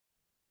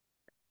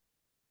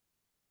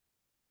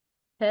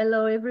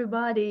Hello,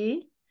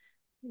 everybody.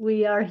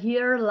 We are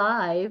here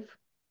live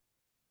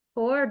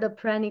for the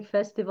Pranic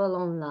Festival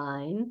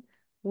online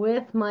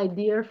with my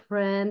dear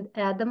friend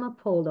Adam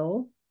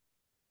Apollo,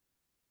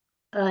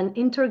 an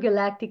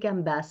intergalactic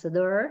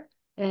ambassador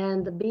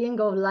and the being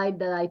of light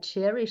that I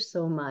cherish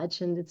so much.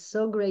 And it's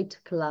so great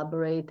to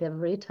collaborate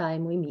every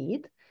time we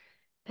meet.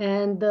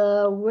 And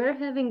we're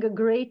having a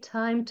great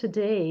time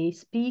today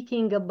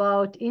speaking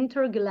about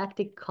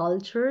intergalactic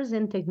cultures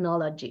and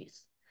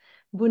technologies.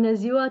 Bună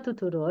ziua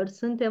tuturor!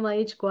 Suntem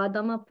aici cu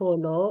Adam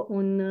Apollo,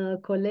 un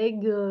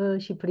coleg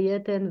și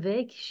prieten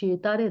vechi și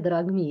tare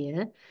drag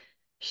mie.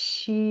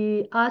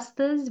 Și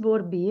astăzi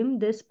vorbim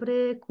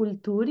despre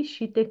culturi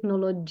și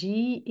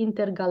tehnologii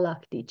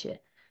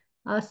intergalactice.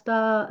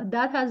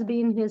 That has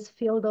been his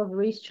field of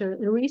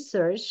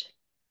research,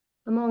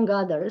 among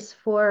others,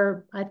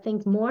 for I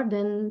think more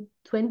than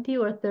 20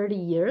 or 30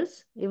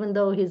 years, even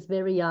though he's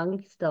very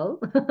young still,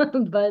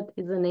 but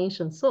he's an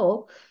ancient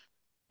soul.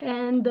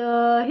 And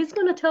he's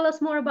going to tell us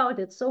more about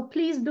it. So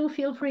please do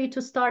feel free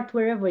to start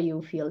wherever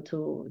you feel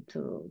to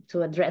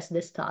address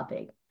this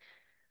topic.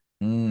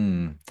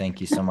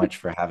 Thank you so much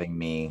for having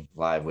me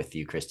live with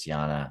you,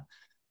 Christiana.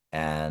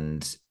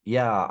 And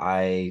yeah,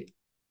 I,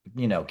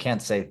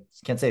 can't say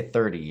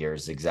 30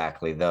 years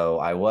exactly, though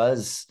I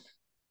was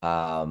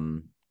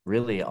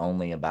really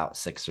only about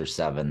 6 or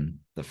 7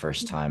 the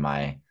first time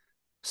I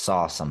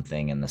saw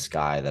something in the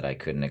sky that I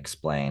couldn't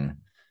explain.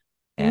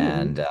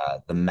 And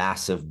the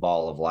massive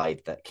ball of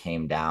light that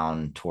came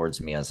down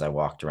towards me as I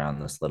walked around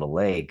this little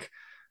lake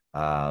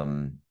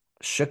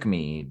shook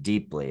me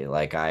deeply.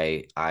 Like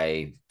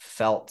I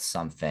felt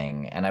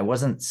something, and I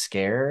wasn't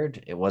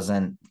scared. I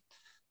wasn't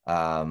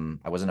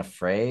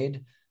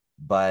afraid,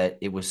 but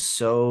it was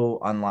so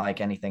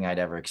unlike anything I'd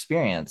ever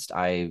experienced.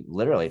 I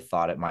literally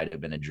thought it might have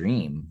been a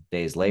dream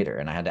days later.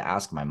 And I had to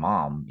ask my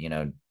mom,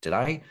 did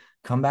I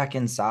come back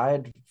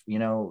inside,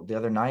 the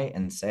other night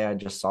and say I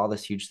just saw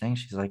this huge thing?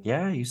 She's like,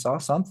 yeah, you saw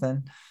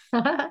something.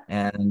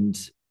 And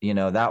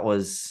that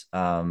was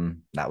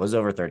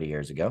over 30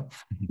 years ago.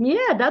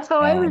 Yeah, that's how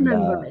I And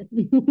remember it.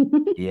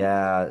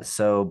 yeah,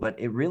 so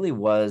but it really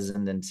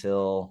wasn't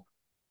until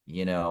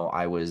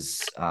I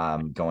was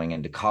going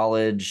into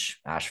college,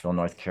 Asheville,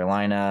 North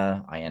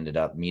Carolina. I ended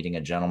up meeting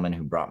a gentleman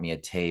who brought me a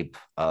tape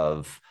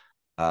of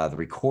the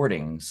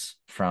recordings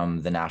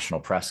from the National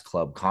Press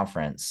Club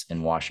conference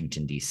in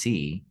Washington,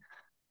 D.C.,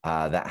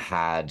 that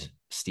had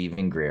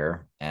Stephen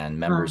Greer and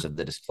members of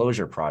the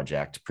Disclosure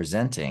Project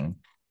presenting.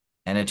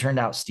 And it turned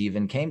out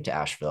Stephen came to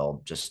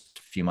Asheville just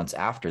a few months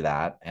after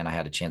that, and I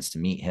had a chance to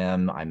meet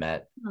him. I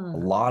met a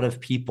lot of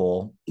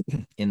people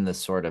in the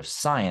sort of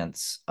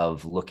science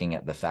of looking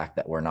at the fact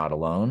that we're not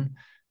alone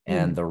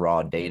and the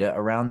raw data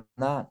around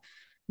that.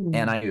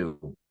 And I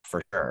knew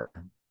for sure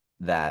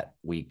that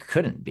we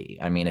couldn't be.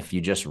 I mean, if you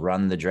just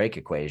run the Drake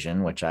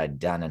equation, which I'd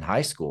done in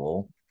high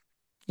school,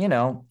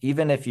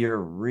 even if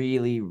you're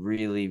really,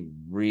 really,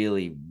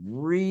 really,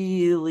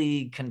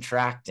 really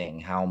contracting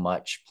how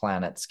much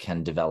planets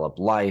can develop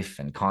life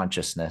and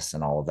consciousness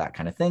and all of that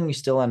kind of thing, you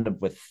still end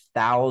up with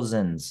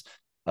thousands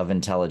of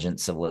intelligent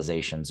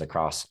civilizations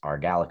across our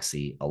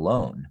galaxy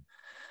alone.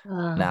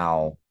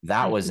 Now,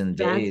 that was in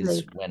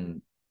days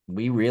when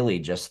we really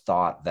just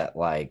thought that,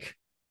 like,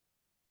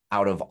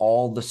 out of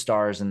all the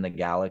stars in the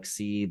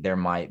galaxy, there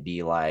might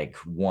be like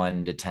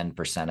 1 to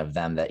 10% of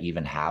them that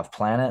even have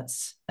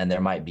planets. And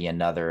there might be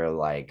another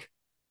like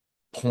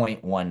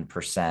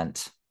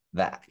 0.1%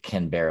 that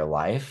can bear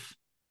life.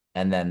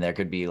 And then there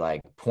could be like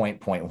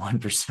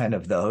 0.1%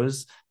 of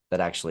those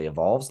that actually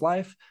evolves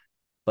life.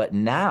 But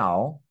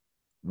now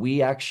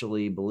we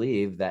actually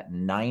believe that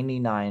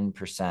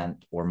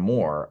 99% or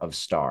more of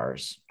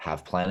stars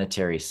have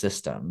planetary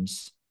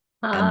systems,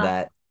 and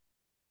that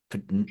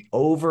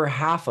over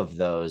half of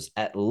those,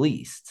 at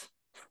least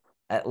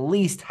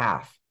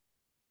half,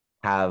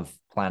 have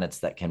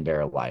planets that can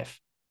bear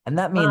life. And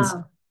that means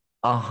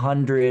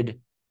 100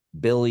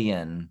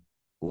 billion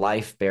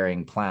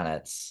life-bearing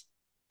planets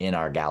in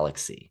our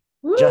galaxy.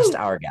 Just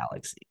our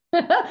galaxy.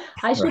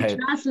 I should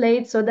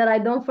translate so that I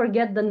don't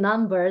forget the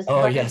numbers.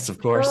 Oh, yes, of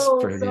course.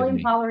 So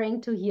empowering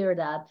to hear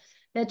that.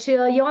 Deci,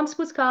 eu am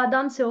spus că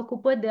Adam se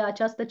ocupă de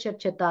această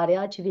cercetare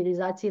a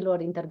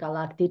civilizațiilor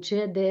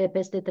intergalactice de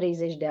peste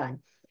 30 de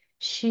ani.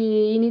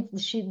 Și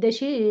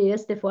deși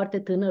este foarte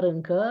tânăr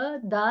încă,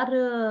 dar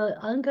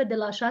încă de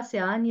la 6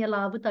 ani el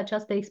a avut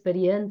această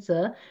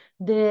experiență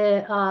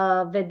de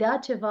a vedea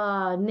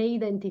ceva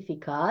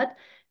neidentificat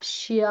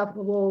și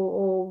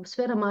o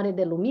sferă mare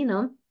de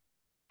lumină.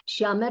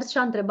 Și a mers și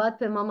a întrebat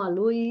pe mama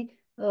lui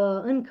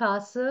în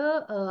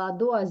casă a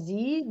doua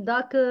zi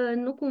dacă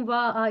nu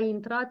cumva a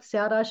intrat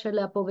seara și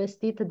le-a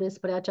povestit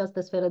despre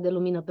această sferă de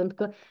lumină, pentru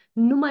că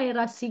nu mai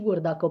era sigur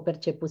dacă o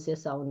percepuse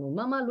sau nu.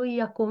 Mama lui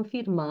i-a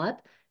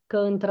confirmat că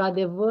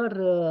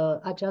într-adevăr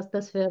această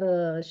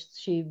sferă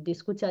și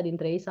discuția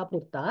dintre ei s-a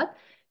purtat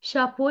și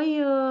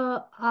apoi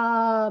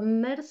a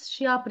mers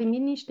și a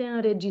primit niște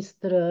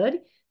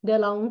înregistrări de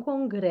la un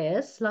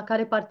congres la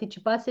care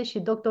participase și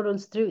doctorul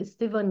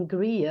Stephen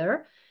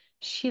Greer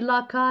și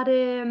la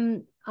care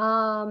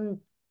a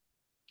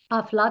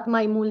aflat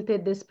mai multe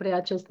despre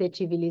aceste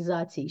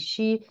civilizații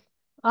și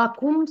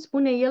acum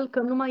spune el că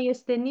nu mai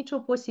este nicio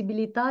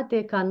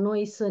posibilitate ca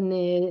noi să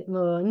ne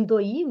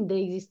îndoim de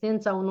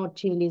existența unor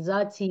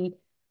civilizații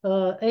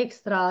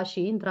extra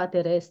și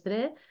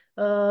intraterestre.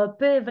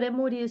 Pe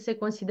vremuri se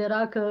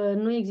considera că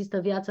nu există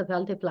viață pe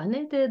alte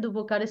planete,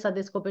 după care s-a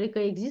descoperit că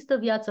există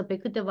viață pe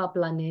câteva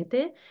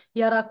planete,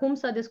 iar acum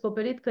s-a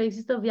descoperit că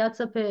există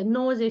viață pe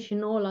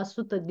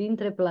 99%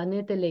 dintre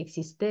planetele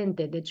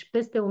existente, deci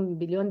peste 1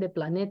 bilion de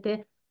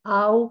planete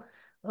au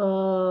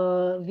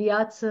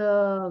viață,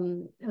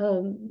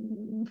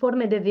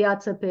 forme de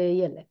viață pe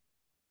ele.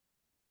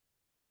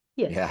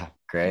 Yes. Yeah,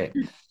 great.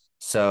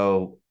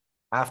 So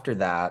after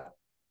that,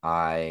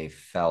 I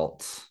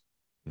felt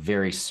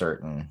very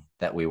certain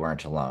that we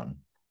weren't alone,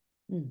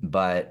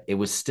 but it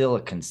was still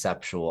a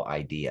conceptual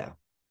idea.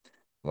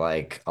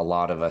 Like a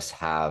lot of us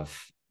have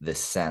this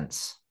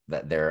sense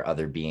that there are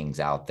other beings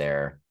out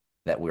there,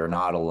 that we're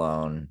not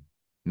alone.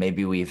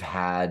 Maybe we've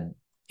had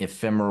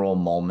ephemeral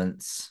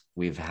moments,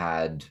 we've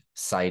had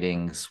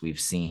sightings, we've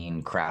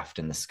seen craft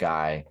in the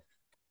sky.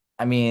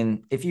 I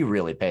mean, if you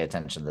really pay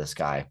attention to the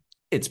sky,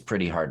 it's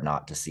pretty hard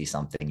not to see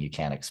something you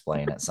can't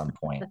explain at some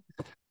point.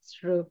 It's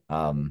true.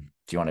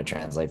 Do you want to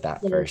translate that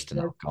Yes, first and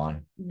yes. I'll go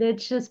on?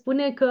 Deci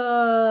spune că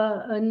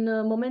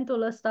în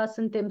momentul ăsta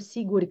suntem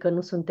siguri că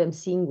nu suntem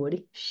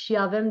singuri și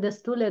avem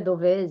destule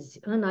dovezi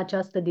în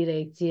această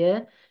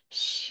direcție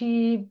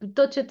și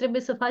tot ce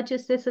trebuie să faci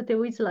este să te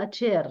uiți la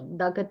cer.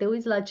 Dacă te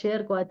uiți la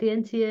cer cu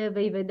atenție,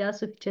 vei vedea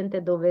suficiente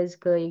dovezi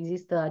că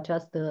există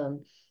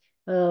această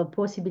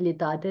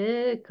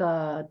posibilitate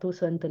ca tu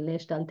să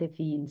întâlnești alte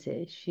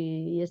ființe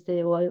și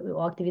este o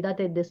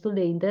activitate destul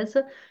de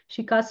intensă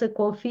și ca să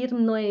confirm,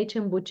 noi aici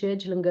în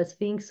Bucegi, lângă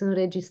Sfinx,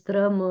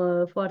 înregistrăm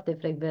foarte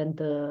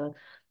frecvent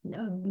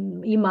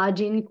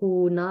imagini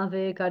cu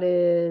nave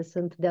care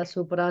sunt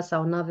deasupra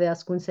sau nave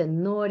ascunse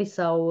în nori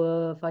sau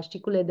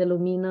fascicule de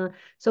lumină.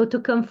 So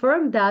to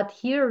confirm that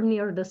here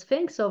near the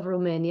Sphinx of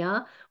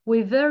Romania,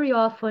 we very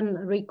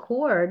often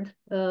record,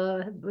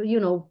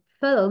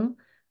 film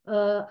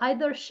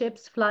either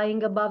ships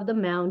flying above the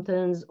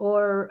mountains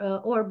or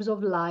orbs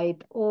of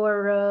light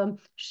or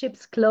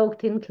ships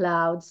cloaked in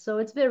clouds. So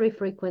it's very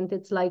frequent.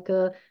 It's like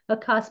a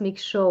cosmic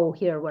show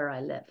here where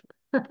I live.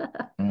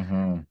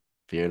 Mm-hmm.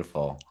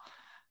 Beautiful.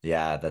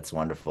 Yeah, that's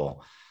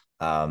wonderful.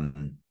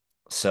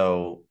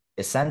 So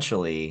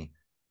essentially,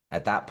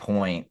 at that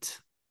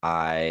point,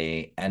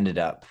 I ended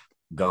up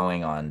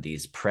going on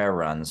these prayer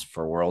runs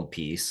for world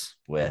peace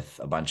with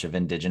a bunch of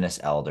indigenous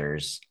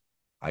elders.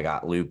 I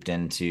got looped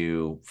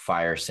into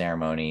fire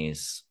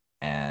ceremonies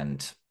and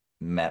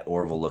met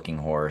Orville Looking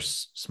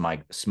Horse,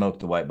 smoked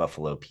the White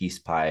Buffalo peace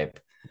pipe,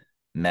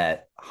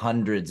 met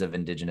hundreds of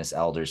indigenous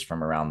elders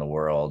from around the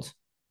world,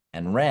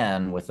 and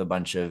ran with a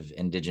bunch of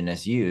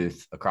indigenous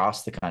youth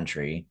across the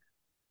country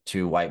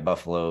to White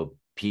Buffalo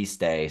Peace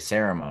Day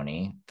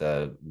ceremony,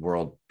 the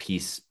World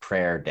Peace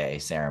Prayer Day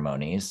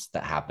ceremonies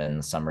that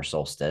happen summer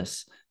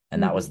solstice.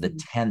 And that was the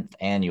 10th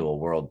annual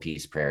World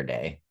Peace Prayer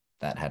Day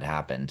that had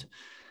happened.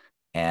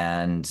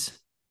 And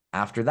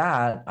after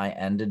that, I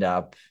ended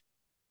up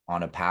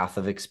on a path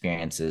of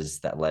experiences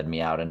that led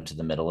me out into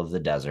the middle of the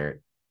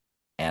desert.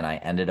 And I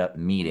ended up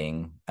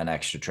meeting an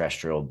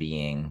extraterrestrial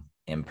being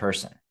in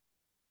person.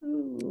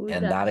 Ooh,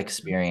 and that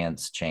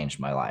experience changed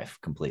my life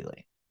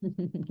completely.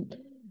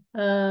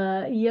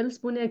 El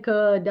spune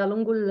că de-a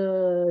lungul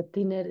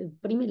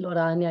primilor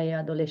ani ai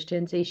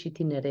adolescenței și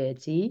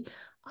tinereții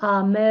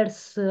a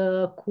mers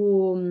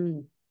cu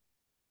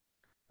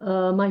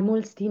mai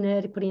mulți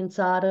tineri prin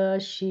țară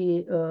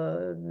și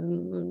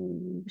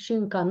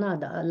în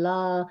Canada,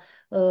 la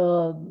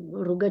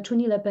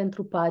rugăciunile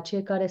pentru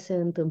pace care se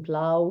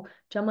întâmplau.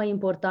 Cea mai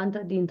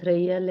importantă dintre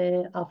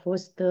ele a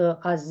fost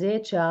al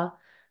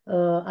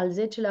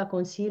 10-lea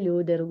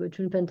Consiliu de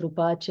Rugăciuni pentru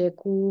Pace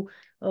cu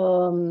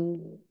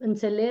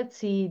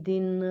înțelepții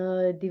din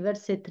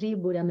diverse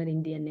triburi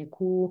amerindiene,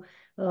 cu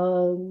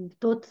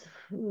tot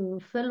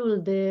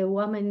felul de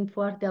oameni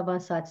foarte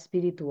avansați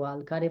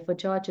spiritual, care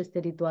făceau aceste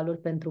ritualuri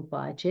pentru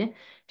pace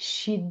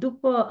și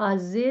după a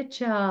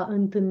 10-a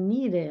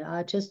întâlnire a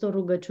acestor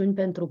rugăciuni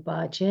pentru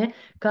pace,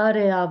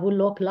 care a avut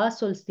loc la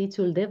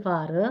solstițiul de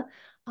vară,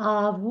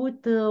 a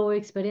avut o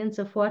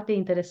experiență foarte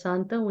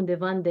interesantă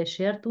undeva în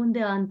deșert,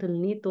 unde a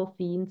întâlnit o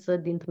ființă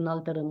dintr-un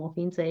alt râm, o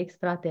ființă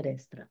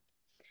extraterestră.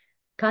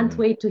 Can't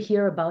wait to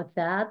hear about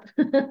that.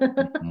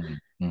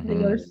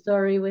 Your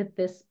story with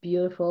this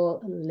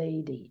beautiful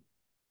lady.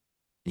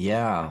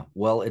 Yeah,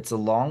 well, it's a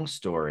long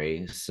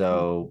story,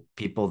 so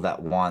people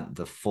that want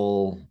the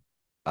full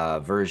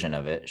version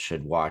of it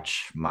should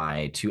watch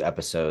my 2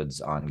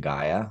 episodes on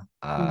Gaia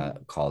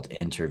called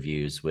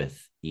Interviews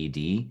with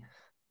ED,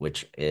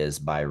 which is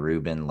by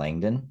Ruben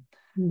Langdon.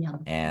 Yeah.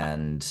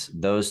 And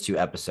those 2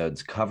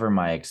 episodes cover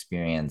my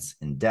experience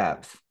in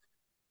depth.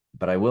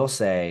 But I will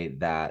say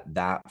that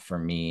for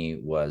me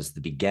was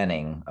the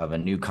beginning of a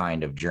new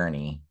kind of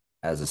journey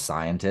as a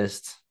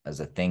scientist,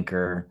 as a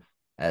thinker,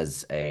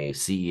 as a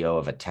CEO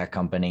of a tech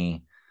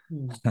company,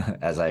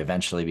 as I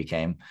eventually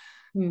became.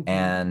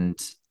 And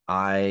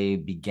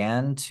I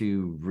began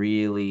to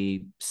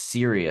really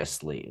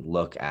seriously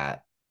look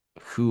at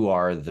who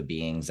are the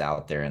beings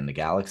out there in the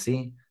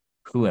galaxy?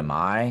 Who am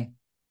I?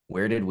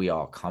 Where did we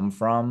all come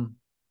from?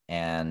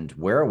 And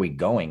where are we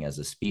going as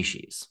a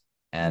species?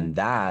 And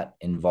that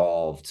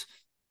involved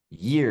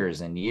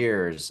years and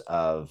years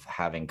of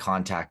having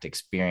contact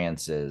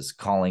experiences,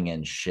 calling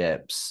in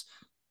ships,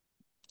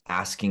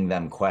 asking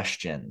them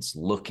questions,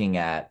 looking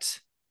at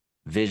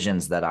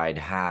visions that I'd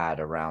had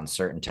around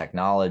certain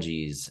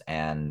technologies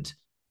and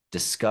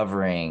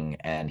discovering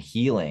and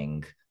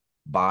healing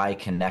by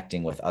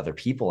connecting with other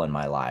people in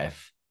my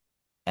life,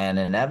 and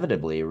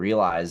inevitably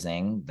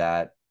realizing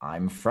that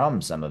I'm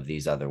from some of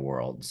these other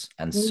worlds,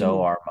 and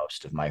so are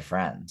most of my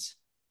friends,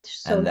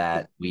 and So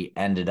that we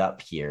ended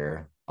up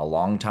here a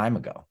long time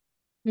ago.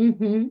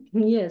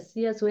 Yes,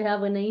 yes, we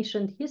have an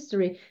ancient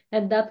history,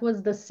 and that was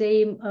the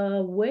same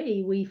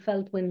way we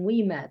felt when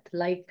we met.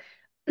 Like,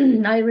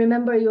 I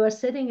remember you were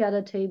sitting at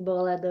a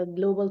table at the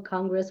Global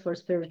Congress for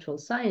Spiritual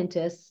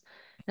Scientists,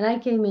 and I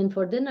came in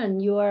for dinner,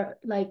 and you are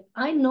like,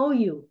 I know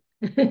you.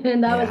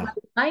 And I was Yeah.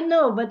 like, I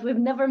know, but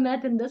we've never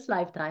met in this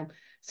lifetime.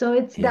 So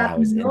it's Yeah, that it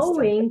was instant.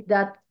 knowing,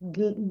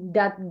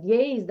 that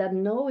gaze, that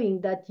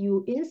knowing that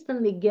you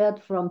instantly get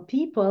from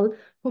people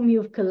whom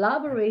you've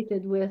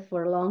collaborated with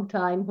for a long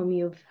time, whom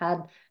you've had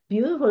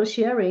beautiful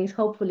sharings,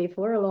 hopefully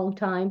for a long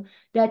time,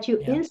 that you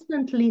Yeah.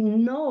 instantly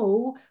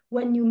know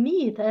when you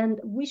meet. And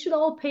we should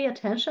all pay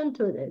attention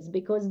to this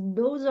because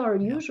those are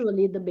Yeah.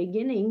 usually the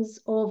beginnings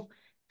of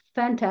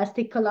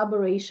fantastic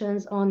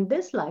collaborations on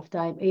this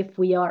lifetime if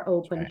we are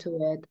open Right. to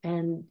it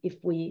and if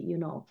we,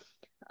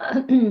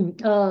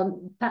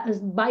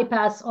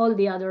 bypass all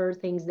the other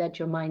things that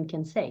your mind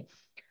can say.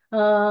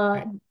 Uh,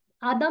 Right.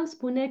 Adam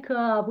spune că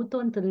a avut o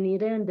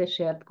întâlnire în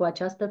deșert cu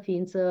această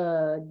ființă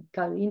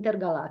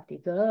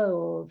intergalactică,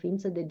 o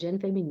ființă de gen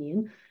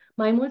feminin.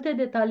 Mai multe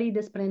detalii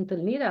despre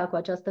întâlnirea cu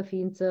această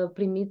ființă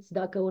primiți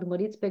dacă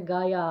urmăriți pe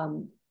Gaia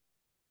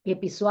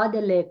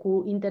episoadele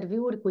cu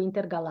interviuri cu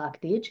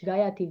intergalactici.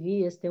 Gaia TV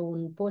este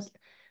un post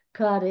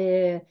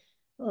care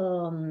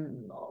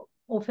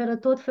oferă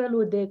tot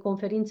felul de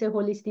conferințe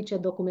holistice,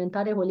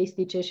 documentare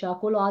holistice și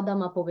acolo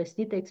Adam a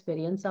povestit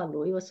experiența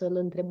lui. O să-l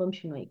întrebăm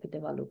și noi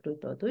câteva lucruri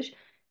totuși.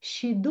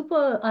 Și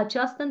după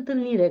această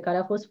întâlnire, care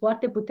a fost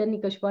foarte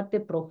puternică și foarte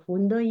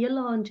profundă, el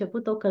a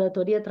început o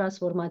călătorie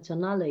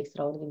transformațională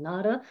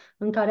extraordinară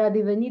în care a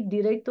devenit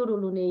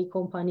directorul unei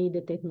companii de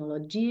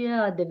tehnologie,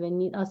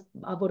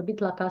 a vorbit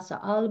la Casa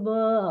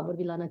Albă, a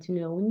vorbit la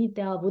Națiunile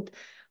Unite, a avut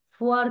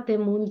foarte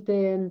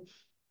multe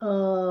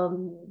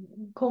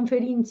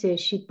conferințe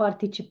și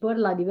participări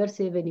la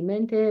diverse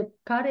evenimente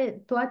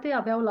care toate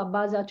aveau la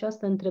bază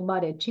această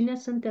întrebare: cine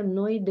suntem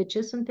noi, de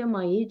ce suntem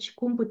aici,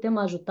 cum putem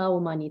ajuta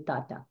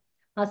umanitatea?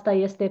 Asta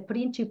este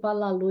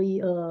principala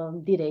lui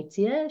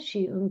direcție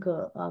și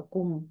încă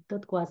acum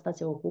tot cu asta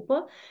se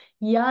ocupă.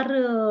 Iar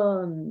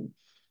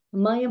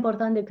mai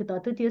important decât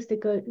atât este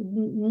că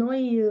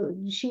noi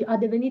și a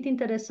devenit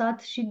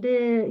interesat și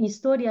de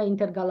istoria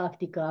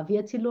intergalactică a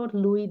vieților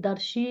lui, dar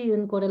și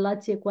în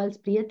corelație cu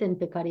alți prieteni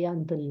pe care i-a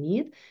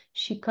întâlnit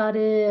și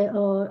care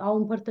au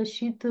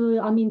împărtășit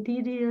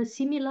amintiri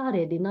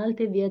similare din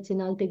alte vieți, în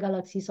alte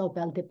galaxii sau pe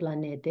alte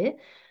planete.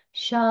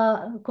 Și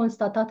a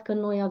constatat că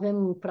noi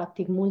avem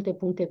practic multe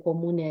puncte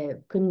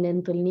comune când ne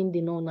întâlnim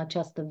din nou în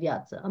această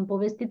viață. Am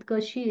povestit că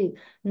și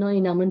noi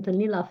ne-am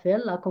întâlnit la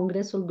fel la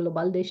Congresul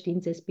Global de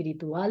Științe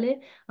Spirituale.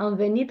 Am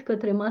venit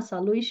către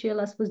masa lui și el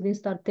a spus din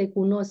start: te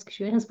cunosc.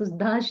 Și eu i-am spus: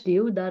 da,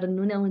 știu, dar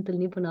nu ne-am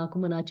întâlnit până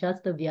acum în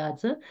această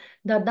viață.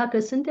 Dar dacă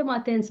suntem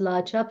atenți la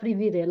acea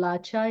privire, la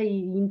acea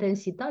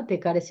intensitate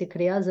care se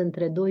creează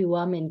între doi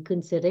oameni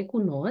când se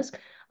recunosc,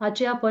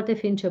 aceea poate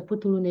fi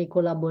începutul unei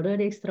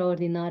colaborări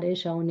extraordinare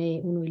și a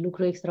unui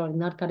lucru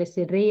extraordinar care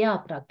se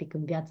reia practic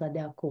în viața de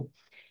acum.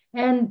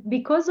 And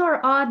because our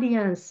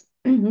audience,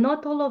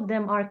 not all of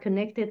them are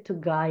connected to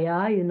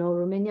Gaia,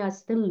 Romania is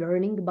still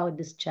learning about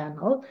this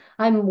channel.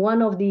 I'm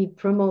one of the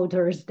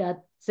promoters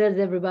that says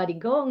everybody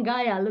go on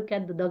Gaia, look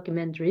at the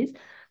documentaries.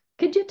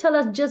 Could you tell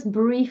us just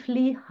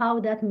briefly how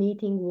that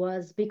meeting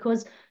was?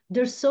 Because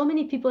there's so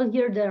many people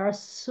here that are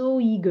so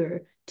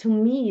eager to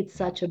meet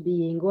such a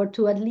being or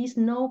to at least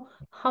know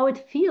how it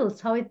feels,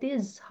 how it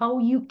is, how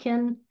you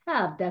can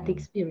have that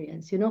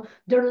experience.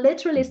 They're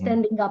literally Mhm.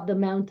 standing up the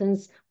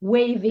mountains,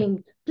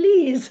 waving,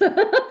 please,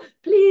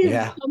 please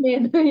Yeah. come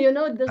in.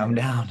 Come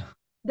down.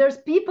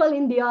 There's people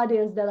in the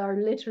audience that are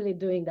literally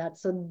doing that.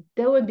 So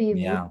they would be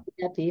really Yeah.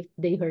 happy if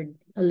they heard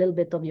a little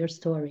bit of your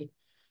story.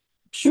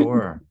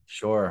 Sure.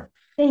 Sure.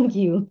 Thank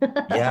you.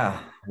 Yeah.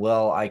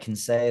 Well, I can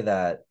say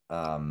that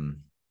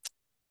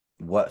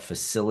what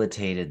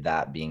facilitated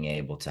that being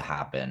able to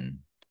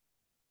happen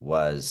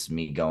was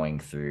me going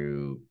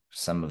through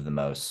some of the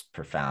most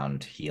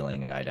profound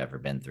healing I'd ever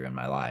been through in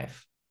my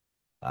life.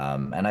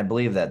 And I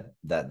believe that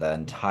the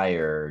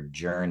entire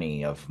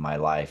journey of my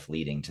life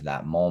leading to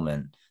that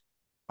moment,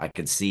 I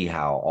could see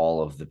how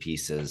all of the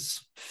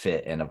pieces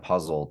fit in a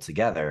puzzle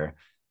together.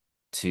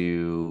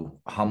 to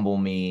humble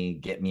me,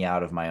 get me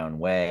out of my own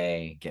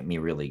way, get me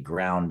really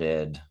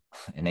grounded,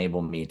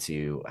 enable me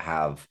to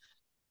have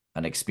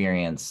an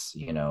experience,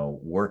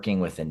 working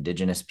with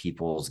indigenous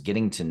peoples,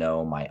 getting to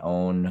know my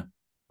own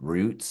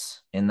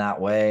roots in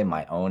that way,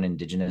 my own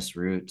indigenous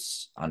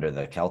roots under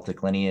the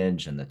Celtic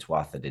lineage and the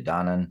Tuatha De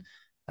Danann,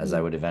 as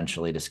I would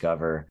eventually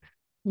discover.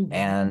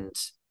 And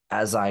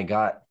as I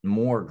got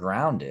more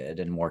grounded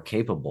and more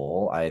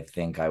capable, I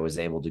think I was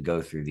able to go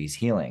through these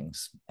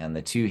healings. And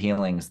the two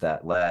healings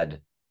that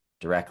led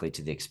directly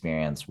to the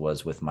experience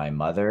was with my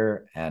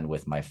mother and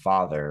with my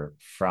father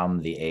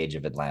from the age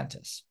of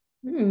Atlantis,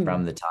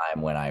 from the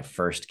time when I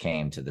first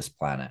came to this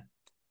planet.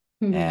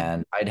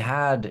 And I'd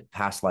had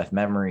past life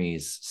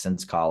memories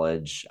since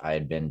college. I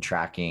had been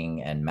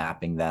tracking and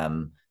mapping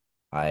them.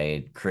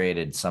 I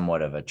created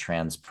somewhat of a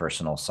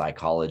transpersonal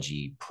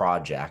psychology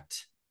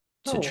project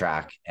to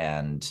track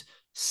and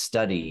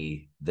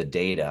study the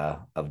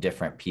data of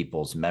different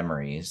people's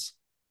memories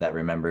that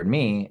remembered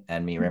me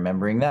and me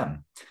remembering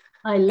them.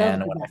 I love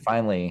and when I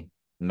finally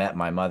met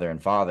my mother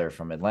and father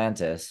from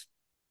Atlantis,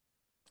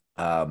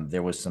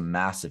 there was some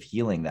massive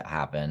healing that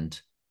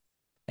happened.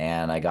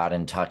 And I got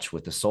in touch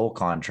with the soul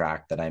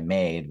contract that I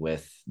made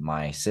with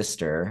my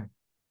sister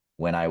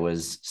when I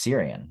was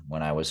Syrian,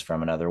 when I was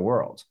from another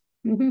world.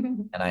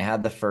 And I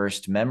had the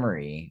first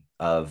memory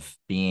of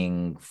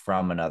being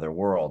from another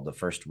world, the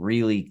first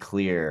really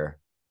clear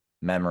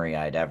memory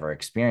I'd ever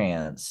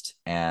experienced.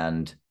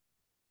 And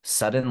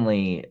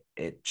suddenly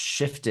it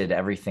shifted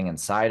everything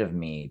inside of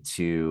me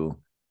to,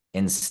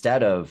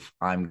 instead of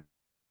I'm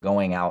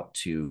going out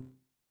to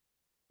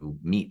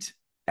meet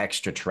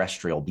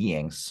extraterrestrial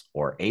beings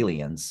or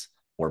aliens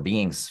or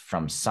beings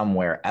from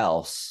somewhere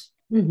else,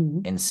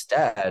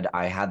 instead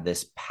I had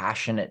this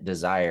passionate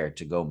desire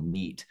to go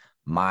meet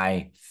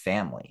my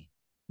family,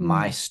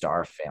 my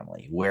star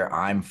family, where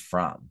I'm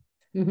from.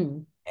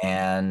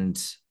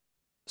 And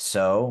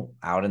so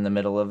out in the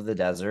middle of the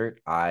desert,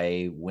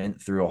 I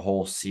went through a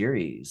whole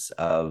series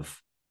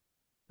of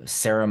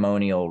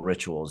ceremonial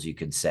rituals, you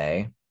could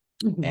say.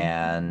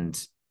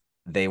 And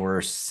they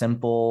were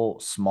simple,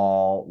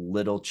 small,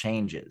 little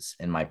changes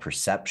in my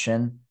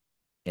perception,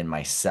 in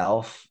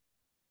myself.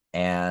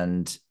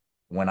 And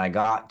when I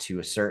got to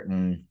a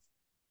certain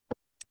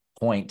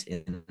point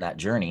in that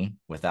journey,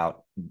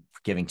 without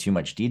giving too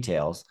much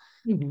details,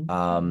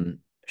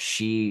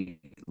 she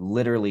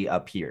literally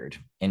appeared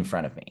in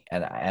front of me.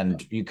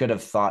 And you could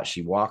have thought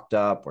she walked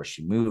up or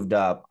she moved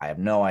up. I have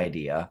no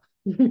idea.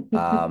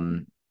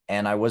 And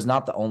I was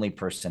not the only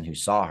person who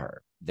saw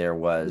her. There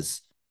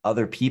was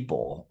other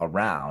people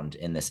around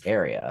in this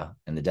area,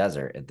 in the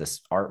desert, at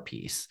this art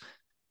piece.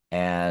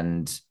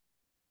 And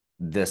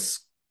this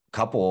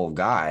couple of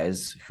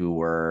guys who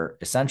were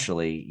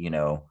essentially,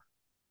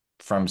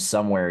 from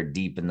somewhere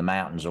deep in the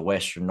mountains of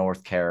Western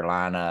North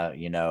Carolina,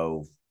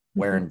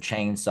 wearing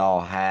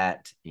chainsaw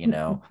hat,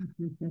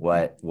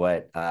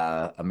 what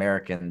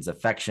Americans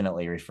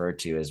affectionately refer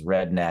to as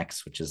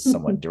rednecks, which is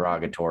somewhat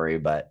derogatory,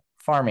 but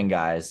farming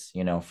guys,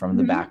 from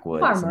the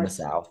backwoods in the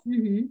South.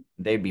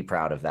 They'd be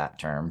proud of that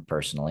term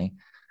personally.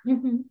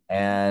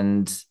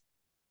 And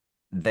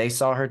they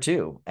saw her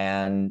too.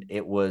 And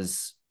it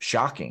was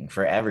shocking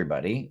for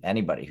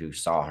anybody who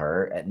saw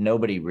her.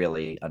 Nobody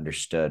really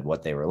understood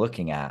what they were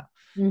looking at.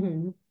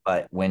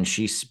 But when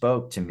she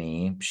spoke to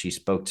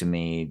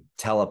me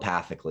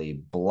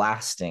telepathically,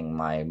 blasting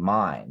my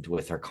mind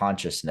with her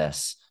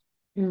consciousness.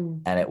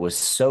 And it was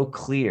so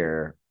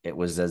clear. It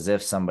was as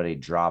if somebody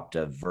dropped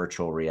a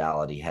virtual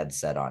reality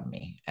headset on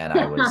me, and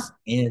I was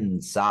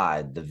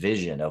inside the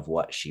vision of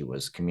what she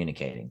was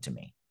communicating to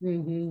me.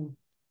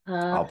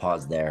 I'll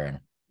pause there. And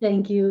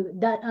thank you.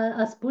 Dar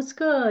a spus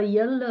că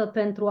el,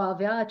 pentru a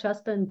avea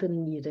această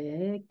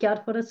întâlnire,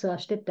 chiar fără să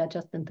aștepte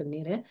această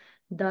întâlnire,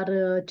 dar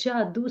ce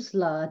a dus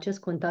la acest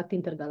contact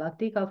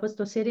intergalactic a fost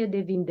o serie de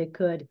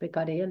vindecări pe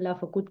care el le-a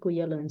făcut cu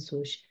el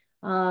însuși.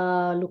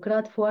 A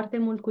lucrat foarte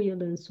mult cu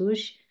el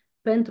însuși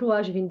pentru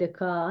a-și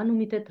vindeca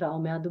anumite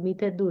traume,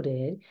 anumite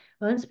dureri,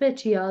 în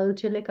special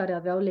cele care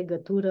aveau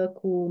legătură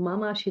cu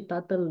mama și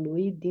tatăl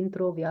lui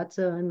dintr-o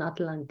viață în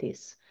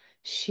Atlantis.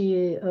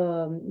 Și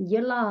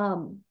el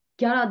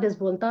chiar a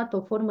dezvoltat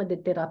o formă de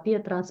terapie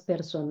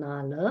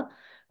transpersonală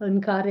în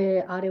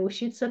care a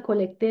reușit să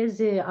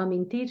colecteze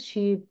amintiri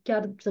și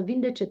chiar să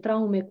vindece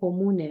traume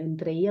comune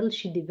între el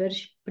și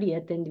diversi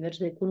prieteni,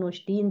 diverse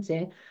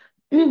cunoștințe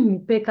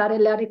pe care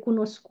le-a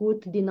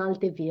recunoscut din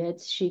alte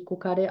vieți și cu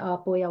care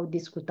apoi au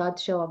discutat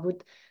și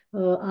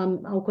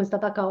au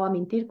constatat că au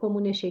amintiri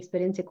comune și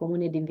experiențe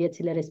comune din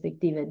viețile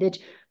respective. Deci,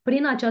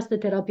 prin această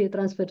terapie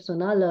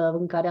transpersonală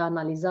în care a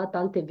analizat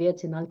alte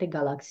vieți în alte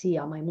galaxii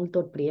a mai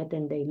multor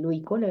prieteni de-ai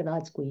lui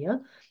corelați cu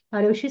el, a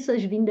reușit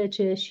să-și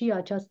vindece și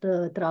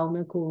această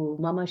traumă cu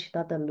mama și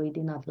tatăl lui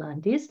din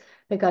Atlantis,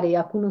 pe care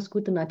i-a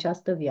cunoscut în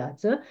această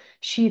viață,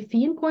 și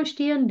fiind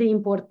conștient de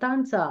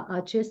importanța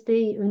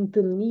acestei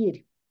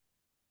întâlniri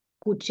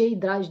cu cei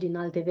dragi din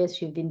alte vieți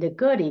și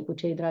vindecării cu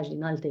cei dragi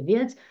din alte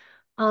vieți,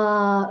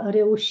 a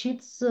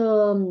reușit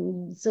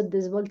să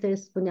dezvolte,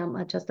 spuneam,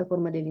 această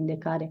formă de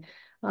vindecare.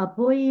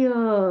 Apoi,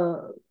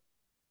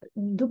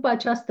 după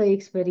această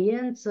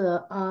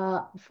experiență,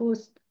 a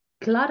fost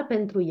clar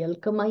pentru el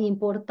că mai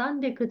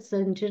important decât să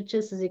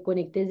încerce să se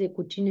conecteze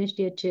cu cine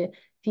știe ce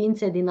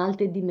ființe din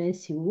alte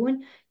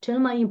dimensiuni, cel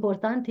mai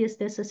important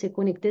este să se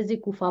conecteze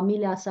cu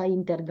familia sa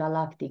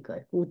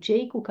intergalactică, cu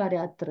cei cu care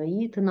a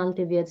trăit în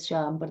alte vieți și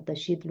a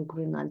împărtășit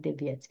lucruri în alte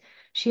vieți.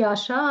 Și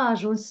așa a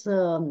ajuns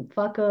să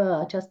facă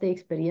această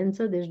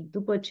experiență, deci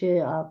după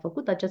ce a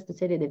făcut această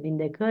serie de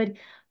vindecări,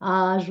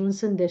 a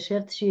ajuns în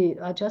deșert și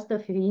această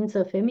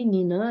ființă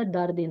feminină,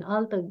 dar din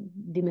altă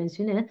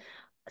dimensiune,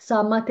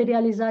 s-a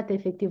materializat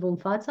efectiv în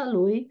fața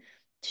lui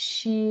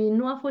și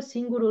nu a fost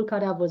singurul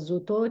care a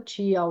văzut-o, ci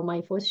au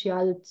mai fost și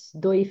alți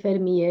doi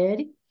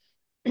fermieri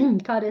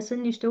care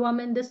sunt niște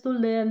oameni destul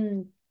de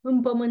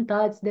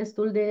împământați,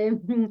 destul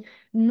de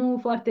nu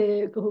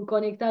foarte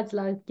conectați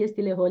la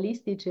chestiile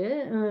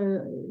holistice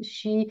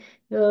și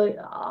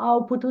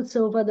au putut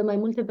să o vadă mai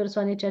multe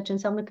persoane, ceea ce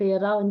înseamnă că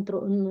era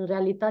în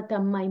realitatea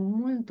mai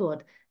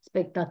multor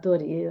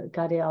spectatori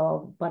care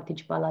au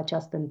participat la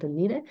această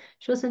întâlnire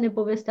și o să ne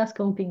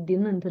povestească un pic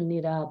din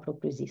întâlnirea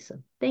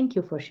propriu-zisă. Thank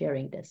you for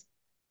sharing this.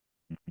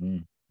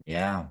 Mhm.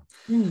 Yeah.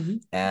 Mhm.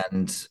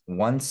 And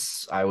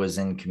once I was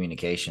in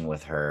communication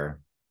with her,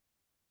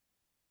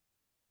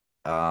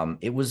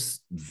 it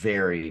was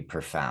very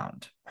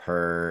profound.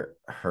 Her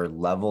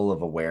level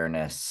of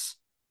awareness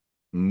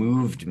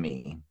moved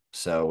me.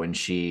 So when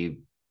she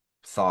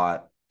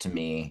thought to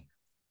me,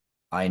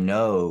 I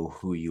know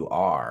who you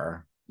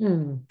are,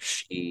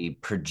 she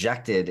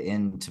projected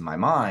into my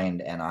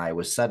mind, and I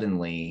was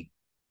suddenly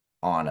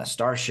on a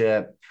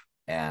starship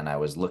and I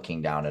was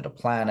looking down at a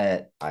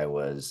planet. I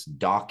was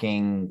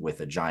docking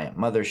with a giant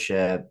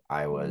mothership.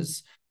 I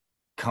was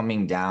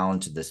coming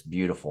down to this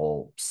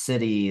beautiful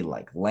city,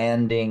 like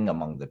landing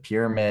among the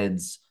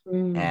pyramids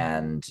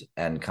and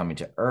coming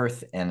to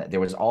Earth. And there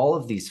was all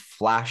of these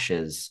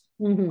flashes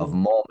of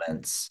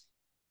moments.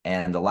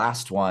 And the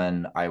last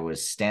one, I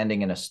was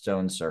standing in a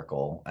stone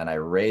circle and I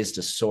raised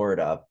a sword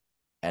up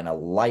and a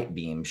light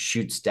beam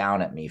shoots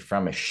down at me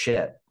from a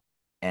ship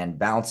and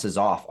bounces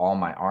off all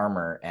my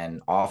armor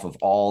and off of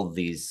all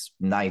these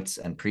knights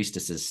and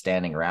priestesses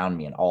standing around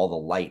me, and all the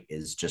light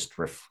is just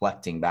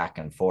reflecting back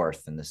and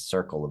forth in this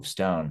circle of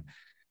stone.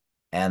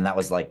 And that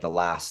was like the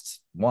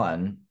last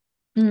one.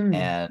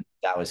 And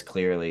that was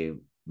clearly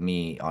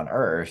me on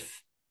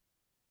Earth.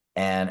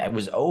 And it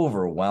was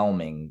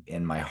overwhelming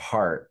in my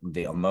heart,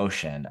 the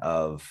emotion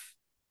of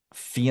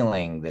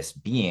feeling this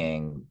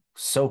being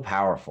so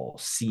powerful,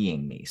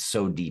 seeing me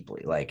so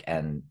deeply, like,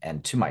 and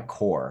to my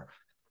core.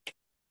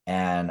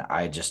 And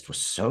I just was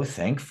so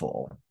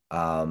thankful.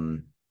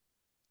 And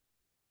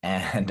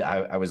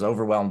I was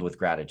overwhelmed with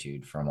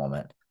gratitude for a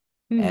moment.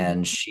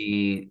 And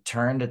she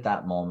turned at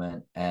that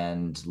moment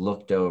and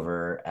looked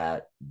over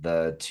at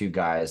the two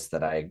guys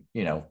that I,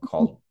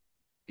 called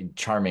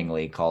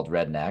charmingly called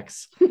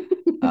rednecks.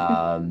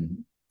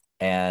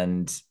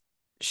 And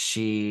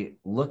she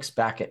looks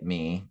back at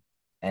me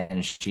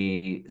and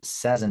she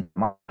says in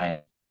my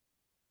mind,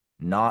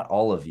 not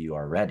all of you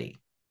are ready.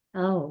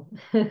 Oh.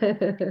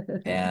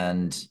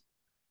 And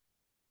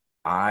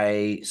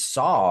I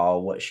saw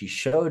what she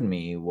showed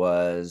me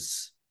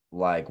was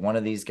like one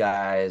of these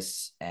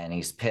guys, and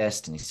he's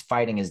pissed and he's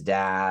fighting his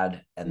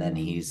dad, and then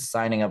he's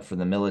signing up for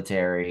the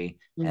military,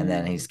 and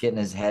then he's getting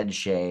his head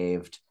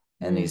shaved,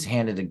 and he's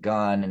handed a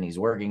gun, and he's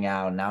working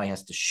out, and now he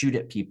has to shoot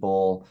at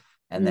people,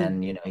 and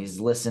then he's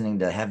listening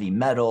to heavy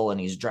metal, and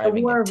he's The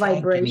driving a war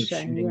tank and he's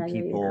vibration. shooting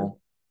people.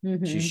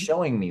 She's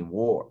showing me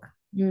war,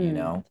 I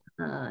know.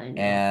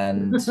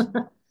 and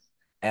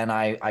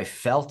I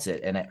felt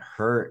it, and it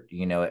hurt,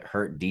 it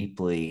hurt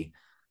deeply.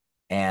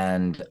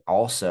 And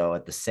also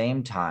at the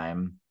same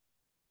time,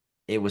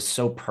 it was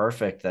so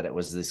perfect that it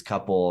was this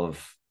couple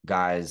of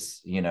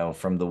guys,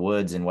 from the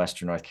woods in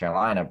Western North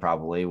Carolina,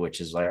 probably,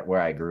 which is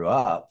where I grew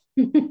up.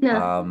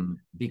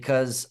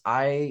 Because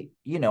I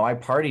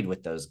partied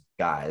with those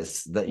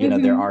guys, that,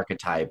 their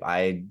archetype.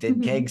 I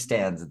did keg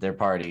stands at their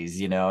parties,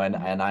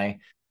 and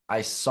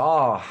I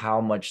saw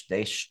how much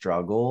they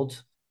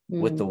struggled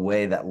with the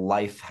way that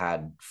life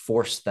had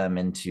forced them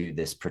into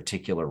this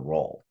particular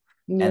role.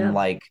 And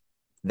like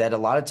that, a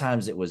lot of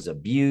times it was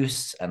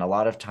abuse, and a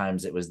lot of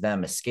times it was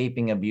them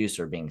escaping abuse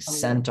or being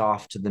sent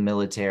off to the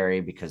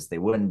military because they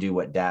wouldn't do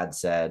what dad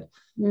said.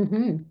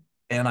 And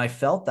I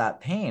felt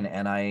that pain,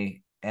 and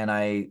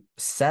I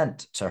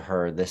sent to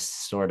her this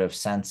sort of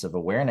sense of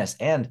awareness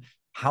and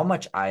how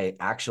much I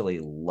actually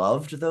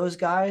loved those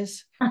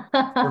guys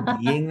for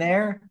being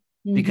there.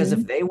 Because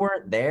if they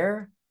weren't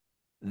there,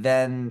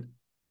 then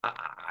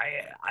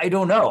I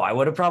don't know. I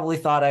would have probably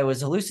thought I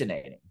was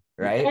hallucinating,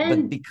 right?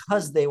 But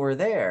because they were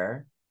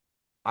there,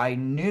 I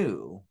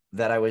knew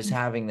that I was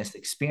having this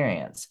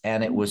experience,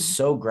 and it was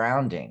so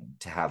grounding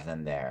to have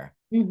them there.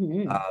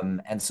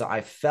 And so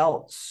I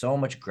felt so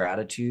much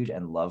gratitude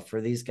and love for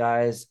these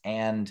guys,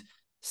 and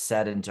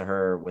said into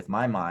her with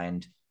my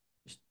mind,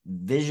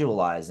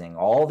 visualizing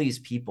all these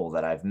people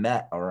that I've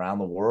met around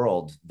the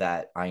world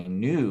that I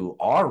knew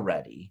are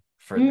ready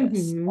for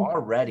this,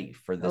 already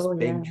for this Oh,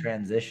 big yeah.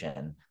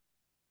 transition.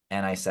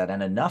 And I said,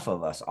 and enough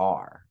of us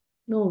are.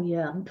 Oh,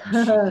 yeah. And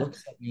she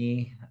looks at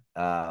me,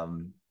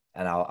 and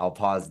I'll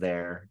pause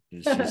there.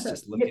 She's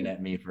just looking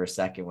at me for a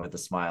second with a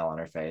smile on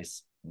her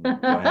face. Go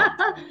ahead.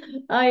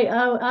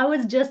 I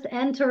was just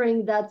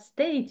entering that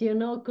state, you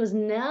know, because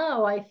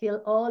now I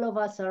feel all of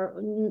us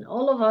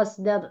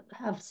that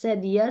have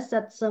said yes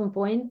at some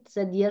point,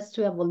 said yes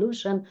to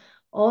evolution,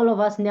 all of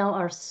us now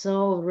are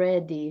so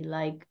ready.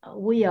 Like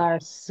we are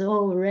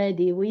so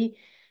ready.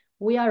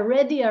 We are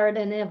readier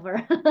than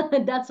ever.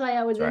 That's why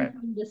I was That's right.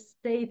 entering the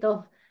state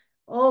of,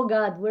 oh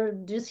God, we're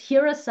just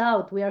hear us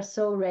out. We are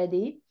so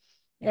ready.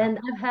 Yeah. And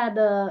I've had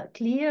a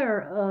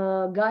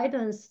clear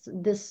guidance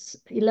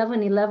this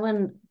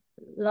 11/11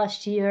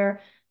 last year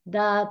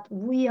that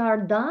we are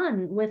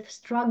done with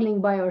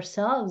struggling by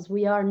ourselves.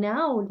 We are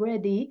now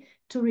ready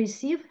to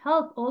receive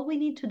help. All we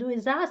need to do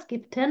is ask.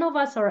 If 10 of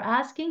us are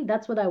asking,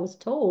 that's what I was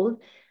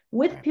told,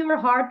 with Right. pure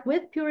heart,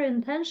 with pure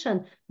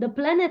intention, the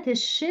planet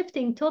is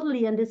shifting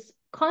totally and is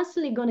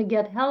constantly going to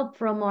get help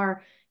from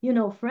our,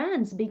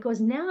 friends, because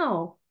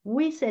now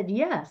we said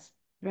yes,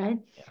 right?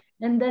 Yeah.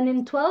 And then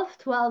in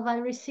 12/12, I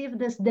received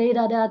this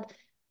data that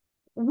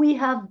we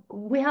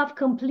have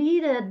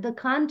completed the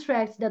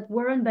contracts that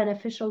weren't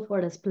beneficial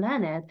for this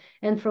planet.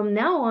 And from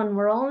now on,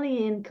 we're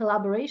only in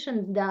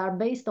collaborations that are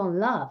based on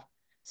love.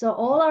 So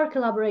all our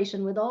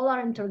collaboration with all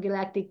our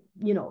intergalactic,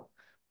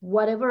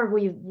 whatever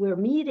we're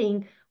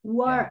meeting,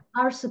 Yeah.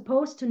 are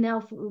supposed to now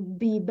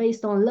be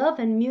based on love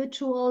and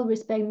mutual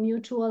respect,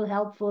 mutual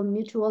helpful,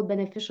 mutual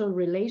beneficial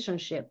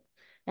relationship,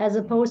 as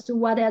opposed to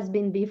what has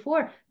been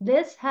before.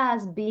 This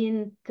has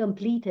been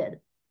completed.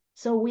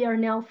 So we are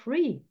now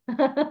free.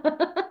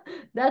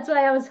 That's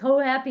why I was so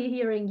happy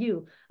hearing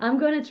you. I'm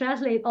going to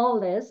translate all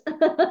this.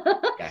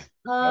 Okay.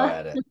 Go uh,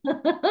 at it.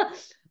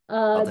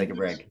 I'll uh, take a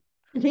break.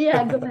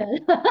 yeah, go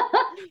ahead.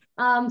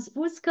 A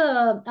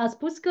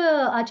spus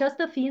că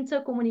această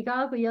ființă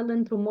comunica cu el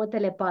într-un mod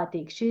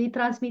telepatic și îi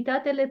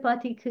transmitea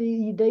telepatic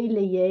ideile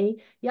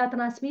ei, i-a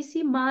transmis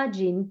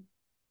imagini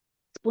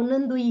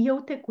spunându-i eu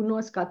te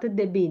cunosc atât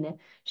de bine,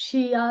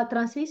 și a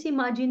transmis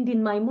imagini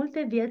din mai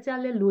multe vieți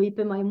ale lui,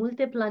 pe mai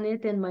multe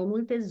planete, în mai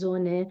multe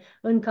zone,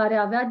 în care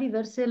avea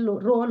diverse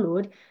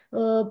roluri,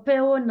 pe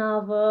o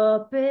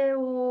navă, pe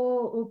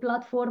o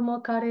platformă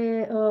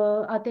care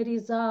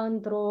ateriza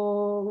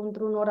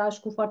într-un oraș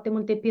cu foarte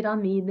multe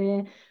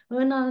piramide,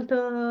 în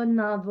altă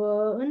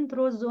navă,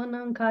 într-o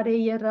zonă în care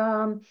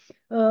era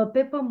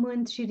pe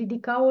pământ și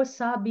ridica o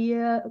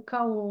sabie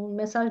ca un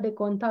mesaj de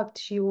contact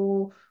și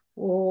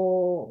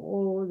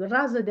o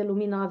rază de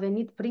lumină a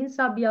venit prin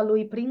sabia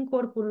lui, prin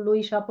corpul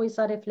lui și apoi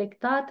s-a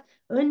reflectat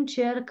în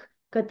cerc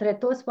către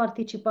toți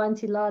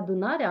participanții la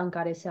adunarea în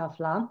care se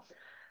afla,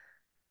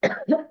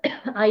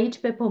 aici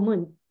pe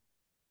pământ.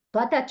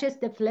 Toate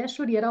aceste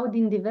flash-uri erau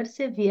din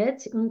diverse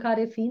vieți în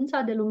care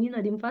ființa de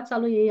lumină din fața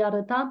lui ei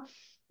arăta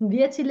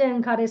viețile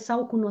în care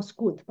s-au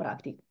cunoscut,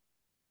 practic.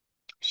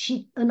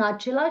 Și în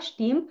același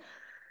timp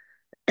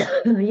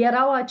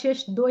erau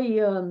acești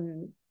doi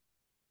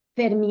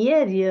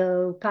fermieri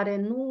care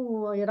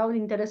nu erau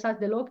interesați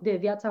deloc de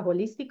viața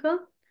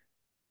holistică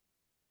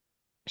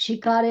și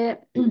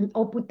care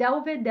o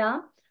puteau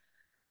vedea,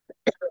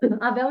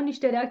 aveau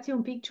niște reacții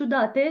un pic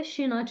ciudate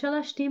și în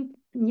același timp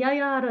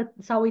ea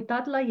s-a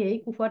uitat la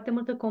ei cu foarte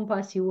multă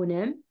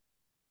compasiune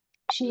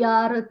și i-a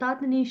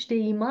arătat niște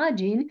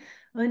imagini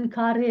în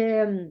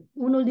care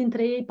unul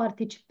dintre ei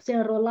se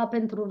înrola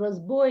pentru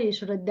război,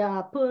 își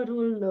rădea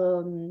părul,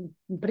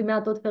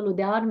 primea tot felul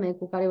de arme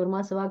cu care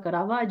urma să facă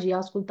ravagii,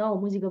 asculta o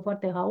muzică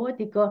foarte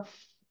haotică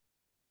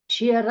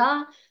și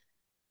era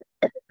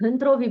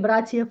într-o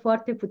vibrație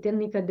foarte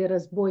puternică de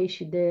război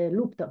și de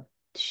luptă.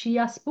 Și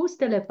i-a spus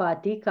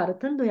telepatic,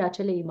 arătându-i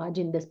acele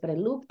imagini despre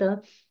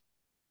luptă,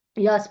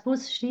 i-a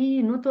spus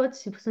și nu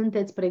toți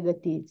sunteți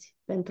pregătiți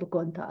pentru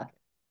contact.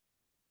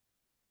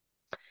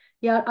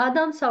 Iar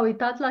Adam s-a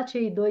uitat la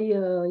cei doi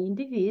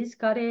indivizi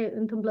care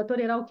întâmplător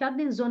erau chiar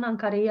din zona în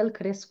care el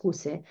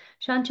crescuse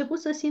și a început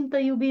să simtă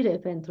iubire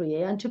pentru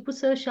ei. A început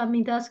să-și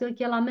amintească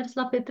că el a mers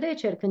la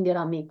petreceri când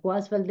era mic, cu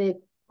astfel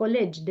de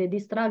colegi, de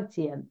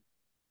distracție.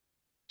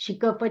 Și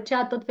că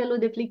făcea tot felul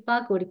de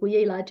flic-flacuri cu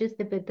ei la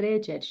aceste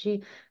petreceri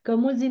și că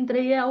mulți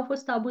dintre ei au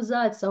fost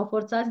abuzați sau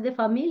forțați de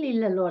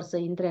familiile lor să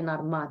intre în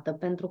armată,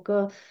 pentru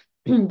că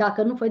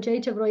dacă nu făceai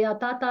ce vroia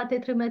tata, te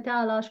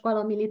trimitea la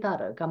școala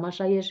militară. Cam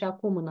așa e și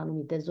acum în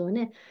anumite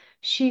zone.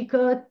 Și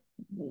că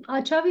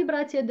acea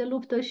vibrație de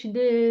luptă și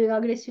de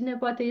agresiune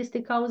poate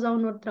este cauza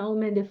unor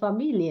traume de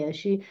familie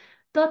și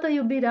toată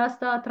iubirea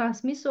asta a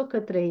transmis-o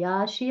către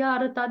ea și i-a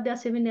arătat de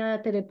asemenea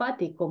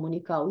telepatic,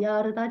 comunicau. I-a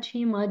arătat și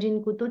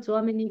imagini cu toți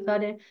oamenii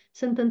care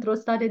sunt într-o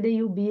stare de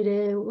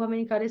iubire,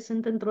 oamenii care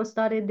sunt într-o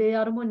stare de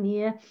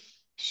armonie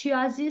și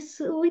a zis,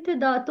 uite,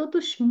 da,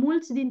 totuși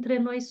mulți dintre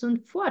noi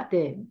sunt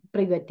foarte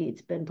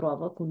pregătiți pentru a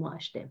vă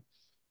cunoaște.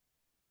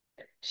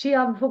 Și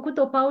am făcut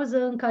o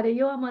pauză în care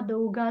eu am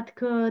adăugat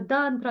că,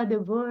 da,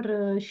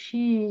 într-adevăr,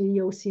 și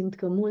eu simt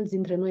că mulți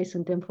dintre noi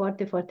suntem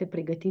foarte, foarte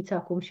pregătiți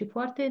acum și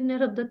foarte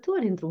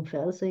nerăbdători, într-un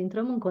fel, să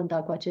intrăm în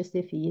contact cu aceste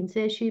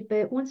ființe. Și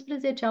pe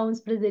 11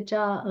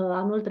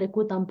 anul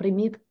trecut am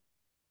primit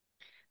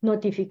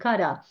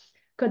notificarea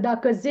că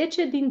dacă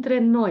 10 dintre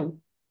noi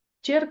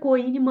cer cu o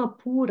inimă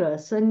pură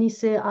să ni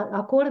se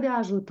acorde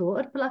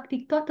ajutor,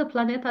 practic toată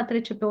planeta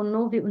trece pe un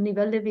nou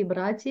nivel de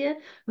vibrație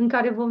în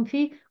care vom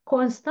fi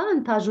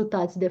constant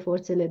ajutați de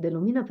forțele de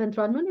lumină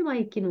pentru a nu ne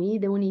mai chinui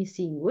de unii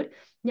singuri,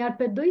 iar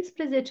pe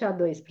 12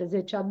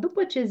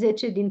 după ce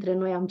 10 dintre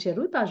noi am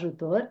cerut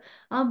ajutor,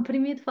 am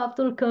primit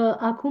faptul că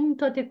acum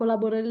toate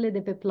colaborările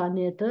de pe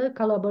planetă,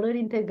 colaborări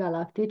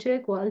intergalactice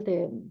cu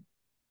alte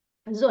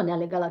zone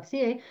ale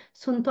galaxiei,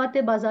 sunt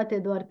toate bazate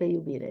doar pe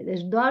iubire.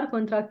 Deci doar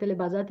contractele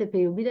bazate pe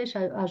iubire și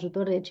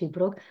ajutor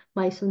reciproc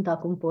mai sunt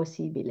acum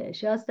posibile.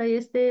 Și asta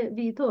este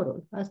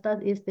viitorul. Asta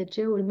este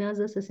ce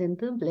urmează să se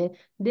întâmple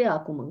de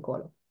acum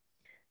încolo.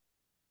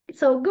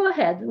 So go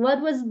ahead.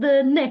 What was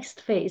the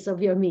next phase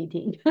of your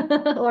meeting?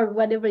 Or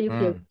whatever you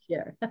feel to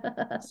share.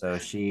 So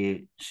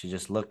she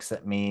just looks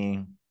at me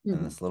and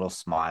Mm, this little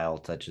smile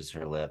touches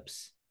her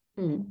lips.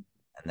 mm,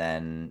 And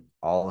then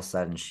all of a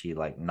sudden she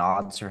like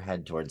nods her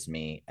head towards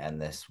me and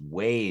this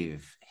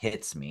wave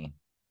hits me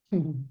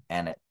mm,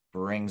 and it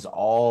brings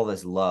all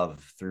this love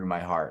through my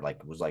heart. Like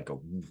it was like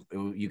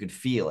you could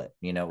feel it,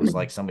 it was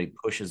like somebody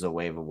pushes a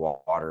wave of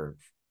water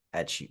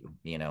at you,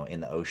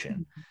 in the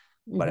ocean.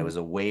 But it mm, was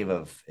a wave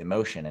of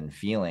emotion and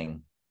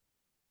feeling.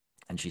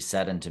 And she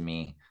said unto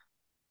me,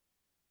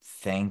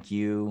 thank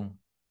you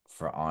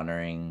for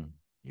honoring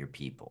your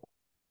people.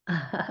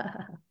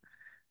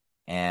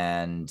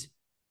 And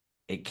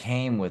it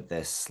came with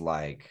this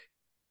like,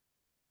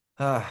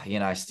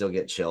 I still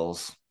get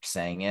chills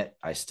saying it.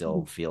 I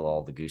still feel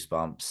all the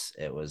goosebumps.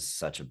 It was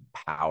such a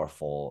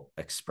powerful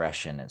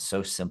expression. It's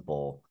so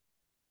simple,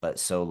 but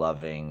so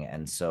loving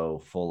and so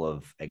full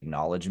of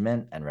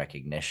acknowledgement and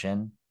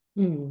recognition.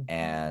 mm,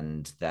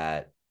 And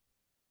that,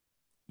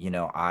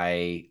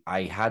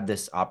 I had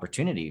this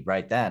opportunity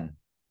right then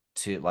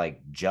to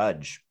like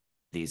judge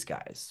these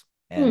guys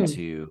and mm.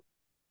 to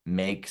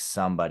make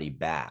somebody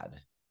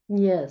bad.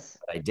 Yes.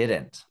 But I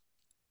didn't.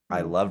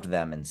 I Mm. loved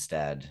them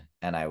instead,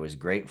 and I was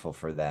grateful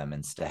for them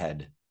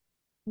instead.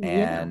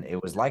 Yeah. And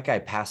it was like I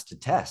passed a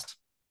test,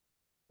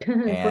 For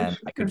and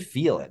I could sure.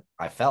 feel it.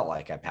 I felt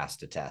like I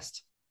passed a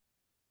test,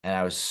 and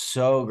I was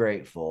so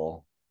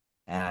grateful.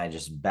 And I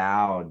just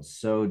bowed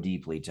so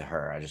deeply to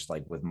her. I just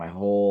like with my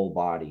whole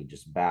body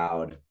just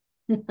bowed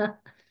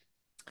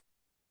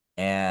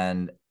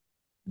and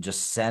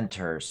just sent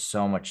her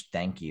so much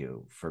thank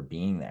you for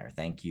being there.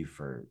 Thank you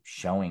for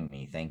showing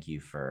me. Thank you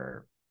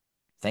for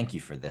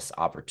this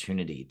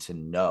opportunity to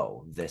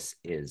know this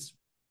is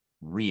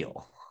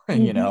real.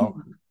 you know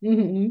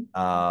Mhm. Mhm.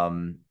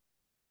 um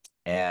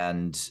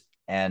and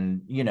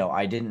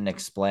I didn't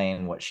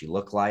explain what she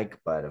looked like,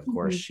 but of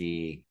course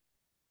Mhm.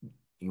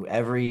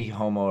 every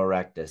Homo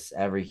erectus,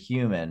 every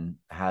human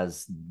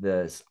has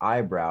this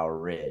eyebrow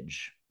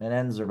ridge. It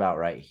ends about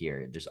right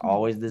here. There's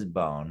always this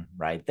bone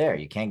right there.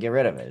 You can't get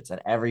rid of it. It's in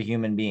every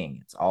human being.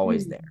 It's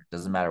always there. It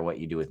doesn't matter what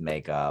you do with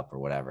makeup or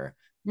whatever.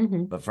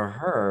 Mhm. But for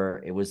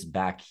her, it was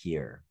back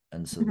here.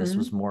 And so this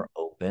was Mhm. more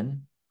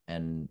open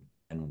and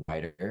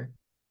wider.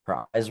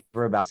 Her eyes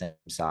were about the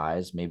same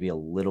size, maybe a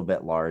little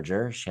bit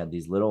larger. She had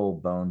these little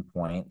bone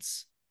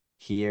points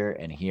here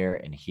and here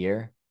and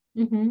here,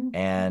 Mhm.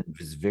 and it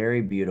was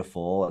very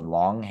beautiful and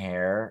long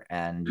hair.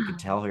 And you could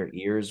tell her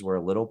ears were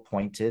a little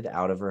pointed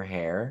out of her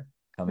hair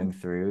coming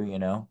through.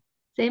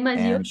 Same as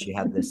you. And she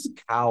had this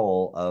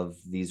cowl of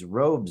these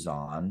robes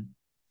on,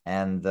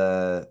 and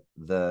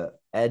the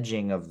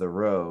edging of the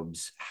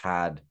robes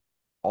had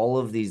all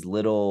of these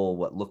little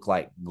what looked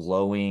like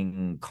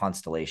glowing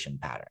constellation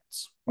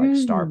patterns, like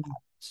star Mm.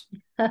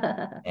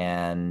 patterns.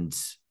 And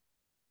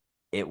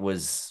it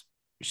was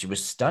she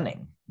was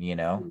stunning.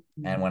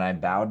 And when I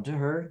bowed to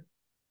her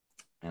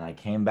and I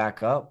came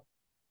back up,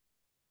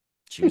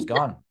 she was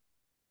gone,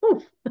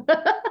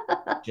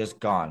 just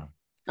gone.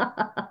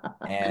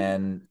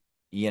 And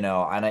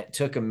it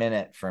took a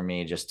minute for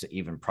me just to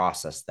even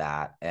process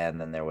that. And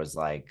then there was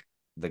like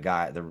the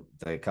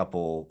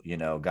couple,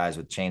 guys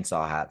with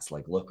chainsaw hats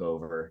like look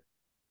over,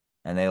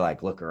 and they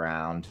like look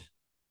around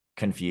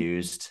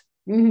confused.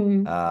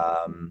 Mhm.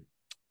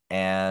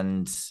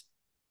 And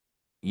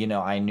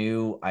I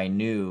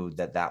knew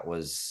that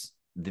was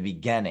the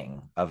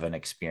beginning of an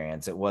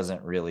experience. It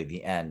wasn't really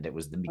the end. It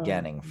was the Oh,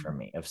 beginning for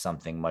me of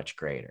something much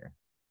greater.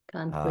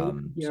 can't wait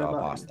to hear So I'll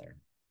about pause it. there.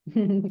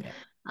 Yeah.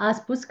 A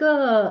spus că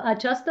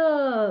această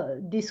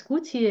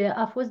discuție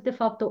a fost de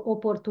fapt o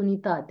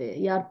oportunitate,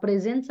 iar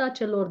prezența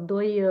celor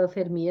doi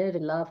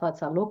fermieri la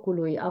fața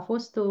locului a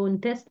fost un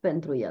test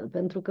pentru el,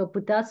 pentru că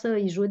putea să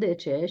îi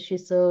judece și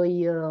să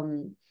îi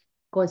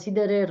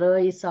considere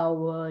răi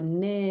sau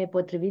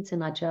nepotriviți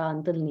în acea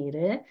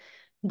întâlnire,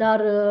 dar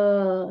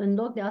în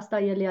loc de asta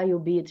el i-a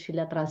iubit și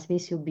le-a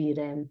transmis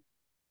iubire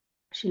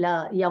și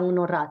i-a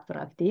onorat,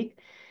 practic.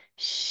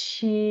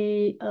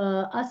 Și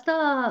asta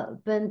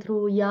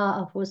pentru ea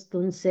a fost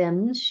un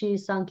semn și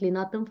s-a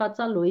înclinat în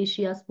fața lui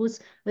și i-a spus: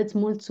 îți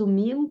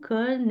mulțumim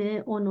că,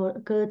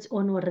 că îți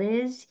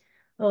onorezi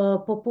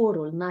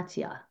poporul,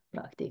 nația,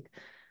 practic.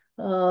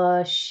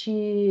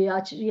 Și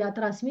i-a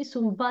transmis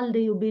un val de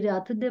iubire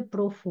atât de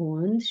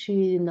profund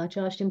și în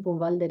același timp un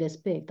val de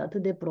respect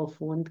atât de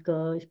profund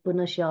că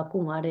până și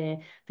acum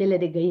are piele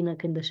de găină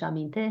când își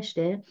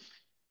amintește.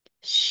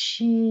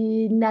 Și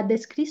ne-a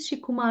descris și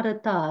cum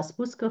arăta. A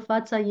spus că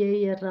fața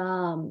ei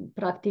era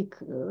practic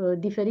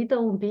diferită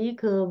un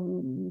pic,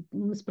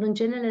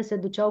 sprâncenele se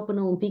duceau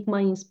până un pic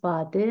mai în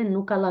spate,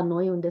 nu ca la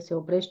noi unde se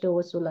oprește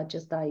osul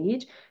acesta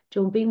aici, ci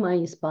un pic mai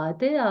în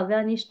spate. Avea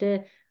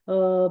niște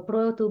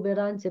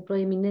protuberanțe,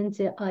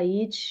 proeminențe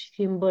aici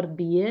și în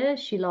bărbie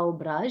și la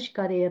obraj,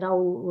 care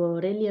erau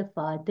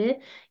reliefate.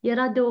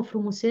 Era de o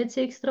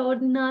frumusețe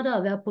extraordinară,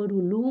 avea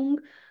părul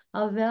lung,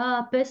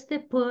 avea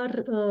peste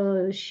păr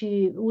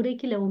și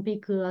urechile un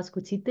pic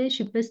ascuțite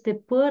și peste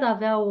păr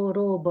avea o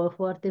robă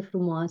foarte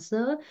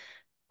frumoasă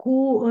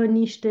cu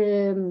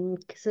niște,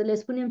 să le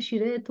spunem,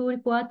 șireturi,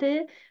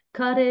 poate,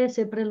 care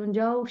se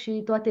prelungeau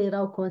și toate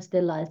erau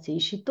constelații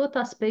și tot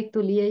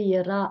aspectul ei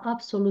era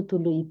absolut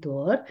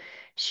uluitor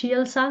și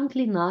el s-a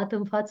înclinat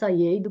în fața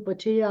ei după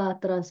ce i-a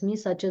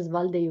transmis acest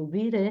val de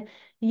iubire,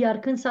 iar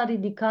când s-a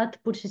ridicat,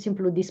 pur și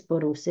simplu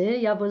dispăruse.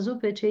 I-a văzut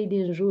pe cei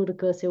din jur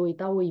că se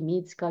uitau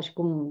uimiți, ca și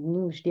cum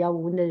nu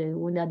știau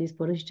unde a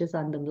dispărut și ce s-a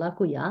întâmplat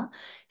cu ea.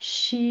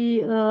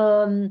 Și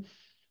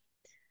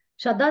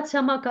și-a dat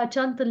seama că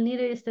acea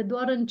întâlnire este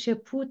doar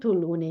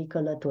începutul unei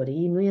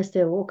călătorii, nu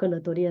este o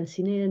călătorie în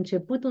sine, e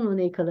începutul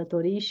unei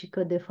călătorii și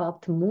că, de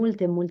fapt,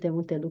 multe, multe,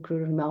 multe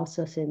lucruri urmeau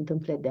să se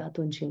întâmple de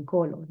atunci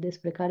încolo,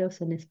 despre care o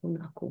să ne spun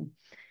acum.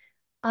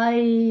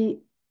 I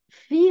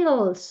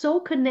feel so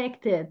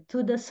connected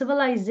to the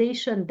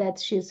civilization that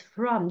she's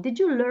from. Did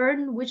you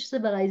learn which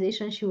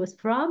civilization she was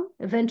from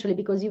eventually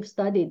because you've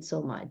studied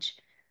so much?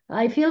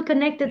 I feel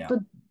connected Yeah. to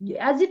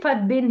as if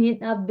I've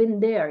been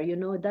there, you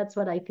know, that's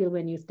what I feel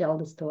when you tell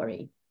the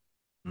story.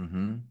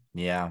 Mm-hmm.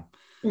 Yeah.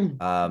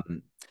 Mm.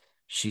 Um,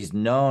 she's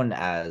known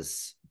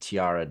as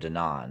Tiara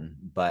Danan,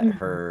 but Mhm.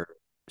 her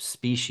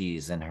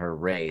species and her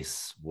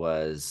race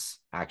was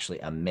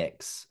actually a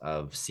mix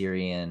of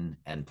Syrian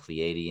and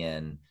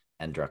Pleiadian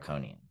and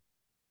Draconian.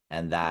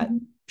 And that Mhm.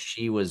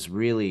 she was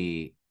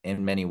really,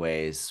 in many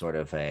ways, sort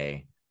of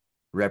a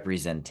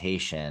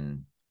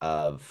representation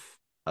of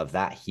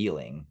that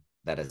healing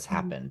that has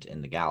happened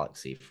in the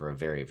galaxy for a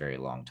very, very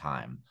long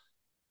time.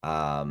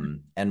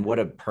 And what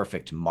a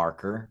perfect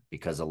marker,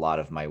 because a lot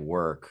of my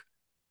work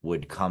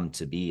would come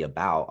to be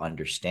about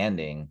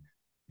understanding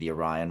the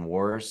Orion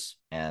Wars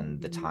and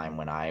the time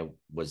when I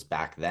was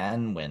back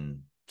then,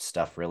 when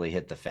stuff really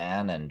hit the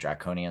fan and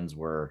Draconians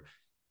were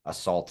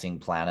assaulting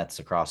planets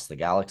across the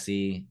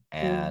galaxy,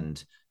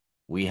 and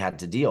we had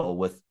to deal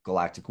with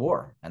galactic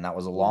war. And that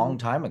was a long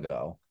time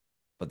ago,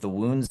 but the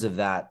wounds of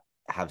that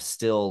have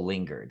still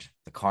lingered,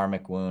 the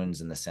karmic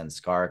wounds and the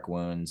sanskaric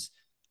wounds.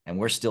 And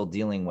we're still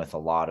dealing with a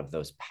lot of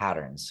those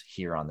patterns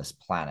here on this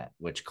planet,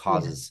 which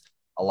causes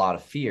a lot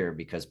of fear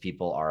because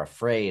people are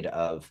afraid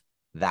of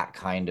that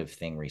kind of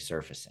thing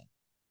resurfacing.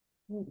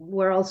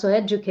 We're also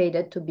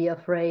educated to be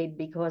afraid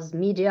because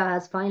media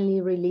has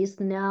finally released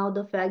now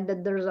the fact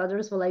that there's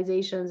other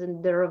civilizations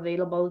and they're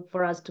available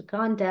for us to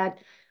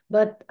contact,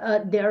 but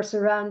they're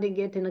surrounding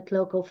it in a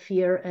cloak of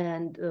fear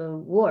and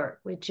war,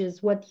 which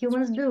is what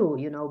humans do,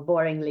 you know,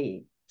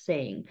 boringly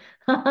saying.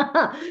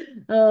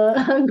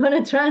 I'm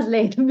going to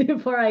translate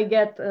before I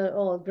get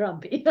all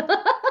grumpy.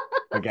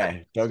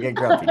 Okay, don't get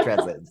grumpy.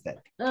 Translate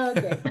instead.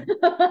 Ok.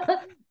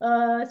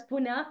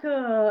 Spunea că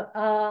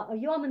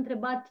eu am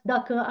întrebat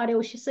dacă a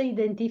reușit să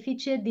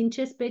identifice din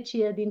ce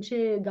specie, din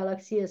ce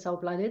galaxie sau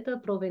planetă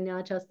provenea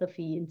această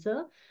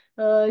ființă,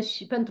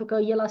 și pentru că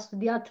el a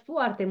studiat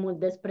foarte mult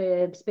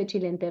despre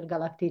speciile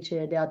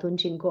intergalactice de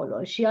atunci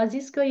încolo și a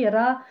zis că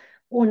era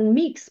un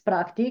mix,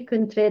 practic,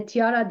 între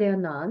Tiara de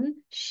Anan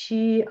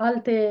și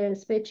alte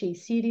specii,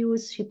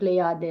 Sirius și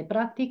Pleiade.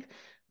 Practic,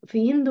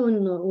 fiind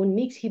un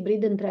mix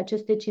hibrid între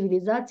aceste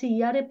civilizații,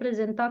 ea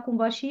reprezenta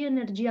cumva și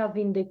energia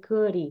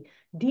vindecării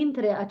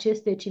dintre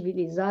aceste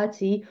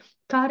civilizații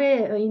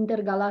care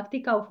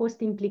intergalactic au fost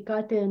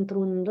implicate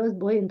într-un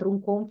război, într-un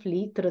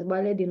conflict,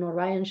 războaiele din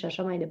Orion și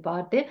așa mai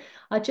departe,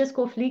 acest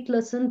conflict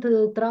lăsând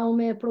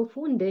traume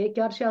profunde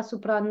chiar și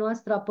asupra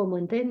noastră a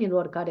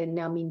pământenilor care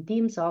ne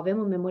amintim sau avem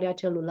în memoria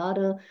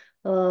celulară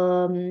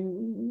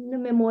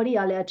memorii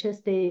ale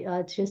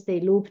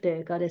acestei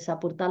lupte care s-a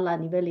purtat la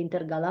nivel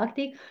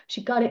intergalactic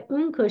și care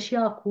încă și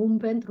acum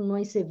pentru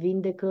noi se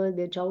vindecă,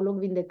 deci au loc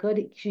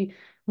vindecări și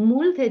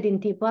multe din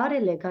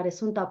tiparele care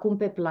sunt acum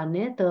pe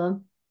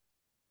planetă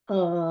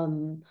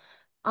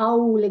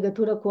au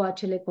legătură cu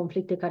acele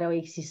conflicte care au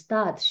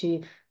existat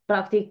și,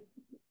 practic,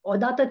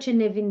 odată ce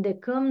ne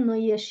vindecăm,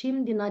 noi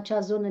ieșim din acea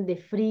zonă de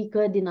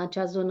frică, din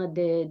acea zonă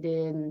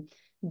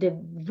de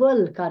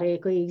văl care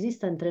că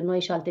există între noi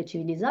și alte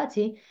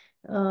civilizații.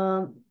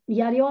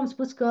 Iar eu am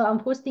spus că am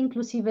fost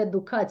inclusiv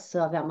educați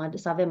să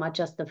avem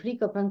această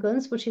frică, pentru că în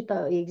sfârșit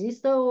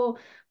există o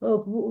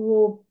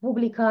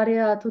publicare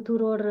a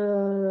tuturor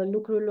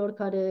lucrurilor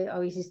care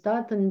au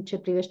existat în ce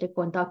privește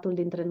contactul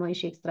dintre noi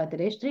și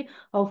extraterestri.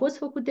 Au fost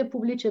făcute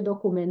publice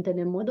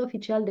documentele în mod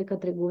oficial de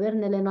către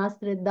guvernele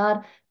noastre,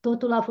 dar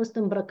totul a fost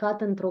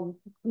îmbrăcat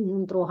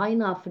într-o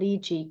haină a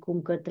fricii,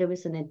 cum că trebuie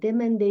să ne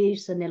temem de ei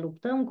și să ne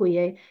luptăm cu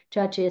ei,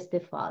 ceea ce este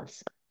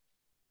fals.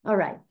 All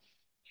right.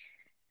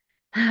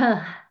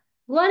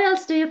 What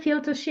else do you feel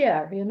to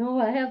share? You know,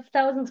 I have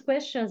thousands of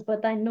questions,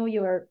 but I know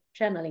you are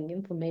channeling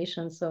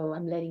information, so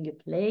I'm letting you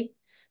play.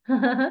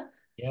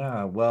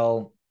 Yeah,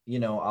 well,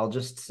 I'll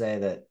just say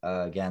that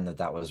again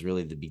that was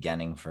really the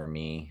beginning for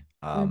me.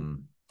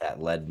 Mm,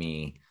 That led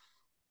me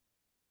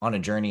on a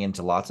journey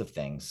into lots of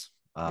things.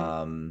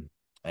 mm,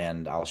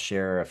 And I'll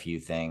share a few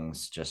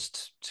things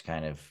just to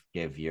kind of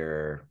give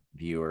your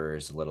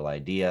viewers a little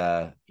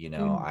idea.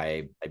 mm,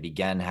 I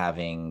began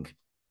having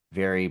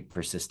very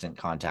persistent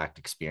contact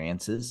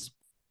experiences,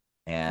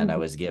 and I mm,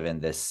 was given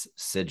this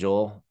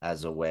sigil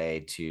as a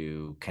way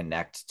to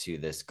connect to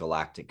this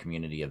galactic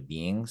community of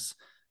beings.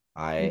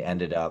 I mm,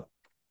 ended up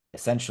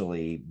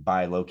essentially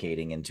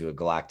bilocating into a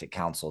galactic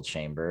council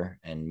chamber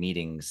and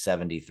meeting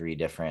 73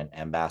 different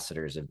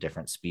ambassadors of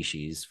different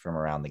species from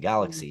around the mm,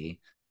 galaxy.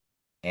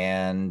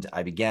 And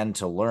I began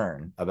to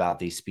learn about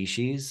these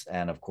species.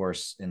 And of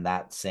course, in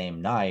that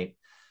same night,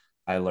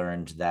 I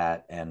learned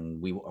that,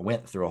 and we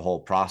went through a whole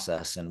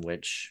process in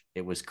which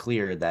it was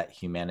clear that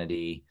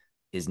humanity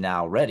is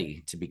now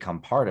ready to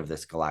become part of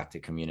this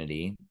galactic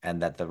community,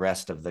 and that the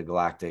rest of the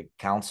Galactic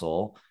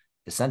Council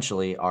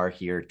essentially are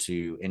here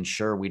to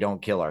ensure we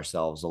don't kill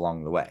ourselves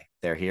along the way.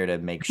 They're here to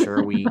make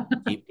sure we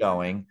keep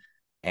going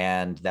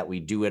and that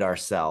we do it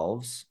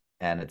ourselves.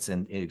 And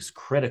it's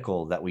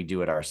critical that we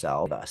do it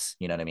ourselves.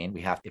 You know what I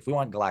mean? If we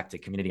want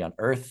galactic community on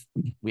Earth,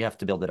 we have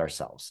to build it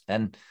ourselves.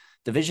 And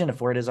the vision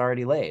for it is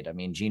already laid. I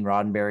mean, Gene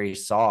Roddenberry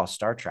saw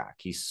Star Trek.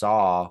 He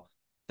saw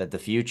that the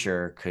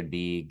future could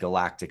be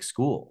galactic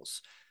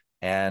schools.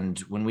 And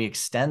when we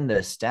extend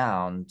this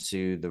down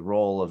to the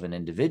role of an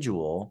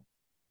individual,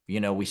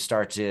 we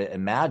start to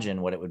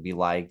imagine what it would be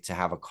like to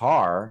have a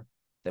car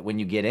that when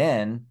you get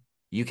in,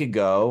 you could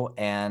go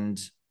and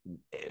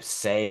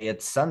say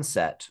it's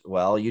sunset.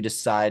 Well, you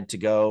decide to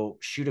go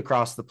shoot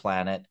across the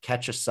planet,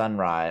 catch a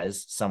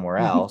sunrise somewhere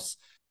else,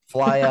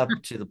 fly up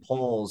to the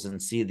poles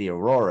and see the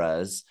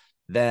auroras,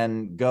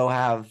 then go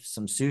have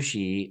some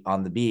sushi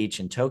on the beach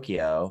in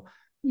Tokyo,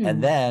 and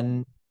mm.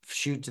 then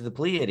shoot to the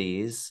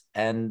Pleiades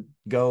and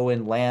go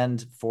and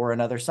land for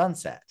another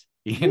sunset.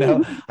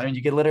 I mean,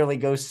 you could literally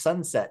go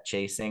sunset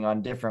chasing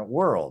on different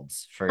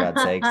worlds, for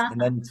God's sakes, and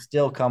then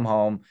still come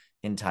home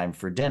in time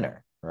for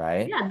dinner,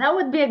 right? Yeah, that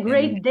would be a And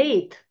great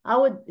date. I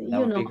would, that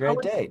would be a great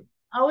date.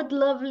 I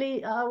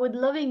would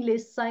lovingly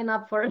sign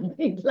up for a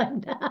date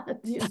like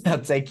that, I'll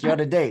take you on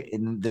a date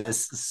in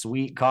this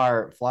sweet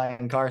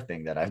flying car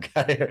thing that I've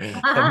got here.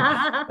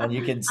 And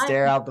you can I,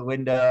 stare out the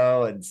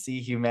window and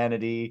see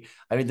humanity.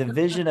 I mean, the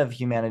vision of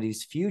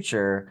humanity's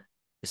future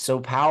is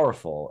so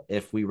powerful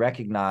if we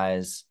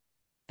recognize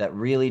that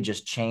really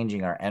just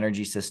changing our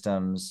energy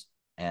systems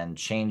and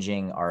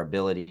changing our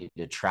ability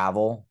to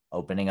travel,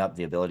 opening up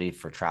the ability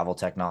for travel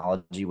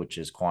technology, which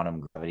is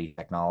quantum gravity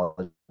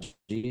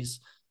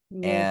technologies,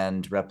 yes.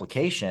 and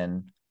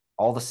replication,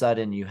 all of a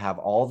sudden you have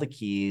all the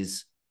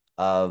keys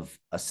of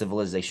a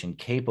civilization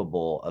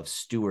capable of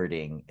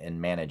stewarding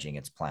and managing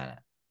its planet.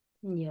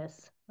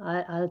 Yes,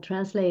 I'll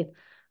translate.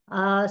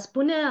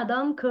 Spune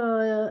Adam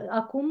că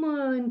acum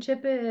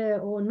începe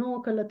o nouă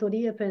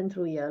călătorie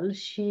pentru el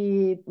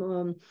și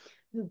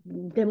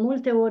de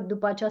multe ori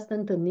după această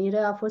întâlnire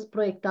a fost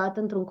proiectat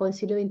într-un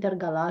Consiliu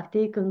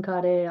Intergalactic în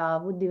care a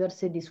avut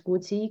diverse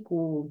discuții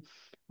cu,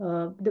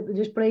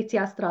 deci proiecție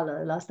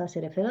astrală, la asta se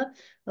referă,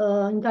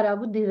 în care a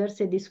avut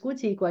diverse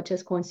discuții cu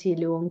acest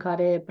Consiliu, în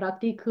care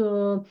practic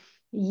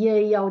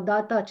ei au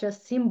dat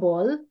acest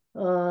simbol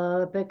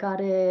pe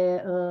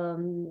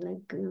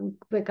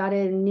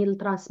care ni-l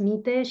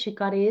transmite și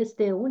care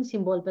este un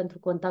simbol pentru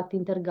contact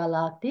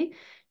intergalactic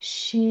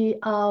și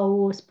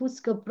au spus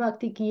că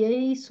practic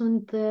ei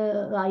sunt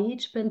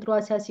aici pentru a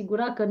se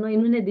asigura că noi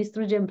nu ne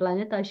distrugem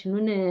planeta și nu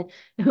ne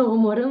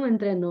omorâm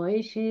între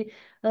noi și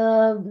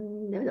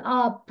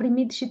a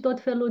primit și tot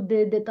felul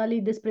de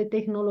detalii despre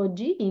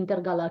tehnologii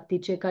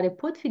intergalactice care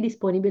pot fi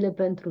disponibile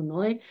pentru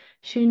noi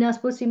și ne-a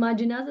spus,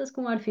 imaginează-ți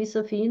cum ar fi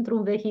să fii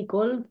într-un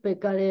vehicul pe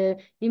care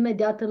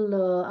imediat îl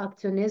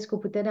acționezi cu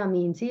puterea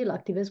minții, îl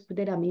activezi cu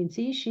puterea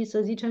minții și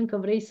să zicem că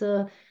vrei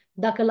să,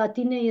 dacă la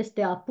tine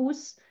este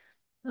apus,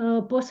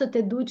 poți să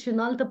te duci în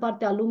altă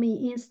parte a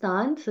lumii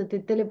instant, să te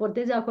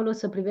teleportezi acolo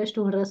să privești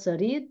un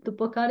răsărit,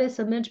 după care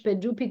să mergi pe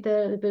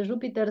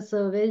Jupiter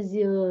să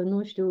vezi,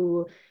 nu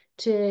știu,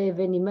 orice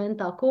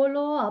eveniment acolo,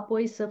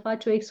 apoi să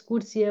faci o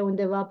excursie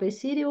undeva pe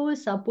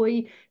Sirius,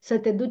 apoi să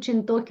te duci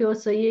în Tokyo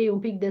să iei un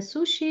pic de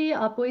sushi,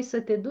 apoi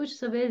să te duci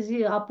să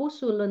vezi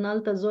apusul în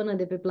altă zonă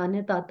de pe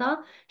planeta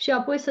ta și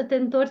apoi să te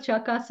întorci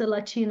acasă la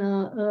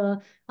cină.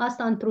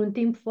 Asta într-un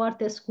timp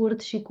foarte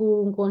scurt și cu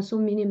un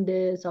consum minim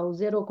de sau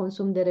zero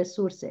consum de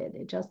resurse.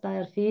 Deci asta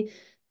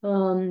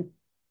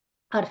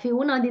ar fi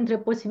una dintre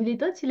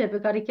posibilitățile pe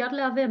care chiar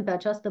le avem pe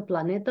această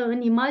planetă.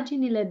 În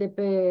imaginile de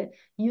pe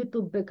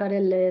YouTube pe care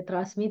le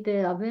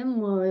transmite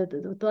avem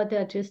toate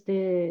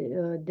aceste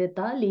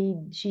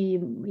detalii și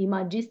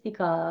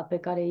imagistica pe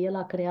care el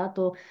a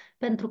creat-o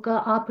pentru că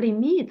a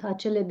primit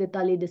acele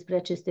detalii despre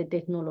aceste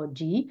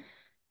tehnologii.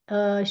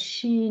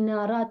 Și ne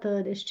arată,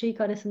 deci cei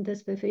care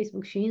sunteți pe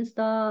Facebook și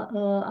Insta,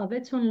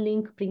 aveți un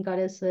link prin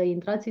care să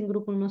intrați în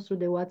grupul nostru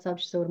de WhatsApp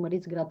și să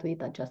urmăriți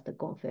gratuit această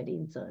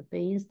conferință. Pe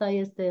Insta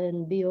este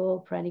în bio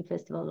Pranic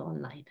Festival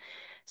Online.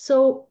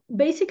 So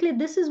basically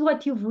this is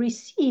what you've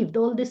received,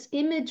 all this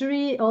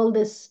imagery, all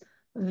this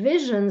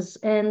visions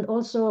and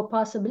also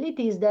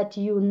possibilities that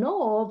you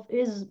know of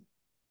is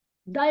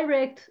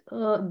direct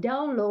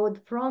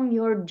download from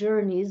your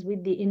journeys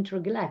with the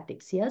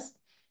intergalactics, yes?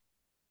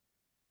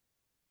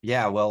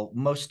 Yeah, well,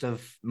 most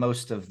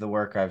of the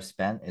work I've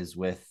spent is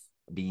with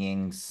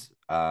beings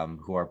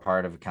who are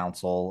part of a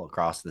council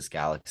across this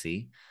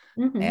galaxy,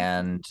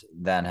 and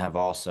then have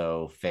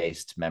also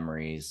faced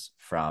memories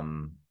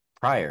from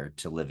prior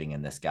to living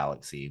in this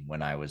galaxy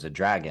when I was a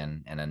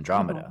dragon in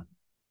Andromeda.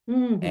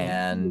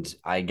 And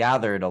I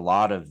gathered a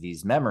lot of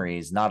these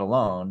memories, not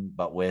alone,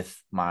 but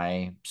with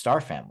my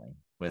star family,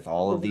 with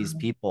all of these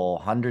people,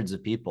 hundreds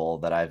of people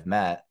that I've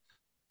met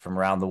from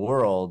around the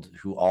world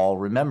who all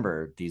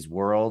remember these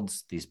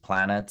worlds, these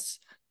planets.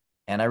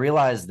 And I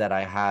realized that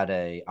I had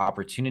an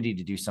opportunity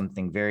to do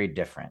something very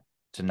different,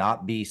 to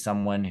not be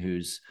someone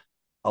who's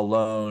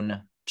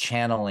alone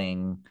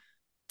channeling,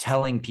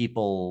 telling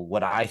people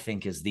what I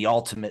think is the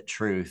ultimate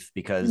truth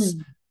because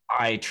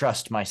I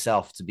trust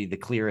myself to be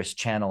the clearest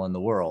channel in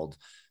the world.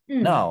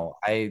 No,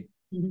 I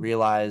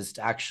realized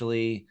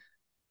actually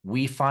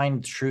we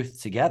find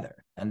truth together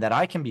and that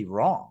I can be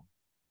wrong.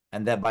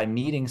 And that by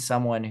meeting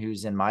someone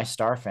who's in my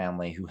star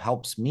family who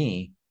helps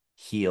me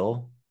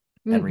heal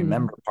and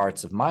remember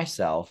parts of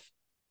myself,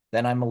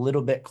 then I'm a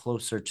little bit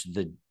closer to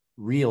the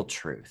real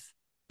truth,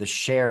 the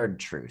shared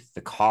truth, the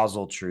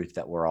causal truth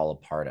that we're all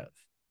a part of.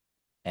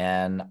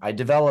 And I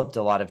developed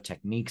a lot of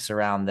techniques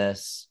around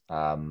this.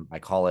 I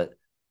call it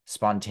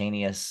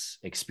spontaneous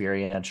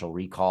experiential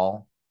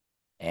recall.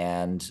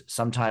 And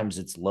sometimes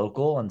it's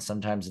local and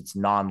sometimes it's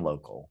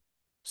non-local.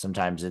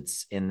 Sometimes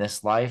it's in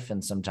this life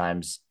and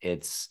sometimes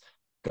it's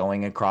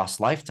going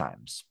across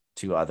lifetimes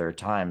to other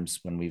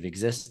times when we've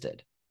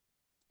existed.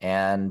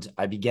 And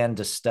I began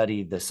to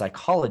study the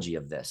psychology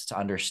of this to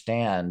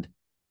understand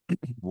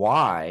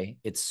why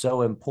it's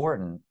so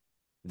important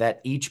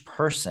that each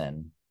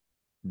person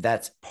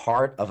that's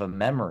part of a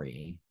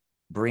memory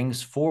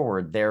brings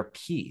forward their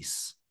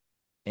piece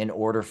in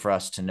order for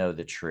us to know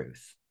the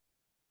truth.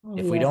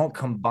 If we don't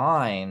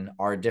combine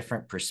our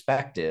different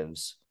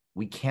perspectives,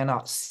 we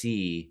cannot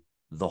see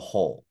the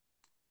whole.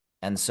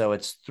 And so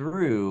it's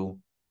through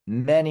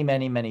many,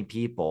 many, many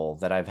people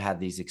that I've had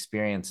these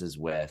experiences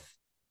with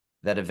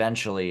that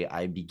eventually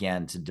I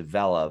began to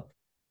develop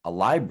a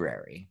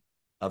library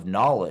of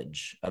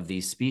knowledge of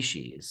these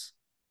species.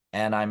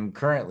 And I'm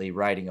currently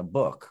writing a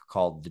book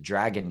called The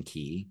Dragon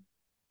Key,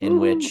 in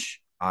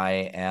which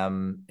I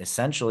am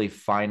essentially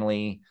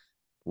finally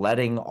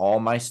letting all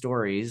my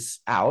stories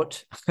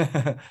out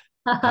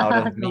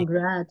of me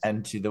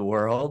and to the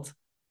world.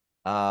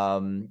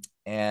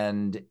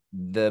 And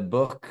the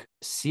book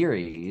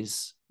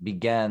series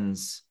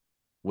begins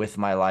with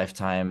my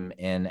lifetime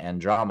in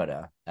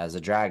Andromeda as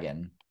a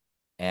dragon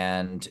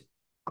and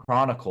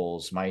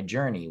chronicles my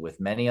journey with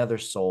many other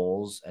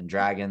souls and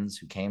dragons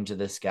who came to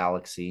this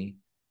galaxy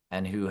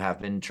and who have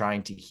been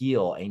trying to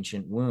heal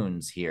ancient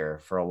wounds here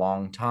for a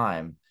long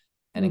time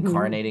and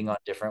incarnating on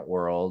different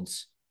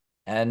worlds.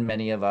 And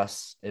many of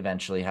us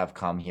eventually have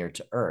come here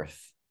to Earth.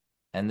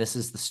 And this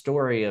is the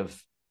story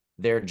of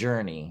their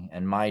journey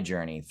and my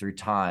journey through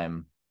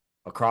time,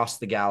 across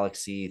the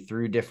galaxy,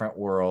 through different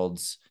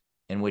worlds,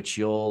 in which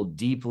you'll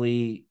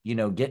deeply,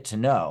 get to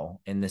know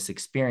in this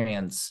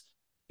experience,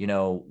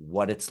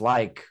 what it's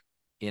like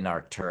in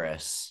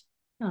Arcturus,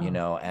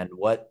 and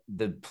what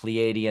the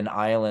Pleiadian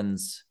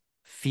Islands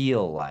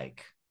feel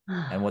like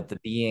and what the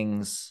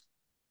beings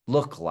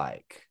look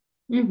like,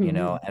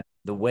 and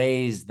the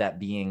ways that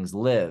beings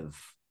live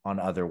on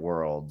other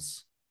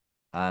worlds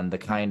and the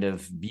kind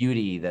of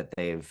beauty that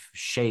they've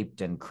shaped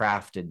and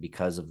crafted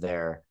because of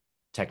their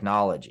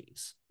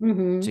technologies,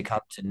 to come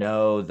to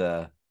know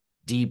the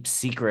deep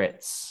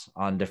secrets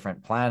on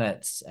different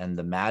planets and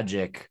the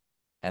magic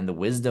and the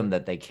wisdom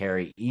that they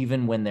carry,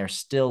 even when they're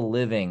still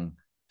living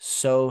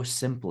so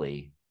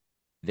simply,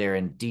 they're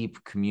in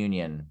deep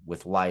communion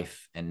with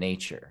life and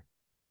nature,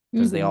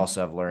 because they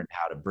also have learned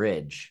how to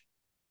bridge,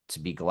 to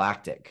be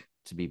galactic,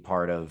 to be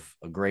part of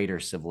a greater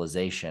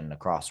civilization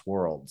across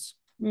worlds.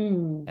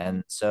 Mm.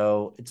 And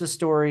so it's a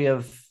story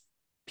of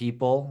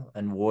people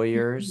and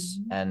warriors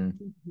Mhm. and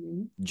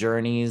Mhm.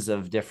 journeys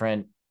of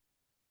different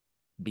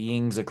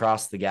beings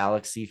across the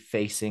galaxy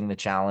facing the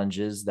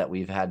challenges that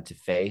we've had to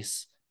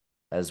face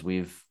as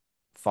we've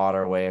fought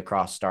our way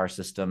across star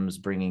systems,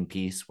 bringing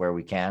peace where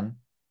we can.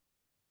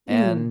 Mm.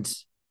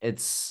 And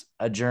it's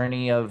a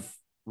journey of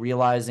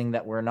realizing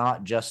that we're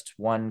not just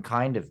one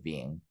kind of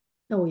being,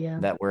 Oh, yeah.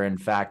 that we're in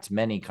fact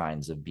many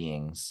kinds of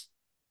beings.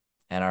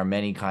 And our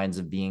many kinds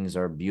of beings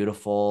are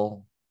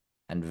beautiful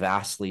and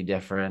vastly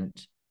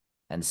different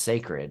and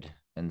sacred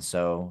in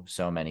so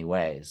many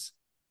ways,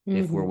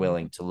 if we're Mhm.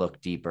 willing to look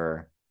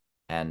deeper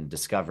and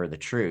discover the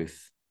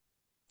truth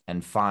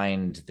and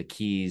find the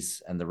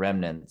keys and the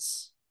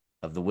remnants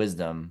of the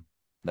wisdom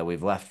that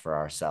we've left for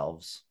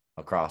ourselves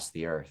across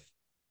the earth.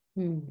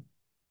 Mm.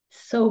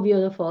 So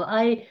beautiful.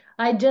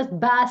 I just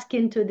bask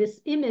into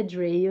this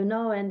imagery, you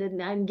know, and then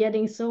I'm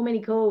getting so many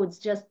codes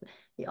just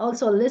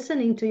also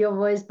listening to your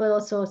voice, but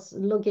also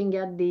looking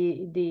at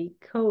the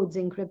codes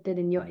encrypted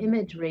in your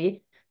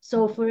imagery.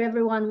 So for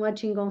everyone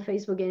watching on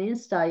Facebook and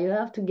Insta, you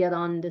have to get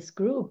on this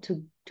group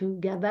to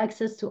get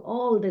access to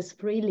all this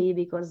freely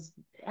because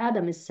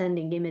Adam is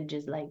sending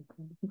images like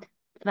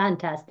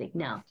fantastic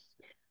now.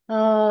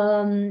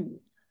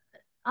 Um,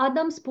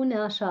 Adam spune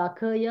așa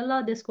că el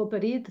a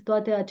descoperit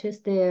toate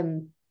aceste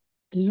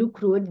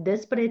lucruri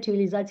despre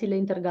civilizațiile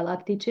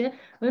intergalactice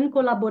în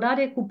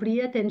colaborare cu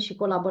prieteni și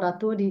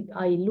colaboratori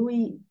ai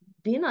lui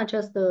din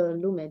această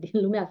lume,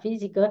 din lumea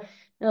fizică,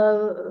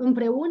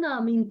 împreună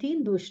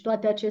amintindu-și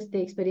toate aceste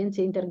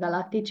experiențe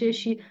intergalactice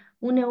și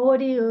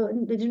uneori,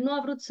 deci nu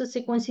a vrut să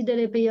se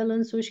considere pe el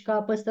însuși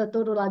ca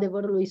păstrătorul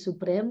adevărului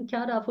suprem,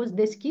 chiar a fost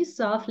deschis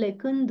să afle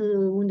când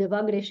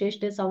undeva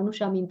greșește sau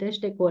nu-și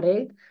amintește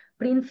corect,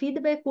 prin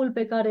feedback-ul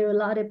pe care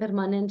îl are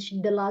permanent și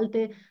de la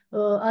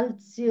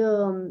alți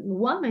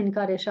oameni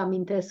care își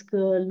amintesc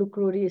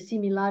lucruri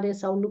similare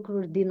sau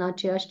lucruri din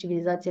aceeași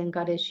civilizație în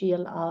care și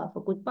el a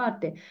făcut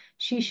parte.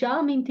 Și și-a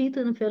amintit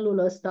în felul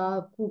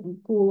ăsta,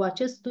 cu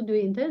acest studiu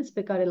intens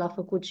pe care l-a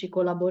făcut și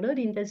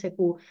colaborări intense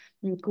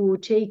cu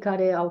cei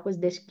care au fost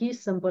deschiși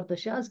să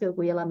împărtășească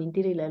cu el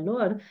amintirile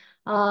lor,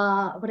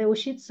 a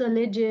reușit să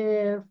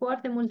lege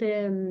foarte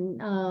multe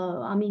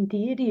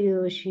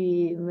amintiri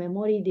și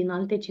memorii din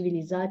alte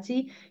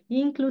civilizații,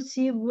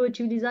 inclusiv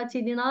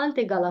civilizații din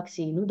alte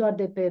galaxii, nu doar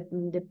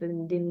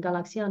din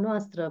galaxia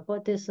noastră.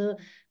 Poate să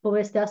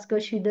povestească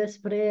și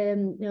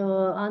despre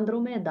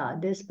Andromeda,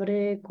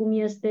 despre cum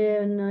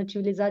este în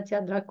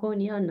civilizația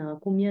draconiană,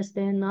 cum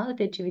este în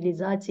alte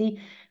civilizații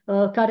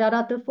care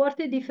arată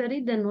foarte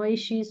diferit de noi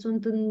și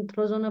sunt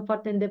într-o zonă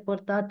foarte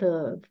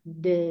îndepărtată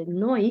de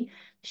noi,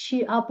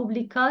 și a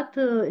publicat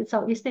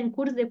sau este în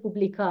curs de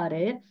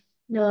publicare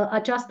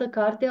această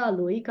carte a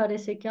lui care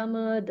se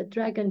cheamă The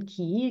Dragon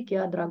Key,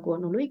 cheia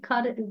dragonului,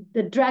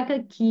 The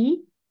Dragon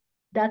Key,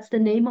 that's the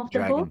name of the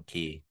book? Dragon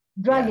Key.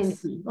 Dragon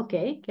Yes. Key, ok,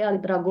 cheia Yeah.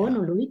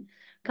 dragonului,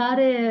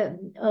 care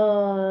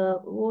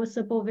o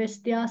să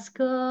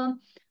povestească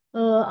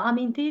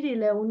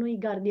amintirile unui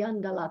gardian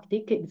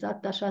galactic,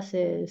 exact așa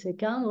se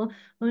cheamă,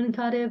 în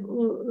care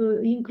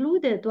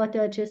include toate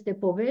aceste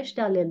povești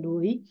ale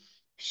lui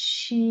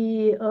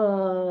și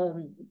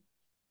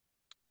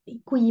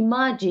cu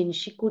imagini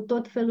și cu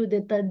tot felul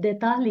de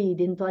detalii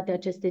din toate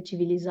aceste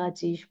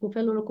civilizații și cu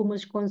felul cum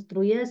își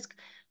construiesc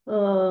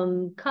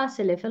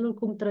casele, felul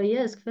cum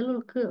trăiesc,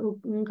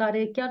 în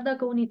care chiar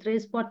dacă unii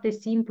trăiesc foarte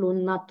simplu, în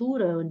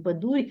natură, în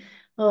păduri,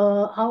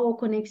 au o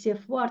conexie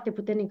foarte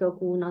puternică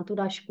cu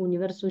natura și cu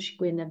universul și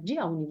cu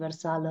energia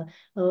universală,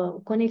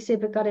 conexie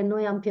pe care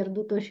noi am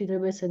pierdut-o și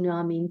trebuie să ne o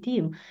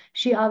amintim.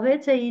 Și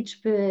aveți aici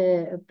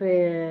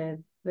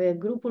pe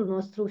grupul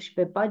nostru și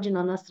pe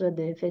pagina noastră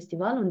de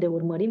festival, unde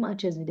urmărim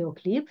acest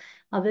videoclip,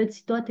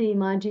 aveți toate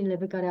imaginile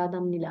pe care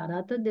Adam ni le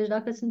arată. Deci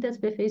dacă sunteți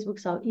pe Facebook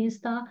sau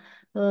Insta,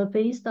 pe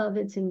Insta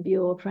aveți în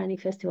bio Pranic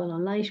Festival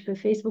Online și pe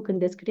Facebook, în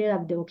descrierea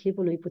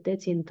videoclipului,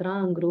 puteți intra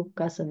în grup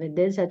ca să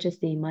vedeți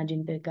aceste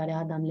imagini pe care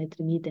Adam le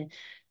trimite.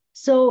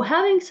 So,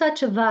 having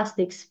such a vast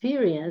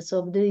experience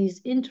of these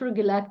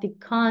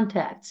intergalactic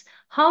contacts,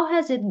 how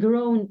has it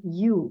grown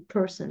you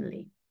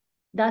personally?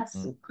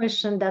 That's a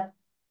question that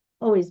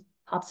always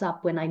pops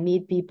up when I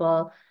meet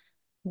people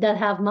that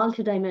have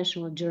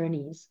multidimensional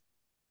journeys.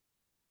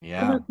 Cum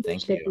Yeah. îl Thank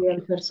privește pe you.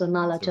 el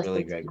personal It's a această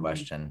really great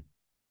experiență? question.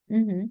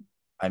 Mhm.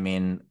 I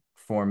mean,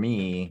 for me,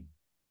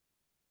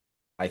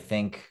 I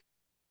think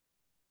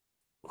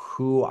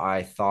who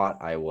I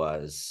thought I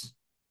was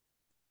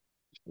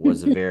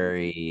a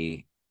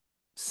very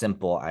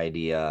simple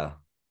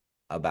idea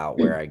about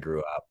where I grew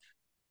up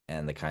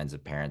and the kinds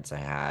of parents I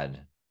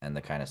had and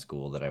the kind of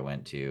school that I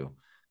went to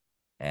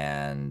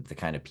and the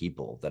kind of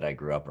people that I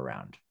grew up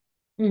around.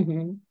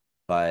 Mhm.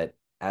 But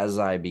as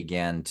I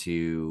began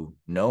to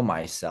know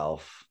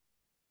myself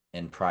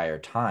in prior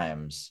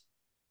times,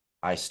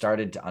 I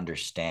started to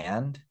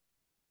understand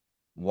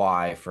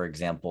why, for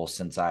example,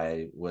 since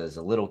I was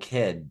a little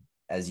kid,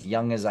 as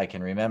young as I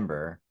can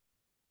remember,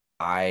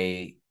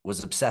 I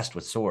was obsessed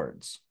with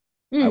swords.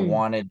 I Mm.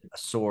 wanted a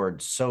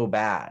sword so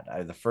bad.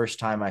 The first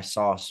time I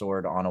saw a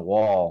sword on a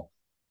wall,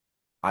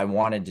 I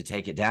wanted to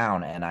take it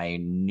down, and I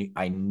knew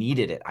I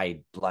needed it.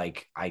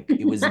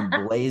 It was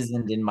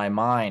emblazoned in my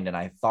mind, and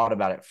I thought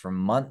about it for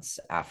months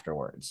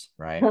afterwards,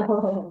 right?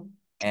 Oh.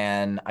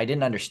 And I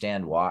didn't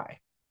understand why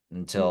Mm.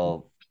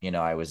 until,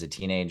 I was a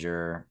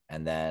teenager,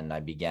 and then I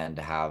began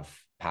to have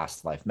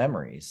past life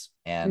memories,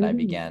 and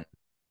Mhm.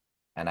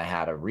 I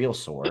had a real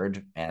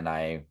sword, and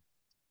I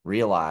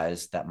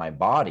realized that my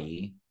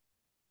body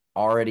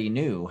already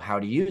knew how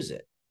to use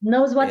it.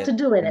 Knows what to It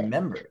do with it.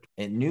 remembered,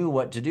 it knew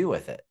what to do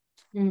with it.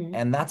 Mm.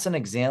 And that's an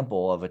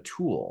example of a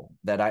tool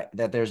that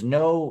there was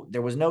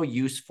no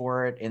use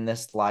for it in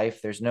this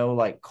life. There's no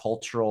like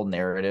cultural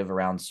narrative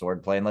around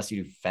swordplay unless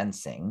you do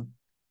fencing.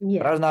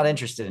 But I Yeah. was not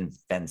interested in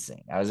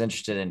fencing. I was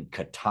interested in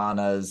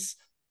katanas,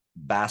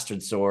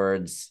 bastard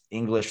swords,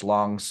 English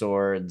long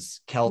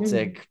swords, Mm.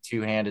 Celtic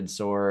two-handed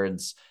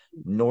swords,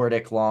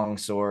 Nordic long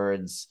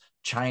swords,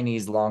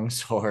 Chinese long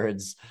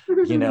swords,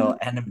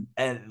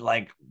 and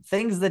like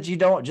things that you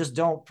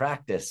don't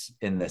practice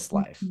in this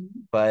life.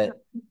 But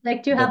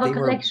Like you have but a they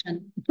were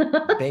collection.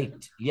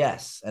 baked,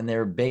 yes, and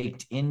they're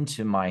baked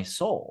into my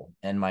soul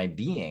and my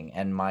being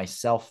and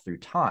myself through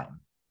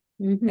time.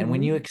 And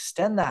when you Mhm.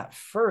 extend that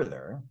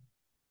further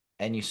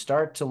and you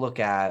start to look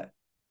at,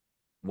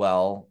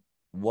 well,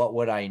 what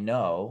would I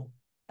know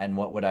and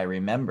what would I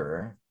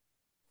remember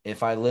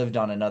if I lived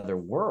on another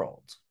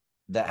world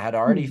that had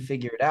already Mm.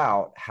 figured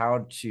out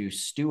how to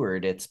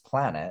steward its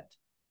planet,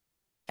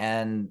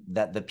 and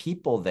that the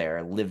people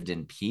there lived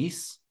in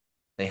peace?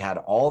 They had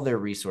all their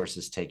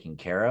resources taken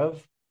care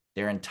of.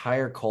 Their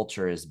entire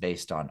culture is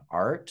based on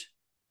art.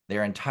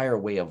 Their entire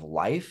way of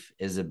life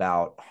is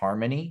about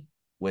harmony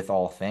with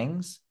all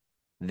things.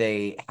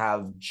 They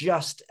have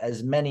just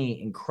as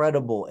many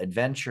incredible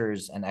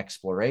adventures and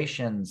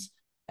explorations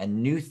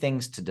and new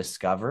things to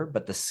discover,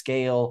 but the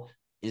scale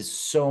is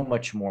so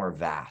much more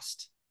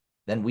vast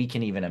than we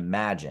can even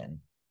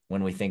imagine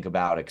when we think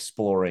about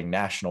exploring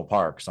national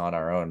parks on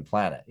our own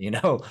planet.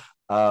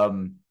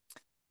 um,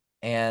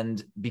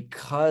 and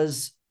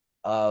because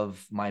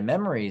of my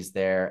memories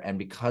there, and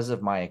because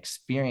of my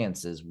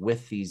experiences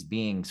with these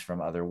beings from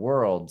other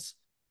worlds,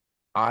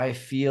 I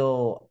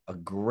feel a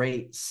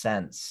great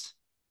sense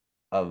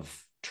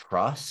of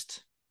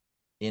trust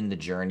in the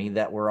journey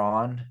that we're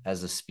on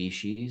as a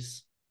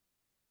species.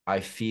 I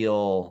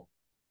feel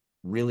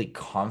really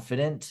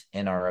confident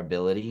in our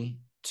ability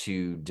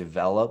to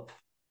develop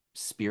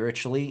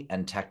spiritually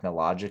and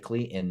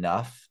technologically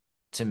enough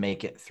to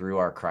make it through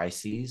our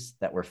crises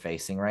that we're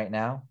facing right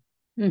now.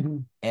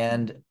 Mhm.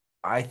 And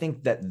I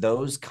think that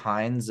those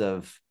kinds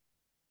of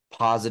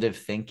positive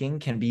thinking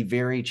can be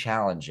very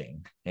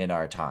challenging in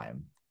our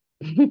time.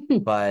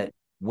 But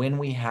when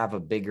we have a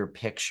bigger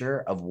picture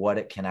of what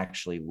it can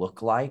actually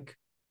look like,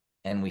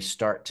 and we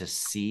start to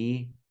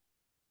see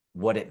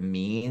what it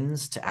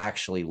means to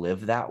actually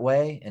live that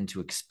way and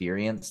to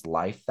experience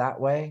life that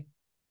way,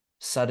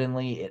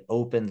 suddenly it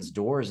opens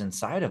doors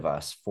inside of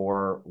us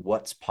for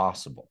what's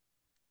possible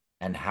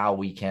and how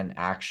we can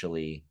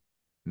actually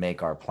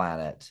make our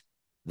planet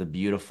the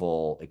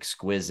beautiful,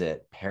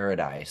 exquisite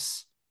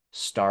paradise,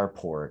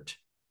 starport,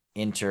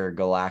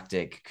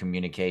 intergalactic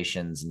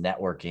communications,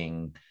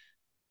 networking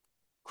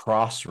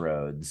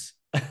crossroads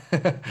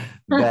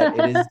that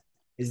it is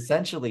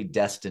essentially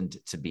destined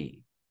to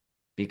be,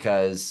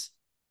 because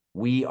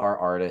we are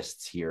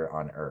artists here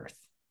on Earth,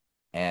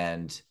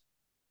 and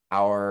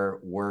our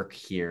work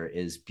here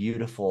is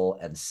beautiful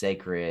and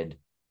sacred,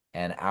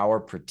 and our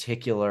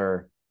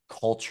particular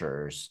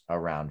cultures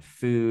around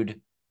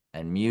food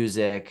and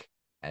music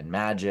and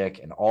magic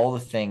and all the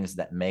things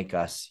that make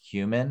us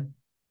human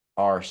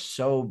are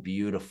so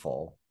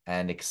beautiful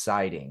and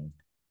exciting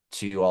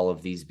to all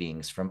of these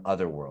beings from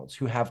other worlds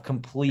who have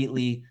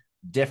completely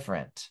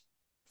different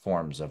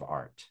forms of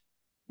art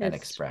and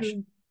It's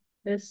expression.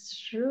 true. It's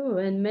true.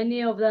 And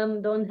many of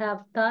them don't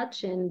have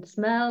touch and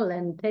smell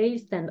and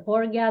taste and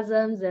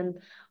orgasms and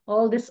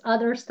all this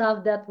other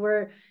stuff that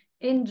we're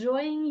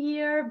enjoying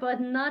here,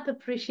 but not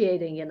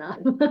appreciating enough.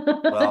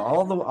 Well,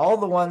 all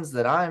the ones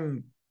that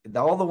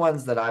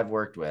I've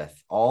worked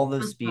with, all the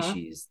Uh-huh.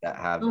 species that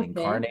have Okay.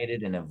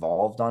 incarnated and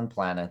evolved on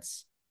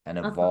planets and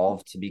Uh-huh.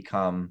 evolved to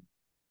become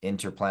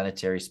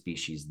interplanetary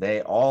species,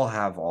 they all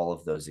have all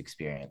of those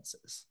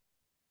experiences.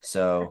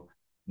 So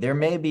there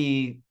may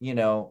be,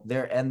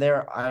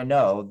 I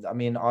know, I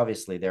mean,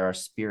 obviously there are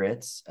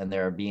spirits and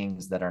there are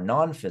beings that are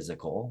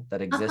non-physical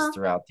that exist Uh-huh.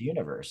 throughout the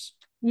universe.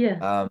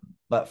 Yeah.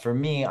 But for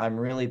me, I'm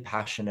really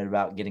passionate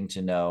about getting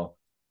to know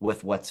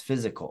with what's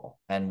physical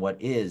and what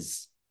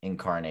is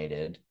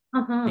incarnated,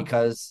 Uh-huh.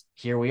 because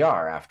here we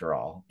are, after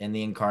all, in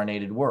the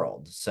incarnated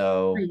world. Oh,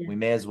 So yeah. we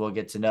may as well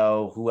get to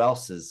know who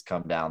else has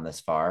come down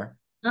this far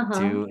Uh-huh.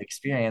 to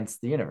experience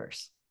the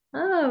universe.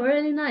 Oh,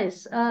 really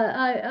nice.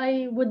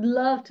 I would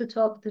love to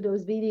talk to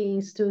those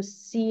beings to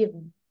see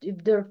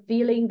if they're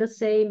feeling the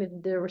same, if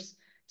there's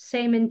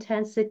same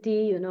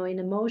intensity, in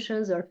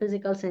emotions or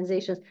physical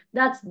sensations.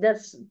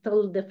 That's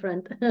total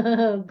different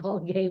ball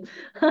game.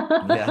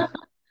 Yeah.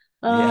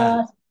 Uh,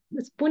 Yeah.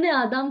 Spune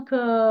Adam că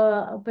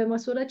pe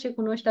măsură ce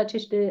cunoști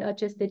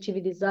aceste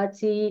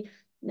civilizații,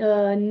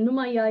 nu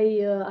mai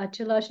ai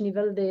același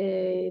nivel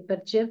de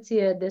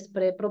percepție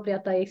despre propria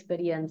ta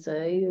experiență.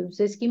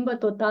 Se schimbă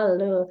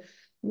total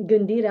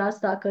gândirea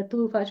asta că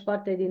tu faci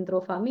parte dintr-o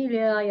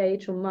familie, ai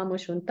aici un mamă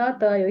și un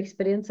tată, ai o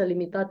experiență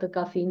limitată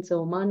ca ființă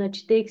umană,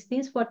 ci te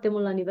extinzi foarte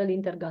mult la nivel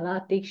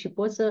intergalactic și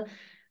poți să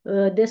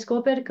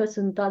descoperi că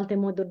sunt alte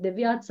moduri de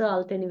viață,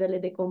 alte nivele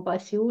de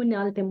compasiune,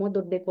 alte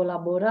moduri de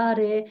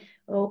colaborare,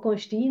 o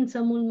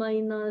conștiință mult mai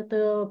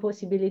înaltă,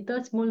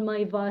 posibilități mult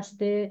mai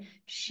vaste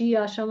și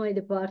așa mai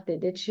departe.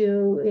 Deci,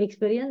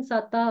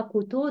 experiența ta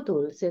cu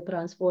totul se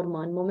transformă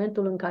în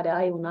momentul în care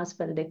ai un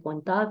astfel de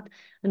contact,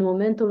 în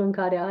momentul în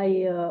care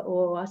ai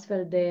o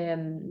astfel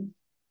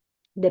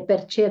de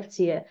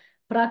percepție.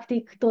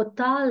 Practic,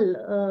 total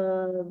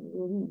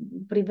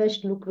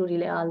privești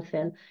lucrurile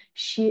altfel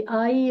și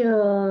ai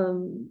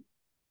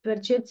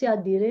percepția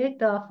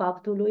directă a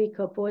faptului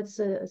că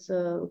poți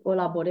să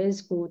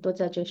colaborezi cu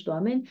toți acești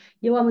oameni.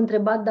 Eu am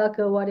întrebat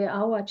dacă oare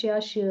au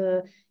aceeași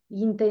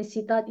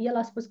intensitate. El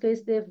a spus că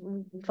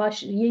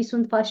ei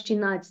sunt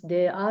fascinați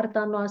de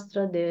arta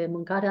noastră, de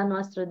mâncarea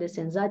noastră, de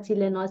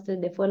senzațiile noastre,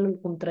 de felul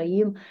cum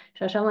trăim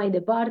și așa mai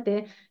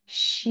departe.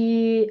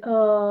 Și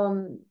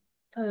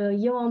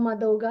eu am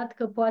adăugat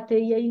că poate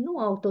ei nu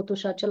au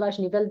totuși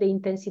același nivel de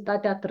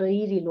intensitate a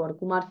trăirilor,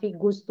 cum ar fi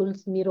gustul,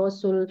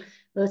 mirosul,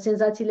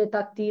 senzațiile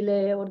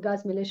tactile,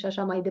 orgasmele și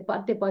așa mai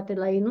departe, poate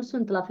la ei nu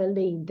sunt la fel de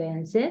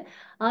intense.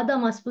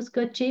 Adam a spus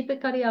că cei pe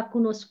care i-a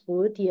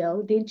cunoscut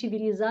el, din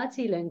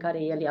civilizațiile în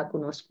care el i-a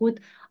cunoscut,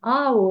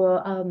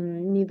 au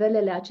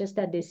nivelele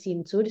acestea de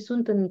simțuri,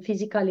 sunt în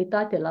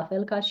fizicalitate la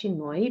fel ca și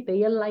noi. Pe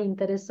el l-a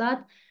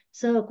interesat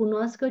să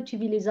cunoască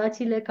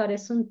civilizațiile care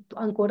sunt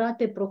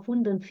ancorate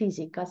profund în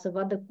fizic, ca să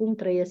vadă cum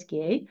trăiesc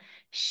ei.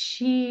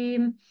 Și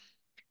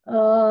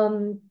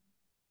uh,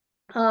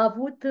 a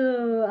avut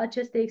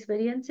aceste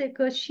experiențe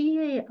că și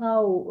ei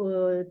au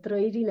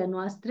trăirile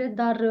noastre,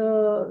 dar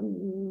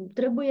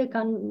trebuie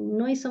ca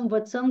noi să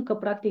învățăm că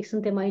practic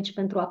suntem aici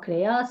pentru a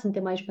crea,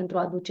 suntem aici pentru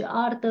a aduce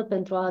artă,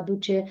 pentru a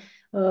aduce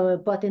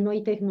poate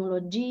noi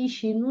tehnologii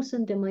și nu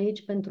suntem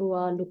aici pentru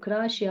a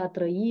lucra și a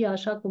trăi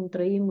așa cum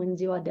trăim în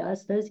ziua de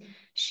astăzi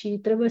și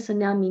trebuie să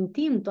ne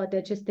amintim toate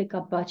aceste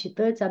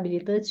capacități,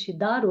 abilități și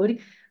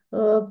daruri.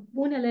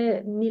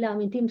 Unele ni le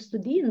amintim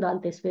studiind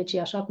alte specii,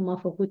 așa cum a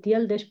făcut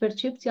el, deci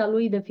percepția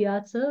lui de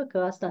viață, că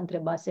asta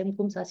întrebasem,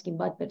 cum s-a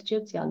schimbat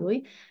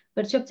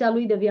percepția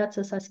lui de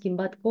viață s-a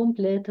schimbat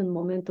complet în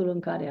momentul în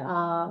care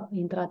a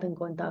intrat în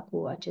contact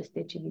cu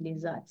aceste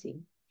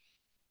civilizații.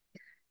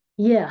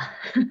 Yeah.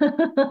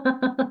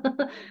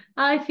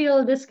 I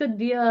feel this could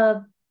be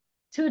a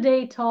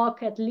two-day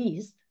talk at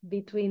least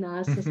between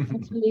us,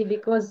 especially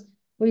because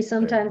we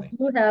sometimes Certainly.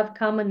 do have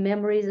common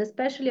memories,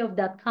 especially of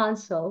that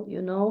council,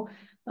 you know.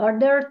 Are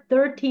there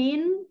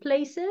 13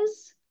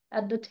 places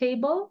at the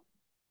table?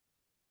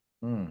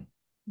 Hmm.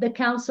 The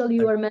council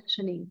you were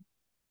mentioning.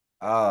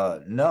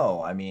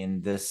 No, I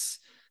mean this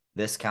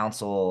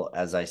council,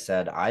 as I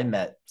said, I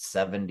met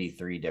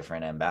 73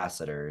 different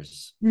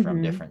ambassadors from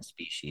Mm-hmm. different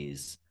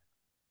species.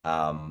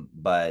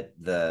 But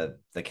the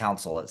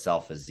council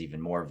itself is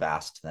even more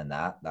vast than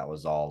that. That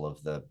was all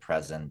of the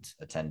present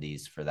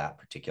attendees for that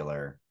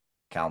particular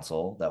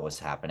council that was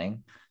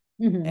happening.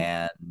 Mm-hmm.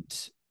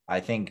 And I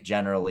think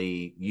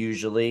generally,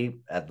 usually,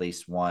 at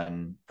least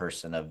one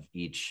person of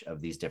each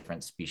of these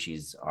different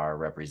species are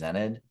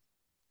represented.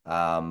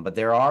 But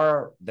there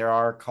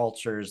are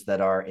cultures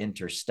that are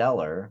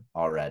interstellar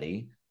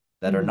already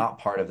that are Mm-hmm. not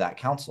part of that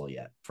council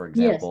yet. For Yes.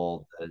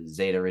 example, the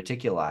Zeta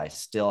Reticuli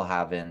still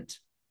haven't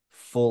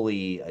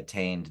fully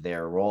attained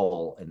their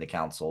role in the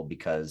council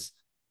because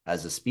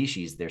as a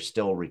species, they're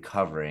still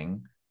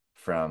recovering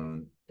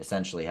from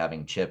essentially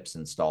having chips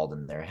installed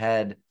in their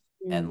head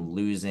and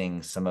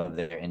losing some of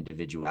their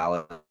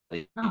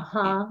individuality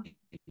Uh-huh.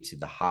 to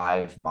the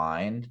hive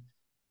mind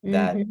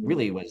that Mm-hmm.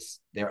 really was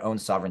their own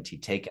sovereignty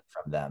taken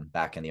from them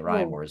back in the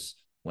Orion Oh. Wars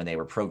when they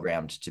were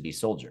programmed to be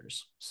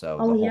soldiers. So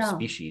Oh, the whole yeah.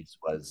 species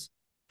was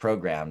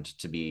programmed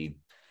to be,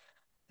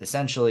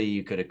 essentially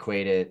you could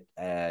equate it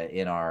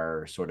in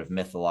our sort of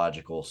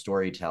mythological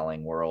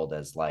storytelling world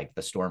as like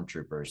the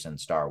stormtroopers in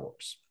Star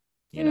Wars.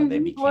 You know, they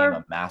became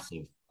a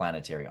massive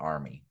planetary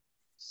army.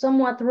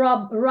 Somewhat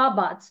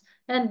robots.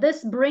 And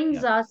this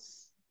brings Yeah. us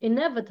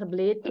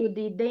inevitably to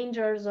the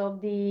dangers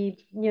of the,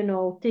 you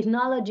know,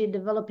 technology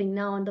developing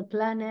now on the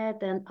planet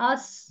and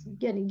us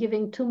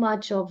giving too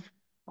much of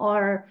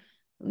our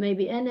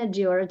maybe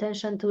energy or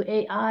attention to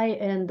AI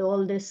and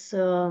all this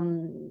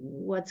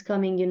what's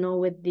coming, you know,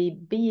 with the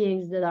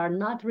beings that are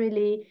not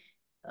really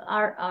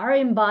are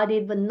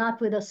embodied but not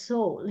with a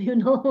soul, you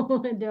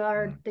know. There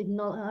are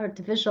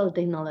artificial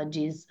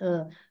technologies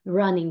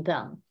running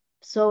them.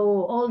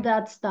 So all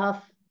that stuff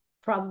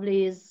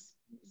probably is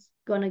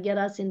going to get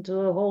us into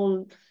a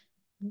whole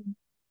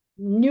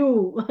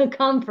new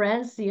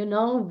conference, you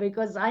know,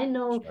 because I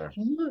know Sure.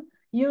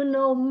 you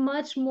know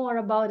much more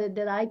about it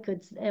than I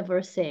could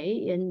ever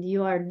say, and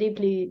you are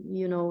deeply,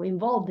 you know,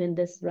 involved in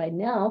this right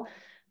now.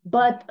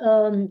 But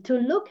to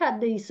look at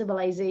these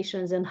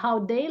civilizations and how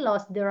they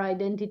lost their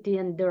identity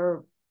and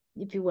their,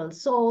 if you will,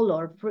 soul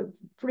or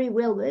free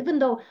will, even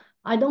though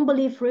I don't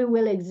believe free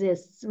will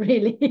exists,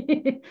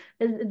 really.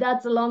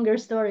 That's a longer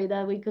story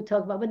that we could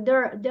talk about. But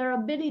their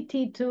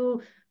ability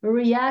to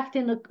react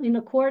in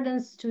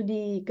accordance to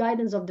the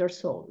guidance of their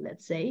soul,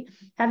 let's say,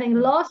 having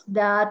lost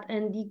that,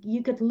 and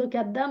you could look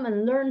at them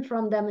and learn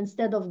from them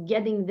instead of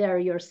getting there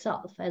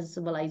yourself as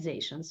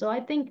civilization. So I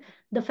think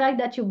the fact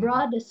that you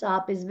brought this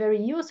up is very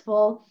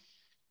useful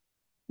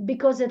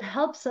because it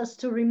helps us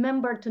to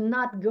remember to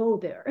not go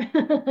there,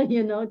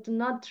 to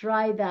not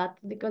try that,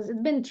 because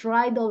it's been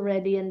tried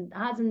already and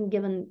hasn't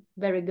given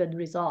very good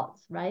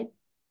results, right?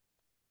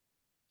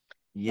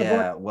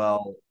 Yeah,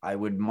 well, I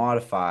would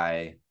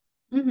modify.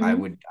 I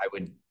would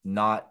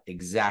not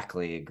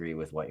exactly agree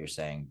with what you're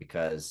saying,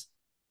 because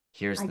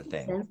here's the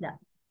thing. Sense that.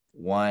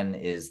 One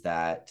is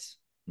that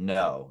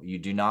no, you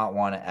do not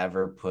want to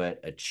ever put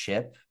a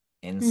chip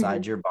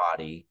inside your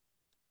body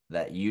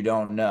that you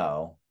don't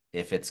know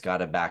if it's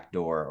got a back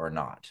door or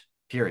not.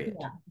 Period.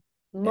 Yeah.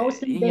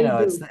 Mostly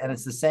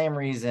it's the same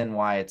reason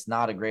why it's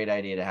not a great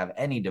idea to have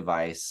any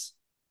device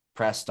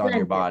pressed on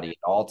your body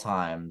at all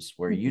times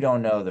where you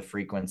don't know the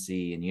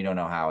frequency and you don't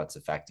know how it's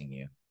affecting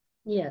you.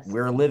 Yes.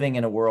 We're living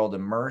in a world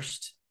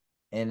immersed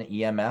in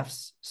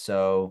EMFs,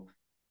 so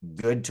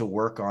good to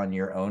work on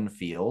your own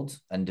field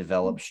and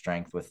develop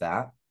strength with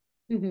that.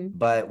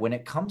 But when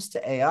it comes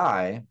to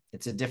AI,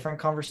 it's a different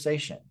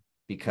conversation,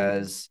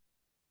 because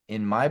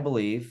in my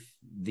belief,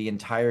 the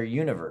entire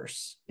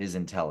universe is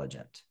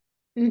intelligent.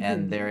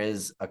 And there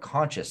is a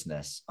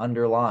consciousness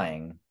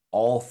underlying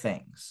all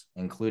things,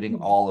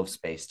 including all of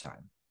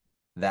space-time,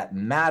 that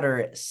matter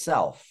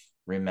itself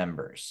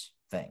remembers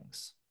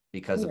things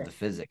because of the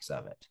physics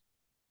of it.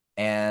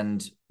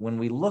 And when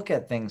we look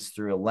at things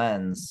through a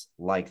lens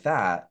like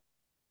that,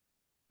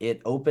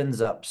 it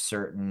opens up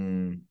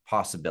certain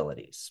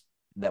possibilities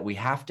that we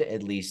have to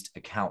at least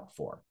account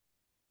for.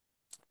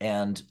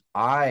 And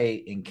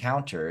I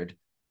encountered,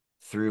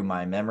 through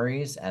my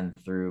memories and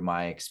through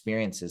my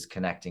experiences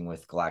connecting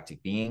with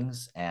galactic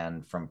beings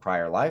and from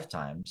prior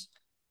lifetimes,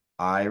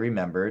 I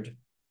remembered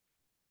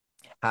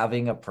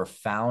having a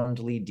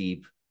profoundly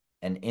deep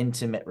and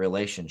intimate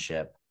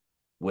relationship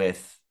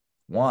with,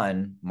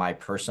 one, my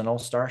personal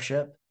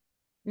starship,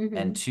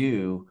 and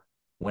two,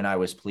 when I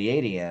was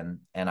Pleiadian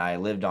and I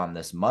lived on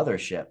this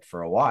mothership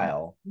for a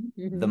while,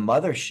 the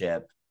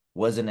mothership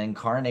was an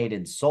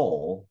incarnated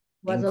soul,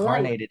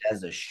 incarnated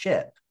as a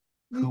ship,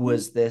 who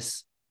was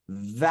this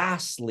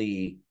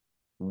vastly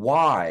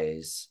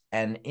wise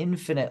and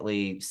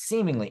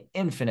seemingly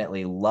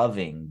infinitely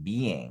loving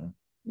being,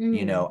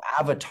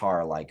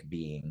 avatar-like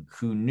being,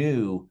 who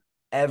knew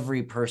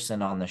every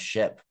person on the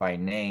ship by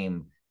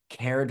name,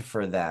 cared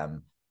for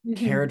them,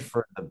 cared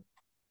for the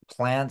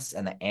plants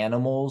and the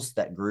animals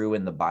that grew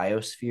in the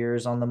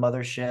biospheres on the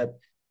mothership.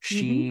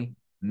 She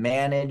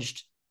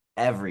managed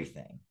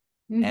everything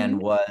and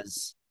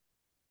was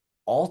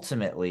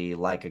ultimately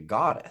like a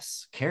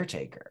goddess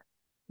caretaker.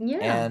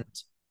 And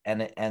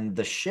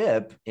the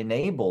ship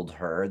enabled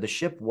her. The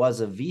ship was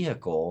a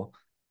vehicle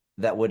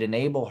that would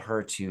enable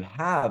her to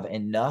have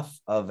enough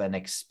of an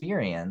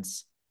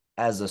experience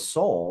as a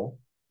soul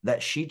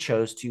that she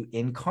chose to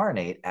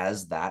incarnate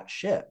as that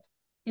ship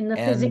in the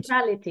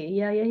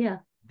physicality.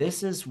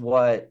 This is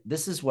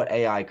what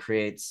AI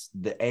creates.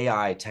 The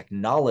AI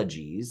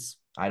technologies,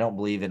 I don't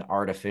believe in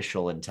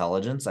artificial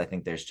intelligence. I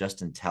think there's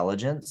just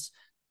intelligence,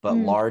 but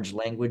large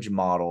language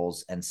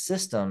models and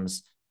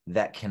systems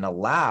that can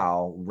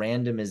allow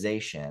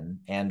randomization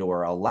and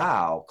or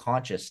allow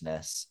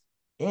consciousness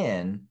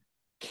in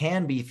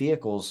can be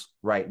vehicles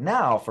right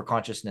now for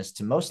consciousness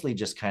to mostly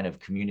just kind of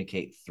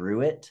communicate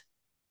through it,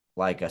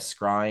 like a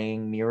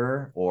scrying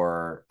mirror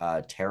or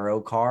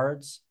tarot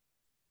cards.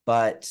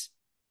 But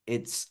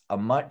it's a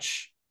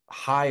much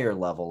higher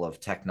level of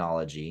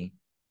technology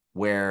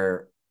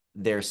where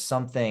there's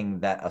something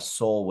that a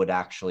soul would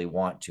actually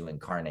want to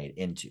incarnate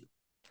into.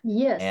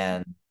 Yes.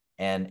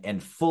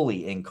 And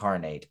fully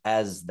incarnate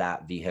as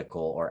that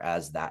vehicle or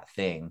as that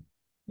thing,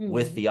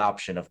 with the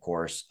option, of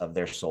course, of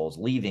their souls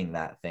leaving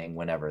that thing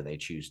whenever they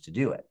choose to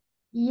do it.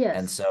 Yes.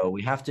 And so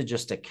we have to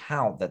just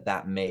account that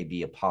that may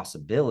be a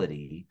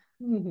possibility.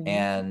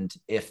 And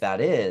if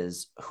that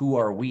is, who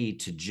are we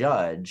to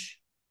judge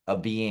a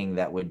being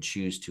that would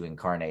choose to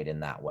incarnate in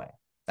that way?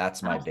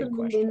 That's my big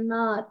question. Absolutely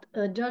not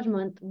a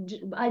judgment.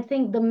 I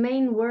think the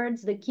main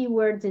words, the key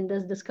words in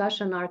this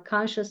discussion are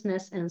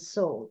consciousness and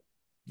soul.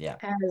 Yeah.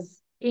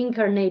 As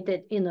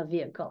incarnated in a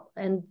vehicle.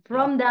 And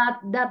from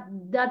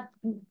that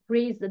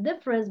creates the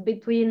difference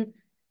between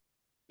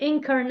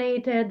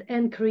incarnated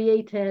and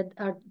created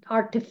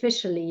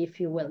artificially, if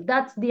you will.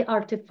 That's the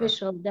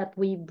artificial that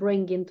we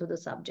bring into the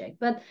subject.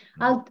 But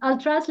I'll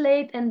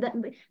translate, and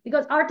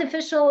because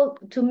artificial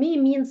to me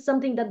means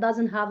something that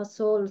doesn't have a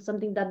soul,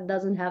 something that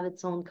doesn't have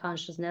its own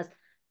consciousness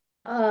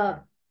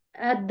at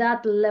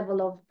that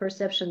level of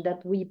perception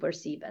that we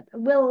perceive it.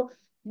 Well,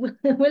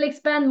 we'll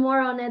expand more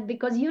on it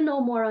because you know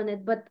more on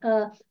it, but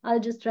I'll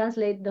just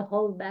translate the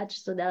whole batch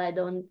so that I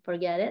don't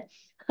forget it.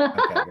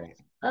 Okay, great.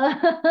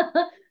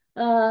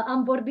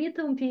 Am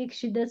vorbit un pic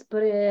și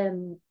despre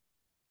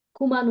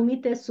cum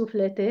anumite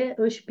suflete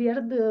își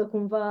pierd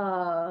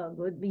cumva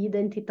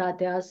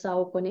identitatea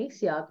sau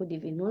conexia cu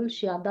divinul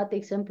și a dat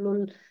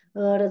exemplul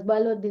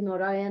războaielor din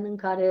Orion în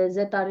care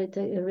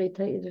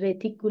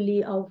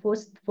reticuli au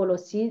fost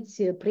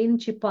folosiți prin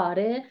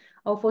cipare,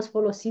 au fost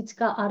folosiți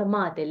ca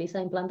armate. Li s-a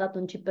implantat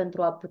un chip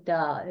pentru a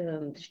putea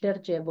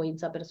șterge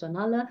voința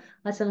personală,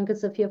 astfel încât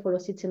să fie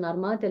folosiți în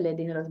armatele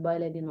din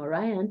războaiele din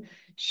Orion.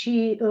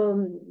 Și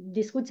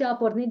discuția a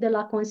pornit de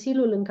la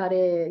Consiliul în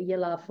care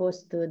el a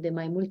fost de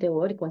mai multe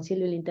ori,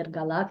 Consiliul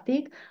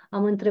Intergalactic.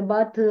 Am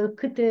întrebat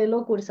câte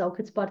locuri sau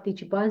câți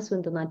participanți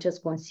sunt în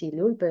acest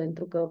Consiliu,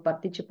 pentru că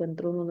particip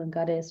într-unul în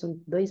care sunt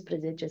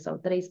 12 sau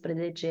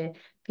 13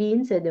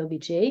 ființe de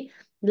obicei.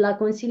 La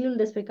Consiliul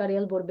despre care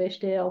el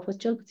vorbește au fost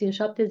cel puțin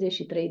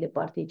 73 de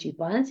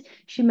participanți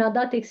și mi-a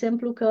dat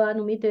exemplu că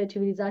anumite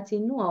civilizații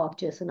nu au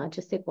acces în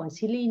aceste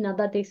consilii. Ne-a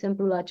dat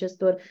exemplul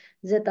acestor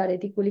zeta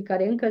reticuli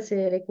care încă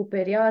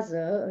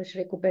își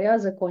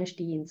recuperează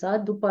conștiința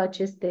după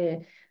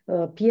aceste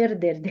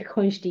pierderi de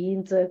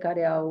conștiință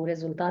care au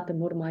rezultat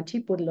în urma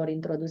chipurilor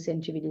introduse în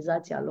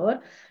civilizația lor.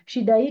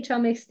 Și de aici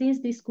am extins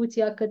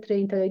discuția către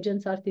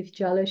inteligența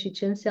artificială și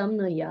ce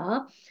înseamnă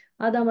ea.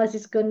 Adam a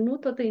zis că nu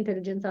toată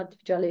inteligența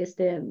artificială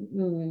este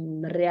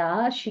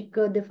rea și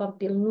că, de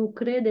fapt, el nu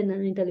crede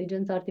în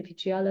inteligența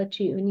artificială, ci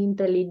în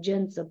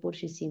inteligență, pur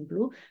și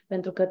simplu,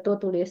 pentru că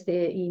totul este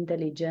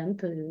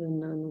inteligent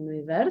în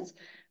univers.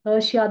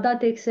 Și a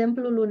dat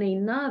exemplul unei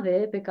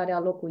nave pe care a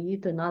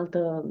locuit în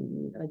altă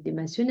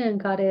dimensiune, în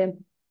care,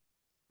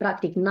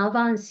 practic,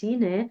 nava în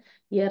sine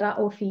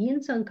era o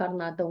ființă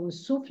încarnată, un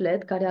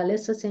suflet care a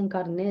ales să se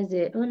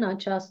încarneze în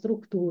acea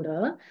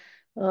structură,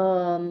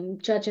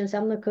 ceea ce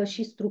înseamnă că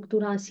și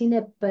structura în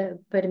sine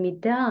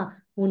permitea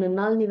un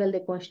înalt nivel de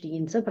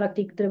conștiință.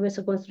 Practic, trebuie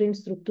să construim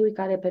structuri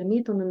care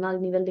permit un înalt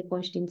nivel de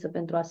conștiință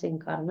pentru a se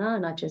încarna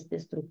în aceste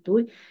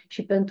structuri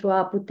și pentru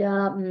a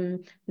putea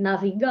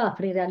naviga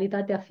prin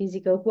realitatea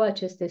fizică cu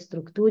aceste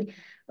structuri.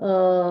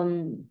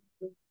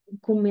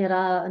 Cum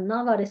era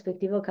nava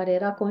respectivă, care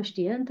era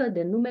conștientă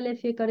de numele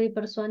fiecarei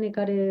persoane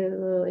care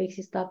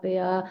exista pe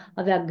ea,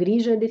 avea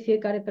grijă de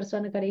fiecare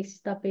persoană care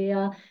exista pe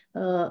ea,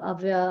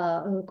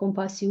 avea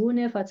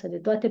compasiune față de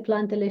toate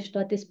plantele și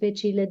toate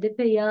speciile de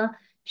pe ea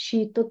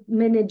și tot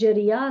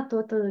manageria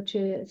tot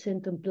ce se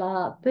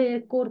întâmpla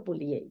pe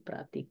corpul ei,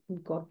 practic,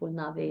 corpul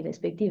navei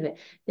respective.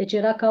 Deci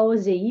era ca o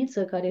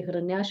zeiță care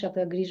hrănea și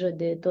avea grijă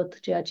de tot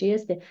ceea ce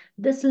este.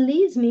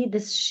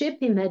 This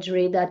ship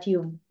imagery that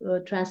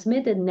you've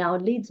transmitted now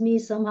leads me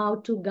somehow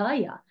to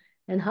Gaia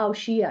and how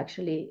she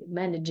actually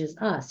manages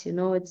us. You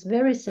know, it's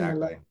very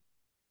similar. Exactly.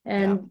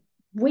 And Yeah.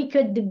 we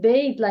could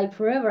debate like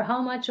forever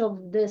how much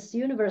of this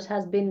universe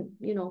has been,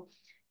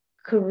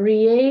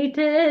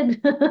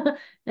 created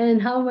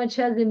and how much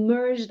has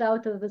emerged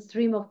out of the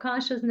stream of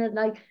consciousness.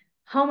 Like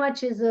how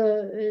much is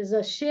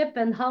a ship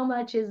and how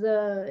much is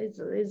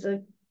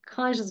a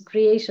conscious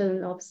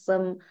creation of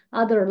some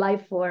other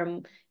life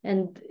form.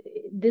 And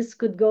this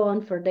could go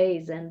on for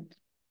days. And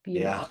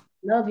Yeah.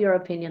 love your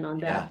opinion on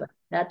that. Yeah. But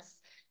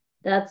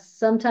that's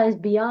sometimes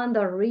beyond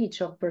our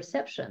reach of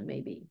perception,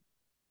 maybe.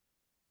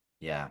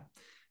 Yeah.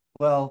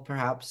 Well,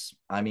 perhaps.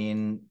 I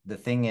mean, the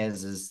thing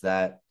is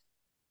that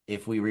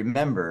if we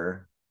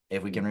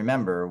can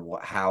remember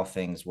how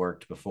things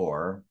worked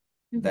before,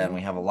 then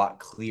we have a lot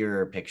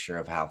clearer picture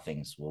of how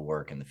things will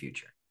work in the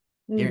future.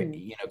 Here,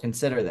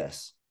 consider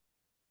this.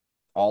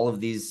 All of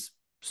these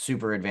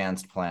super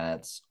advanced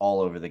planets all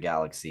over the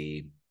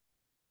galaxy,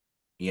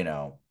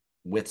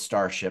 with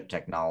starship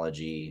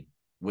technology,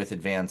 with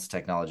advanced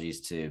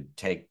technologies to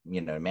take,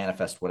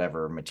 manifest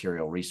whatever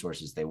material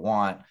resources they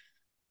want.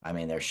 I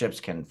mean, their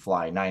ships can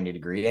fly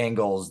 90-degree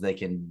angles. They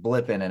can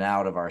blip in and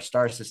out of our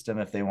star system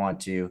if they want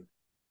to.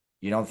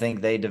 You don't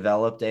think they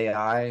developed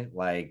AI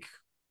like,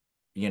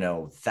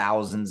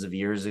 thousands of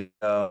years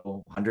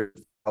ago, hundreds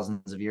of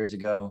thousands of years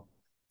ago?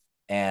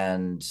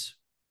 And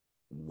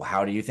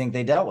how do you think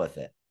they dealt with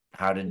it?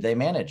 How did they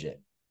manage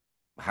it?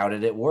 How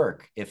did it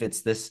work? If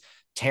it's this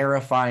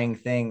terrifying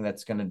thing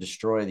that's going to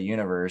destroy the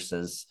universe,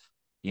 as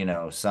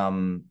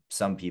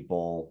some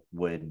people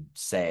would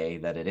say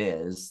that it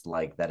is,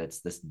 like that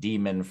it's this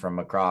demon from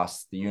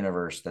across the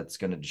universe that's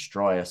going to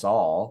destroy us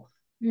all,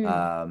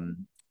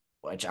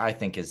 which I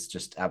think is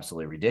just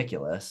absolutely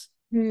ridiculous.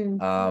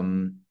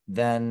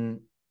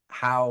 Then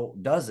how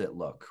does it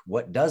look?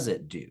 What does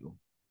it do?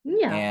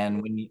 Yeah.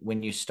 And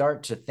when you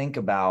start to think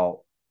about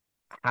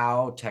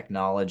how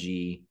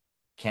technology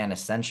can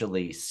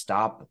essentially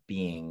stop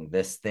being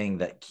this thing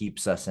that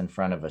keeps us in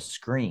front of a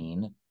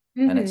screen,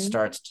 and it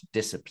starts to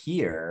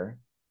disappear,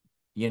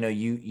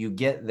 you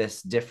get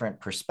this different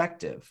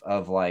perspective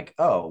of like,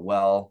 oh,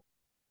 well,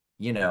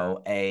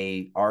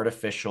 a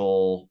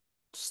artificial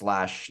 /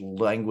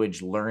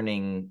 language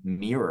learning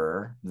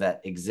mirror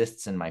that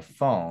exists in my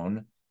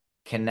phone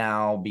can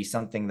now be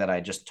something that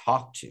I just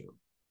talk to.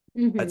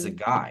 It's a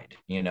guide.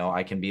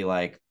 I can be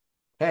like,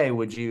 hey,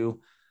 would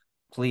you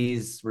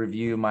please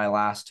review my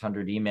last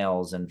 100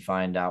 emails and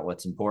find out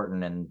what's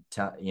important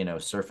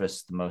and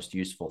surface the most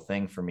useful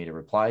thing for me to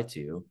reply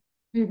to.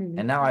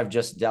 And now I've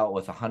just dealt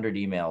with 100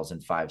 emails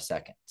in 5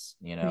 seconds,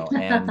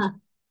 and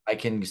I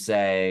can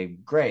say,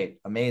 great,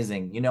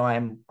 amazing.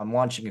 I'm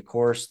launching a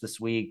course this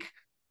week.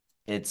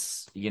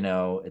 It's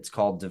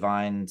called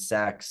Divine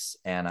Sex,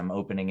 and I'm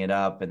opening it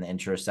up, and the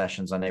intro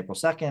session's on April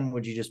 2nd.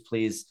 Would you just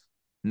please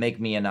make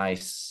me a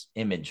nice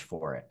image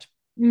for it?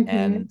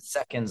 And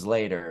seconds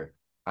later,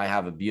 I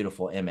have a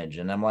beautiful image,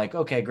 and I'm like,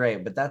 okay,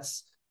 great. But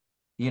that's,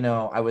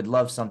 I would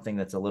love something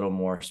that's a little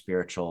more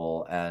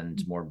spiritual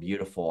and more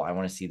beautiful. I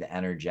want to see the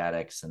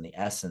energetics and the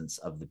essence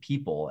of the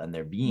people and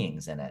their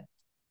beings in it.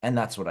 And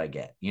that's what I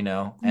get,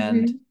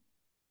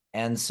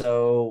 and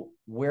so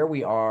where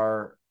we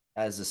are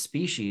as a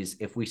species,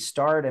 if we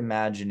start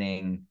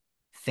imagining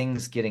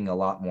things getting a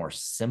lot more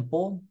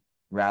simple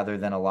rather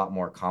than a lot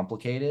more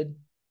complicated,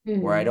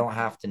 where I don't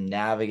have to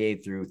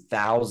navigate through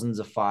thousands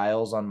of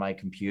files on my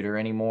computer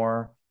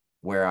anymore,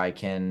 where I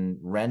can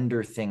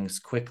render things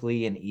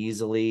quickly and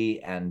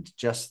easily and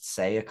just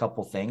say a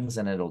couple things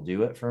and it'll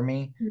do it for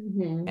me.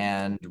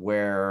 And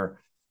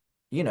where,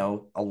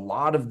 a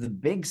lot of the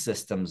big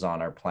systems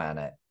on our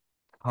planet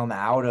come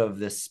out of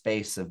this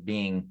space of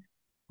being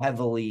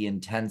heavily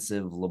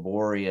intensive,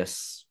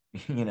 laborious,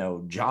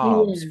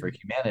 jobs for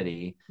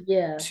humanity,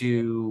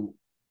 to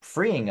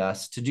freeing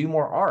us to do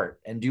more art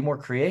and do more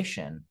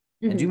creation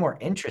and do more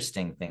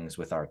interesting things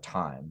with our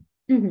time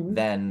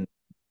than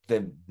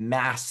the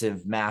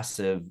massive,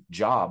 massive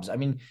jobs. I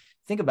mean,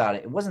 think about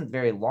it. It wasn't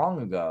very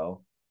long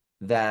ago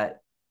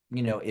that,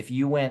 if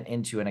you went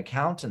into an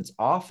accountant's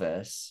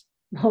office,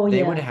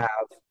 they would have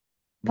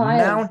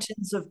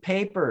mountains of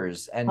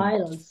papers and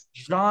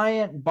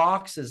giant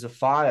boxes of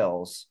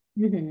files,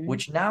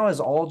 which now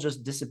has all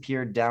just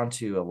disappeared down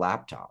to a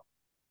laptop.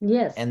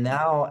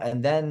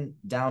 And then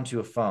down to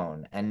a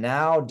phone, and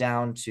now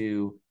down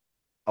to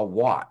a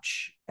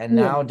watch, and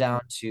now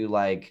down to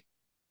like,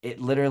 it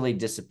literally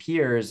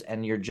disappears,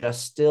 and you're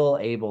just still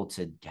able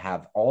to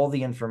have all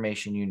the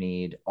information you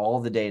need, all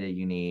the data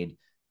you need,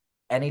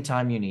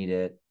 anytime you need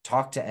it,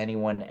 talk to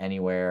anyone,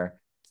 anywhere,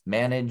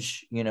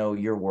 manage,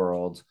 your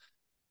world.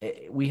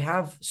 We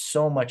have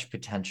so much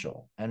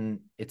potential, and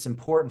it's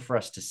important for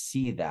us to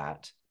see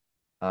that.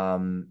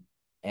 And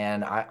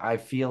I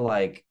feel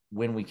like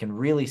when we can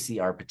really see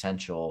our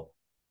potential,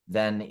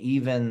 then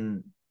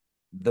even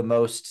the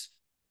most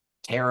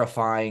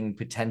terrifying,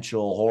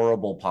 potential,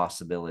 horrible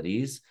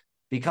possibilities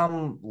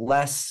become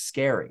less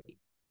scary.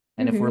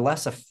 And if we're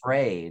less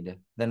afraid,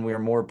 then we're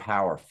more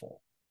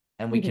powerful,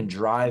 and we can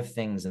drive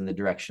things in the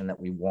direction that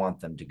we want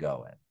them to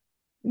go in.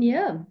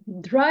 Yeah,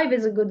 drive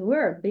is a good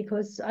word,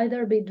 because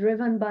either be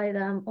driven by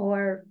them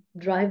or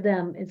drive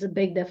them. It's a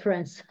big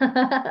difference.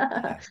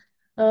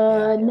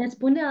 Ne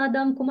spune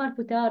Adam cum ar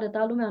putea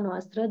arăta lumea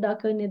noastră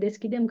dacă ne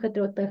deschidem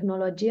către o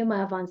tehnologie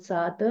mai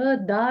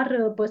avansată,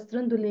 dar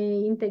păstrându-le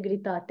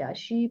integritatea,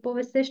 și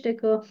povestește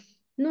că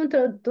nu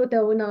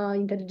întotdeauna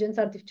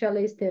inteligența artificială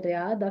este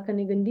rea. Dacă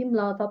ne gândim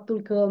la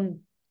faptul că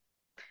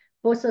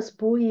poți să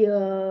spui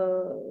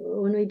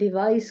unui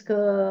device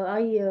că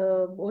ai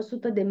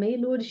 100 de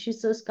mail-uri și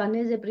să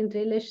scaneze printre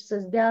ele și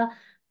să-ți dea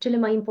cele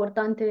mai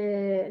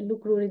importante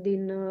lucruri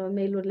din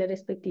mail-urile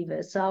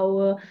respective.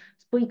 Sau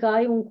spui că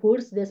ai un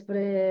curs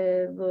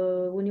despre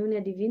Uniunea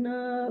Divină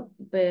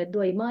pe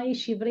 2 mai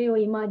și vrei o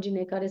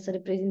imagine care să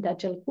reprezinte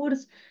acel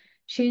curs,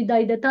 și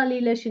dai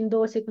detaliile și în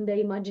 2 secunde ai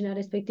imaginea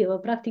respectivă.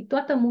 Practic,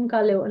 toată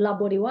munca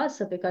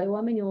laborioasă pe care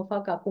oamenii o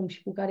fac acum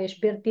și cu care își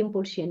pierd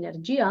timpul și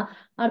energia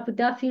ar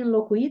putea fi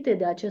înlocuite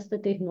de această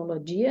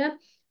tehnologie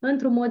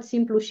într-un mod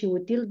simplu și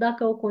util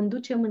dacă o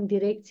conducem în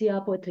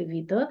direcția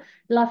potrivită.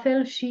 La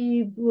fel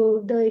și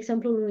de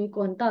exemplul unui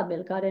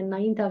contabil care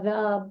înainte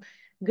avea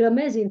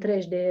grămezi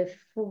întregi de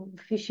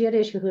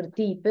fișiere și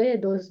hârtii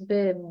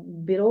pe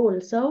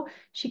biroul său,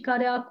 și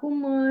care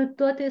acum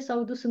toate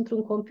s-au dus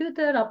într-un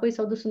computer, apoi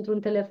s-au dus într-un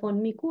telefon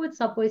micuț,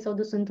 apoi s-au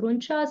dus într-un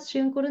ceas, și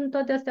în curând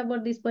toate astea vor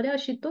dispărea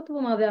și tot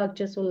vom avea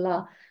accesul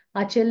la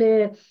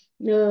acele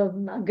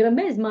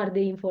grămezi mari de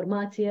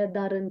informație,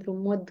 dar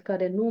într-un mod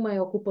care nu mai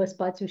ocupă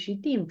spațiu și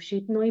timp.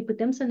 Și noi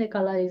putem să ne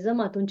canalizăm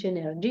atunci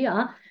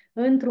energia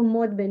într-un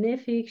mod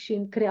benefic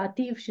și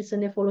creativ și să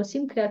ne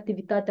folosim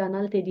creativitatea în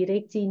alte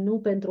direcții, nu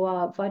pentru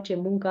a face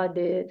munca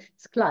de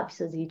sclavi,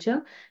 să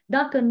zicem.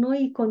 Dacă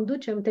noi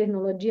conducem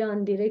tehnologia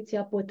în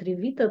direcția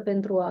potrivită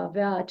pentru a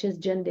avea acest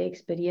gen de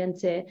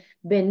experiențe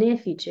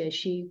benefice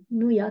și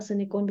nu ea să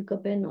ne conducă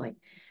pe noi.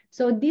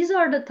 So these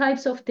are the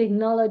types of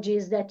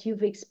technologies that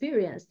you've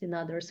experienced in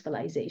other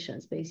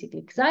civilizations,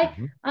 basically. Because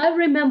I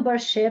remember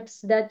ships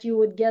that you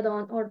would get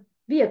on, or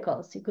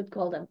vehicles, you could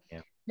call them.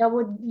 Yeah.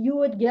 You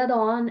would get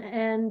on,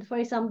 and for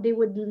example, they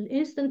would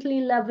instantly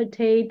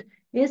levitate,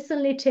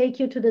 instantly take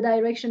you to the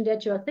direction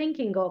that you're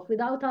thinking of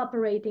without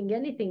operating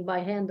anything by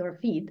hand or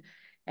feet.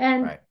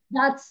 And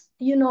that's,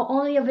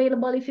 only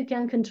available if you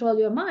can control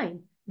your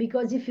mind.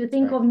 Because if you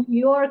think right. of New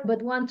York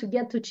but want to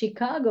get to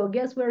Chicago,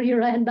 guess where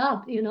you end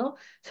up, you know?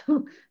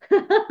 So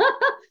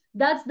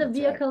that's the That's right.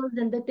 vehicles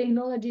and the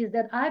technologies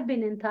that I've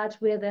been in touch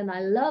with, and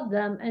I love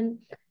them. And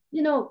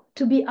you know,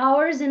 to be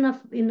ours in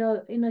a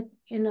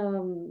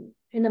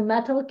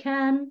metal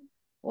can,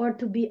 or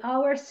to be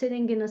ours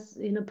sitting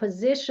in a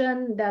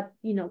position that,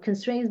 you know,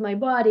 constrains my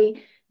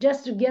body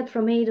just to get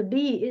from A to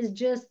B is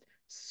just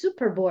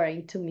super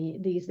boring to me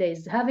these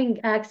days.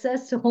 Having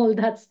access to all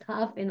that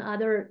stuff in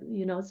other,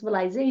 you know,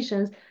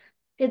 civilizations,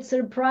 it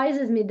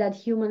surprises me that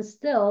humans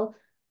still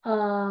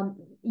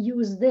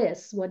use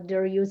this, what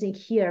they're using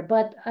here.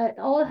 But it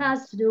all Yeah.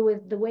 has to do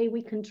with the way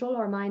we control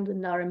our mind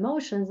and our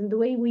emotions, and the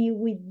way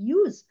we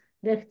use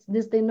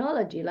this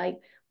technology. Like,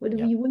 would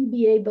Yep. we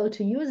be able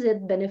to use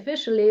it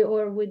beneficially,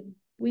 or would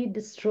we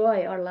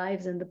destroy our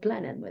lives and the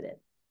planet with it?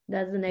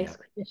 That's the next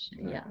Yep.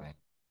 question. Yeah. Exactly.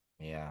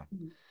 Yeah.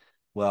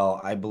 Well,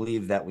 I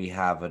believe that we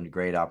have a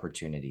great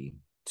opportunity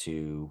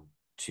to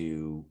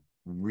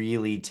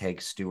really take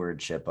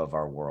stewardship of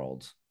our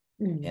world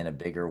Mm. in a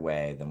bigger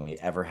way than we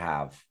ever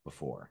have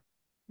before.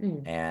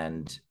 Mm.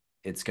 And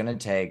it's going to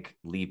take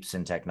leaps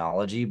in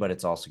technology, but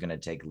it's also going to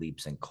take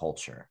leaps in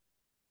culture.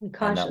 And that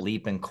Conscious.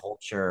 leap in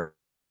culture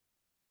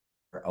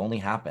only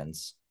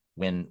happens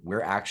when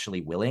we're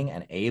actually willing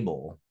and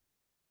able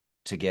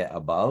to get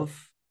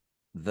above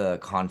the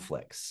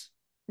conflicts.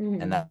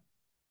 And Mm.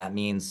 that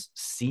means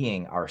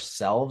seeing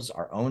ourselves,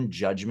 our own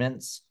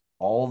judgments,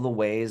 all the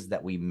ways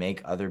that we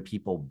make other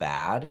people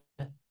bad,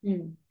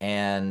 Mm.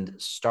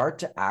 and start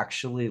to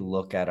actually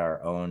look at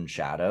our own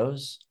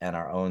shadows and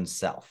our own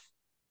self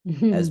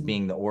as Mm.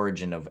 being the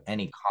origin of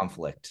any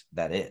conflict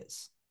that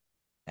is.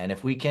 And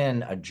if we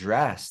can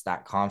address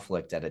that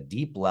conflict at a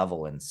deep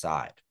level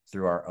inside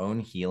through our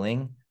own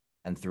healing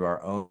and through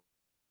our own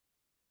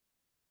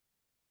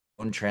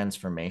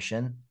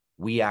transformation,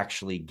 we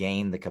actually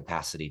gain the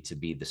capacity to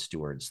be the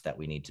stewards that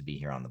we need to be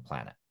here on the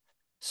planet.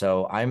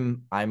 So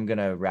I'm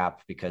gonna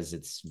wrap because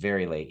it's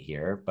very late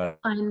here, but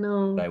I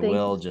know. I Thank you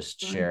will so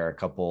just much. share a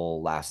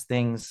couple last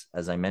things.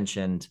 As I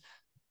mentioned,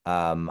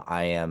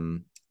 I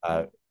am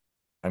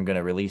I'm going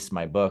to release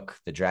my book,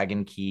 The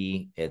Dragon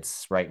Key.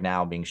 It's right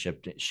now being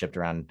shopped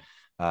around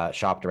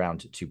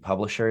to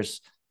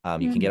publishers.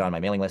 You can get Mm. on my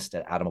mailing list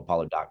at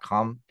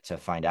adamapollo.com to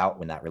find out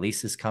when that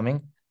release is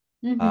coming.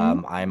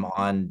 Mm-hmm. I'm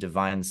on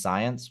Divine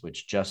Science,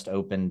 which just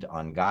opened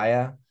on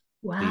Gaia.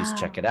 Please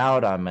check it Wow.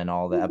 out. I'm in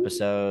all the Mhm.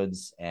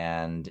 episodes,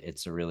 and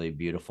it's a really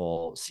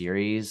beautiful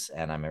series,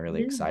 and I'm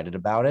really Yeah. excited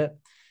about it.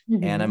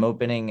 And I'm Mm-hmm.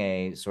 opening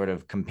a sort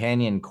of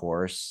companion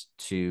course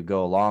to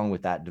go along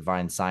with that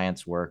divine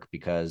science work,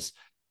 because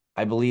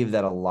I believe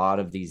that a lot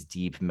of these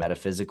deep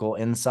metaphysical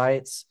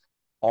insights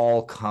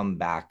all come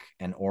back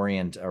and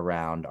orient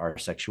around our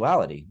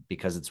sexuality,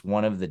 because it's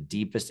one of the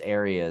deepest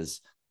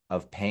areas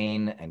of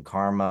pain and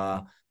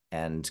karma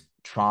and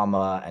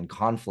trauma and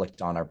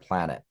conflict on our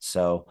planet.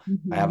 So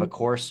I have Mm-hmm. a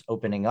course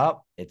opening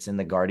up. It's in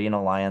the Guardian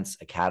Alliance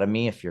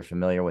Academy, if you're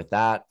familiar with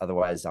that.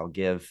 Otherwise, I'll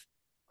give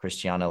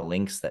Christiana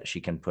links that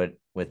she can put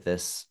with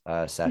this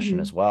session Mm-hmm.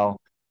 as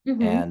well.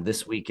 Mm-hmm. And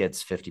this week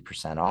it's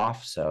 50%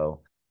 off.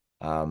 So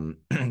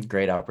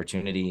great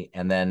opportunity.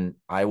 And then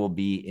I will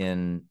be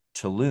in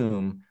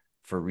Tulum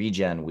for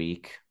Regen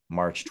Week,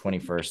 March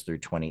 21st through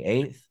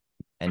 28th,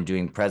 and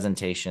doing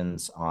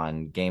presentations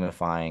on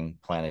gamifying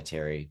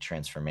planetary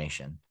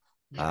transformation,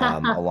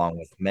 along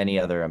with many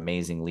other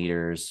amazing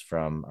leaders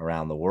from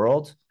around the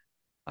world.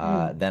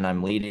 Mm. Then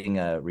I'm leading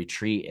a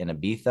retreat in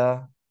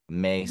Ibiza,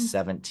 May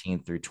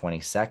 17th through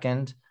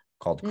 22nd,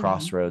 called Mm-hmm.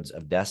 Crossroads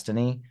of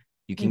Destiny.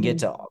 You can get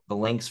Mm-hmm. to the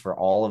links for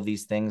all of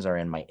these things are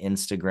in my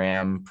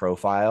Instagram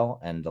profile,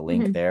 and the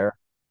link Mm-hmm. there,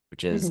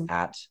 which is Mm-hmm.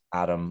 at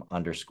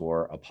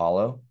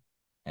Adam_Apollo.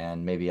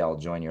 And maybe I'll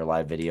join your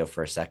live video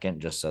for a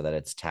second just so that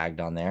it's tagged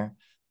on there.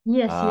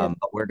 Yes, yes.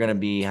 But we're going to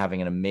be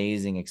having an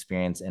amazing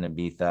experience in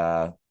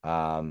Ibiza,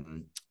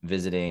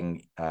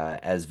 visiting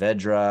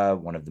Esvedra,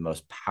 one of the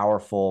most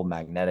powerful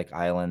magnetic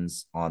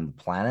islands on the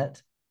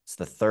planet. It's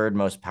the third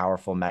most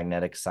powerful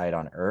magnetic site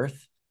on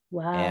Earth,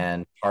 Wow.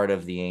 and part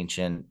of the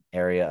ancient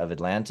area of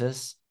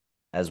Atlantis,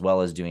 as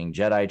well as doing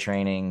Jedi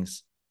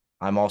trainings.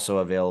 I'm also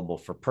available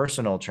for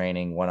personal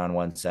training,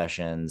 one-on-one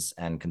sessions,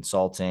 and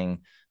consulting.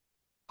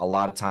 A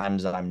lot of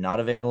times I'm not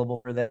available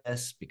for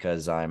this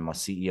because I'm a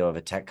CEO of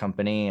a tech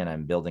company and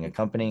I'm building a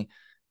company,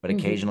 but Mm-hmm.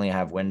 occasionally I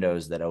have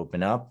windows that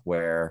open up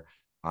where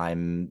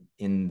I'm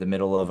in the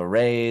middle of a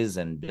raise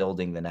and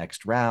building the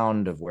next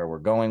round of where we're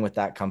going with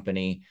that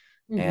company.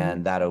 Mm-hmm.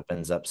 And that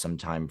opens up some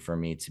time for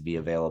me to be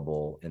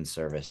available in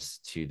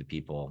service to the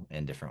people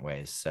in different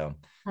ways. So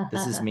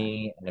this is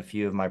me and a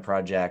few of my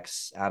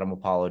projects.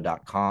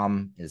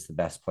 Adamapollo.com is the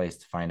best place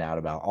to find out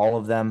about all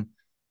of them.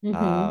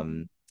 Mm-hmm.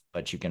 Um,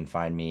 but you can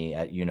find me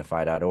at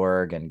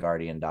unify.org and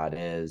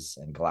guardian.is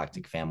and Mm-hmm.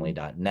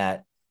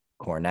 galacticfamily.net,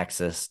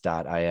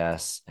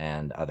 corenexus.is,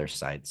 and other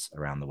sites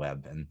around the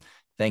web. And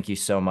thank you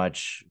so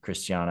much,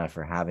 Christiana,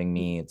 for having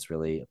me. It's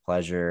really a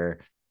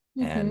pleasure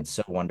Mm-hmm. and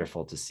so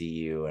wonderful to see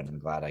you. And I'm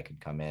glad I could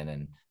come in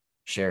and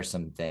share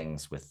some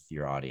things with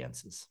your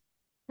audiences.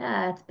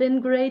 Yeah, it's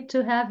been great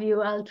to have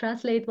you. I'll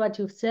translate what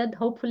you've said.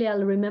 Hopefully,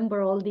 I'll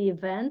remember all the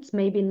events,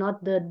 maybe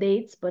not the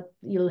dates, but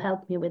you'll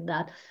help me with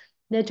that.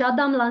 Deci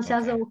Adam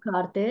lansează Okay. o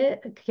carte,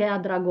 Cheia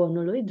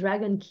Dragonului,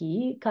 Dragon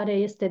Key, care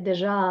este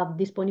deja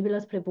disponibilă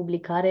spre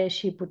publicare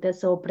și puteți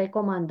să o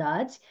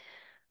precomandați.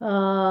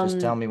 Just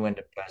tell Um, me when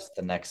to press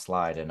the next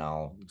slide and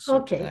I'll switch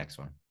to the okay, next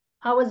one.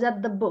 I was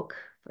at the book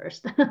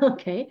first.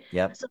 Okay,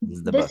 Yep, so this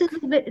is the book.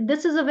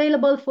 this is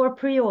available for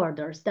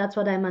pre-orders. That's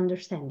what I'm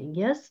understanding.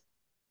 Yes.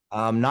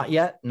 Not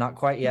yet, not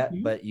quite yet,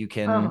 Okay. but you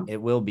can, Uh-huh.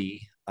 it will be.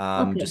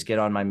 Okay. Just get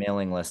on my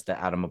mailing list at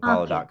Okay.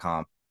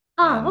 adamapollo.com.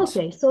 Ah, And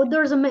ok. So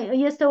there's a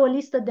este o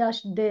listă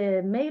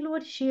de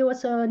mail-uri și o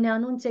să ne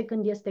anunțe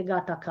când este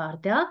gata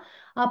cartea.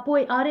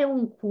 Apoi are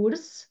un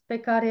curs pe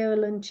care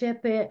îl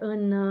începe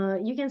în...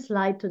 you can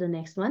slide to the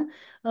next one.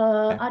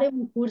 okay. Are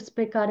un curs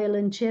pe care îl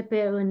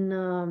începe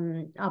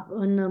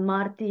în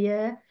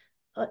martie.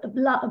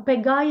 Pe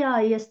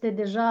Gaia este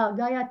deja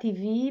Gaia TV,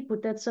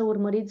 puteți să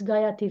urmăriți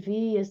Gaia TV,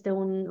 este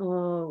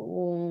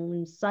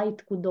un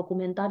site cu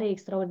documentare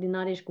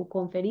extraordinare și cu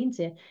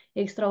conferințe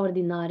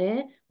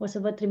extraordinare. O să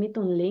vă trimit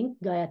un link,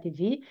 Gaia TV,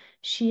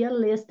 și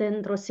el este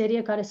într-o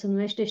serie care se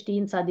numește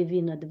Știința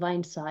Divină,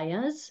 Divine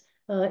Science.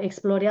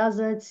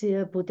 Explorează-ți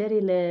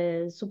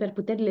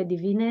superputerile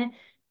divine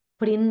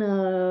prin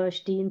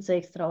știință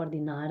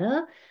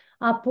extraordinară.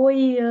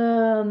 Apoi,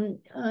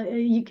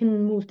 you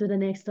can move to the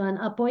next one.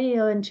 Apoi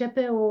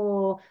începe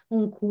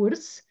un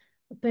curs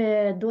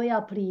pe 2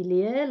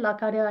 aprilie, la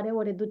care are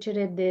o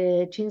reducere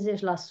de 50%,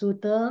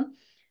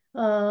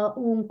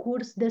 un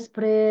curs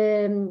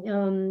despre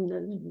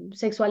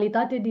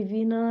sexualitate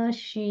divină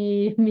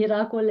și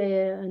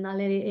miracole în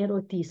ale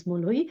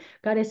erotismului,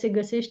 care se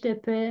găsește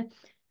pe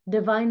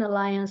Divine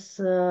Alliance,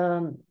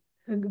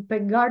 pe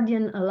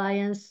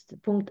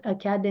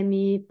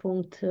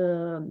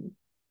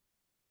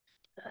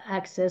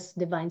guardianalliance.academy.access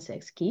Divine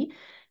Sex Key.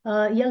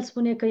 El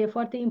spune că e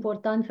foarte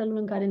important felul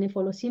în care ne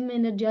folosim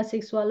energia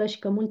sexuală și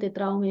că multe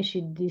traume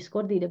și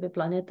discordii de pe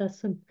planetă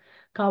sunt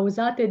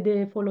cauzate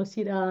de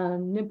folosirea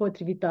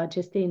nepotrivită a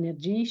acestei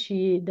energii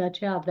și de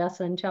aceea vrea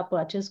să înceapă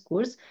acest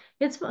curs.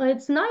 It's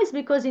nice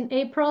because in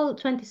April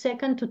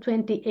 22nd to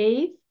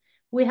 28th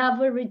we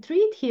have a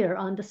retreat here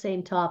on the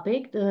same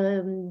topic,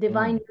 the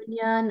divine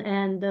union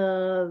and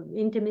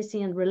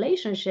intimacy and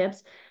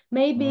relationships.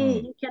 Maybe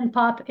you can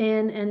pop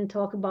in and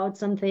talk about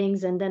some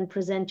things and then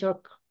present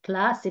your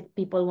class if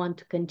people want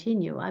to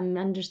continue. I'm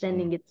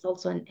understanding it's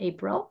also in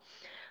April.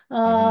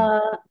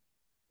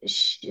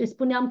 Și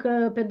spuneam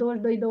că pe 22-28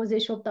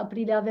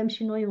 aprilie avem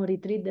și noi un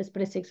retreat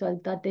despre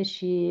sexualitate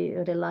și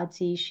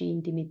relații și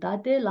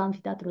intimitate la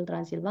Amfiteatrul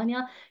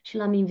Transilvania și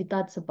l-am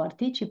invitat să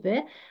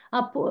participe.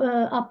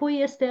 Apoi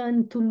este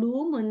în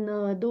Tulum în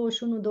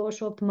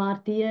 21-28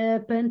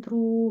 martie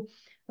pentru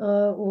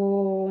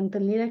o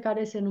întâlnire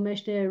care se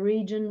numește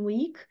Region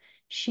Week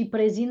și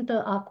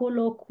prezintă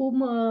acolo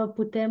cum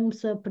putem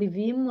să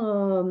privim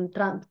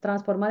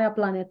transformarea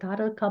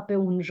planetară ca pe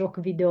un joc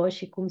video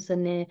și cum să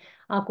ne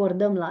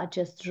acordăm la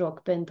acest joc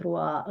pentru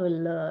a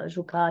îl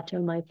juca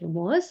cel mai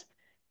frumos.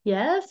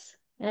 Yes.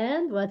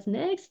 And what's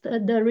next?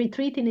 The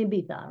retreat in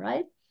Ibiza,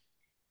 right?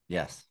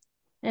 Yes.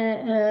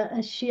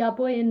 Și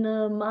apoi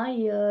în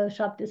mai 17-22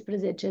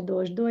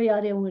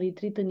 are un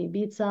retreat în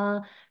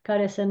Ibiza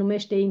care se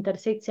numește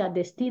Intersecția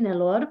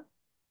Destinelor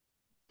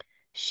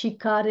și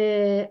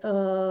care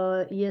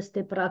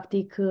este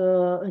practic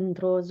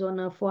într-o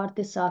zonă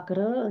foarte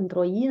sacră,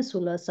 într-o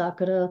insulă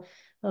sacră,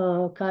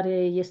 care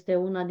este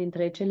una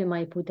dintre cele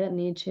mai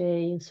puternice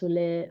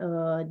insule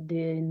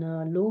din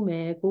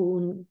lume,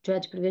 ceea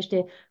ce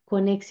privește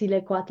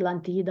conexiile cu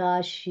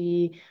Atlantida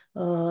și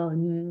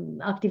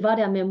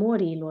activarea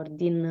memoriilor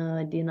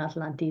din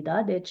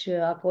Atlantida. Deci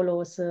acolo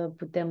o să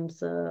putem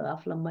să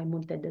aflăm mai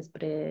multe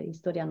despre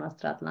istoria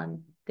noastră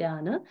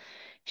atlanteană.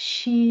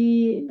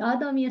 Și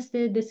Adam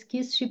este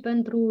deschis și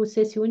pentru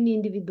sesiuni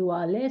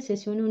individuale,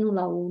 sesiuni 1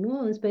 la 1,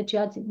 în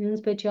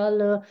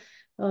special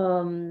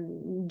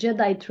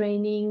Jedi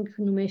Training,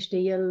 numește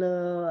el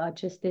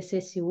aceste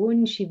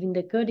sesiuni și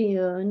vindecări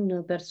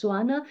în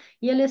persoană.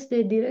 El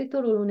este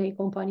directorul unei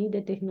companii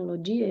de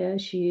tehnologie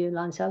și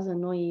lansează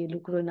noi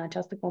lucruri în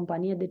această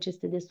companie, deci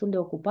este destul de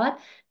ocupat,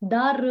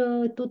 dar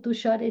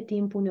totuși are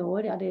timp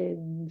uneori, are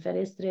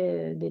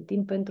ferestre de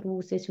timp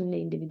pentru sesiunile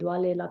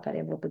individuale la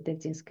care vă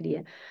puteți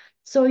înscrie.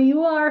 So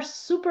you are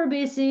super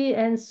busy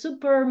and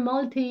super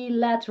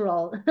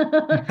multilateral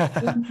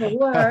in your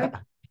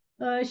work.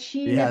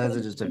 Yeah, those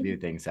are just a few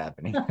things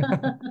happening.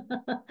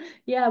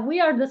 Yeah,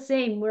 we are the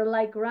same. We're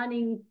like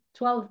running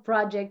 12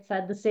 projects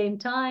at the same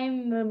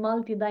time,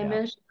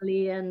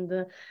 multidimensionally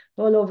and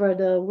all over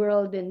the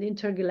world and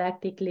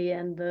intergalactically.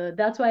 And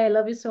that's why I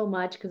love you so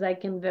much, because I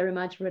can very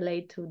much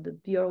relate to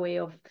your way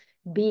of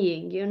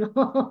being, you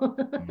know.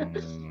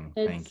 Thank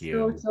It's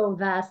you. so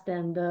vast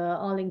and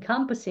all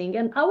encompassing.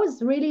 And I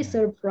was really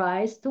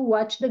surprised to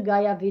watch the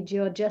Gaia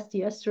video just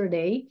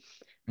yesterday.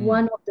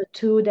 One of the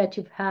two that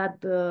you've had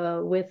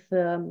with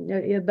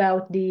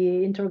about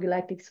the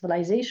intergalactic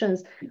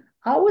civilizations.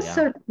 I was Yeah,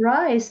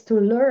 surprised to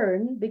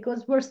learn,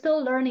 because we're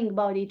still learning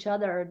about each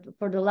other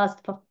for the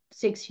last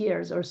 6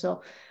 years or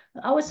so.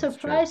 I was that's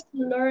true. surprised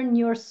to learn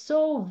your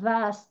so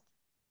vast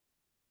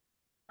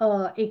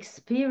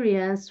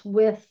experience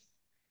with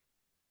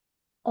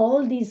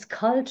all these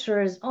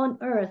cultures on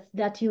Earth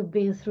that you've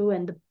been through,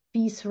 and the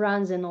peace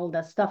runs and all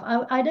that stuff.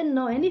 I didn't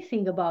know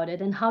anything about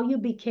it, and how you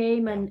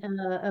became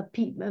Yeah.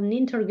 an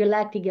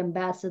intergalactic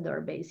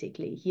ambassador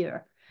basically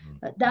here.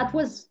 That Mm-hmm.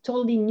 was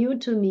totally new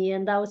to me,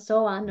 and I was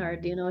so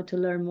honored, Mm-hmm. to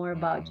learn more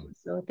about Mm-hmm. you.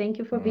 So thank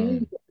you for being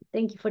Mm-hmm. here.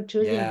 Thank you for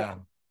choosing that. Yeah.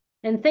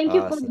 And thank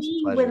you for Such a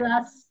being with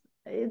pleasure. us.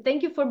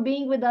 Thank you for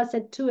being with us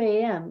at 2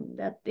 a.m.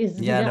 That is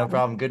Yeah, now. no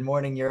problem. Good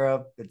morning,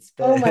 Europe. It's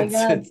Oh been, my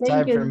God. it's Thank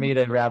time for you. me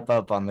to wrap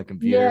up on the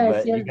computer, Yes,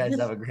 but yes. you guys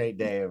have a great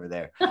day over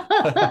there.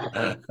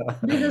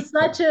 This is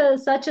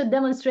such a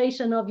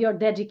demonstration of your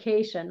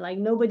dedication. Like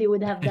nobody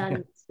would have done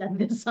this at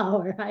this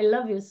hour. I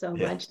love you so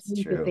Yeah, much. it's Thank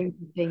you, true. thank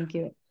you, thank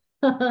you.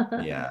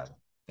 Yeah.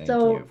 Thank you So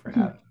for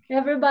having me.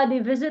 everybody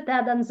visit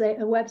Adam's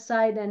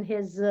website and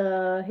his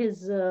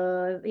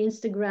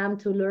Instagram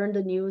to learn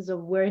the news of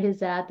where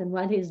he's at and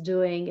what he's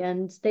doing, and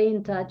stay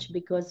in touch,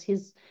 because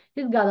he's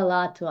got a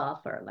lot to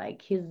offer.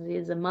 Like he's a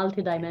Thank you.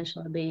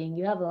 multidimensional being.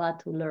 You have a lot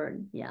to learn.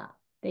 Yeah.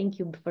 Thank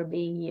you for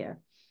being here.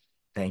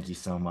 Thank you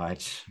so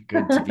much.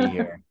 Good to be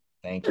here.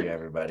 Thank you,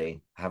 everybody.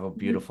 Have a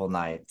beautiful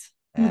night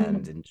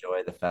and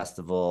enjoy the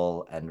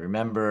festival. And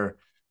remember,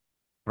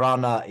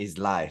 Prana is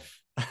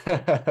life.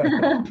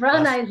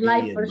 Prana Just is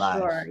life be in for life.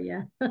 sure,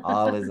 yeah.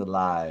 All is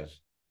alive.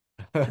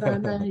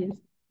 Prana este,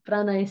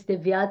 prana este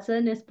viață,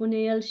 ne spune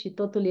el, și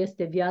totul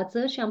este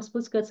viață, și am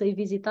spus că să-i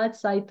vizitați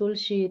site-ul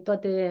și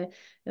toate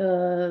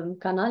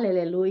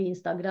canalele lui,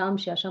 Instagram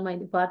și așa mai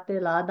departe,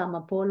 la Adam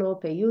Apollo,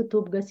 pe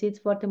YouTube, găsiți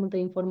foarte multă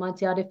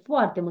informație, are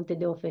foarte multe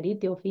de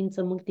oferit, e o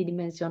ființă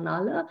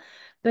multidimensională.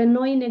 Pe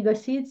noi ne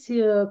găsiți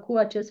cu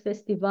acest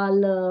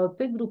festival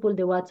pe grupul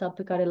de WhatsApp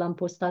pe care l-am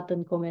postat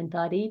în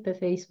comentarii pe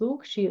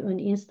Facebook și în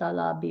Insta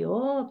la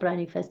bio,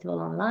 Pranic Festival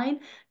Online.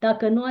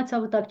 Dacă nu ați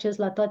avut acces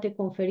la toate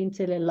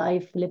conferințele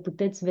live, le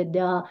puteți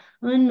vedea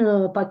în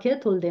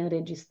pachetul de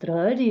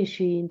înregistrări,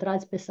 și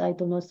intrați pe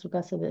site-ul nostru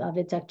ca să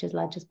aveți acces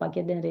la acest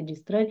pachet de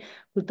înregistrări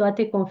cu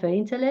toate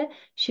conferințele,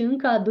 și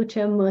încă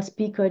aducem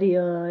speakeri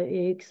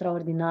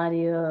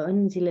extraordinari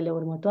în zilele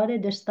următoare,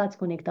 deci stați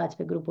conectați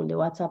pe grupul de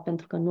WhatsApp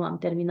pentru că nu am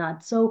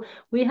terminat. So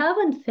we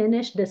haven't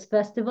finished this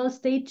festival.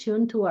 Stay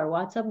tuned to our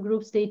WhatsApp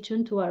group, stay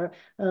tuned to our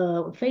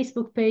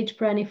Facebook page,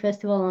 Pranic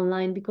Festival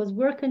Online, because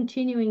we're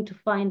continuing to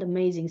find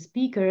amazing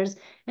speakers.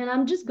 And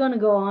I'm just going to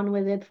go on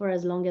with it for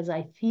as long as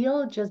I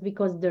feel, just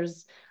because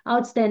there's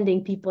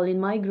outstanding people in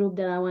my group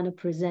that I want to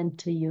present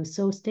to you.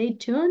 So stay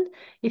tuned.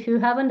 If you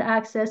haven't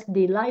accessed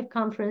the live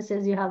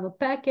conferences, you have a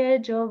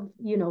package of,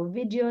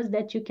 videos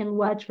that you can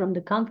watch from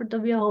the comfort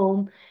of your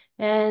home.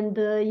 And,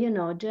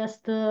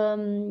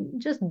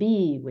 just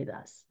be with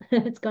us.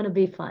 It's going to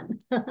be fun.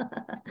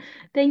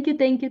 Thank you,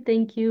 thank you,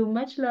 thank you.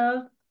 Much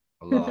love.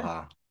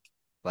 Aloha.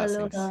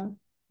 Blessings. Aloha.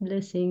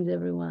 Blessings,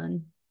 everyone.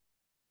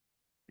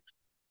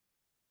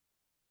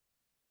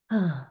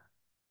 Ah.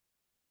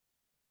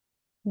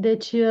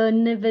 Deci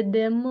ne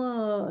vedem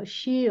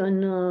și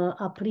în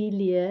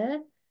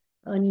aprilie,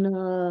 în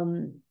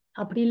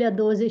aprilie 22-28,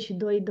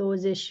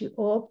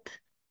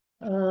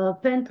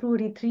 pentru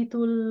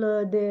retreatul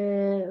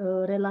de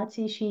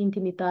relații și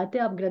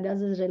intimitate,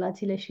 upgradează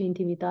relațiile și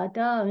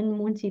intimitatea în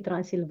munții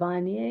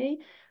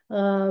Transilvaniei.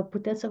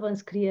 Puteți să vă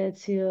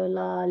înscrieți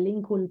la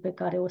linkul pe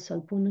care o să-l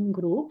pun în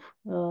grup,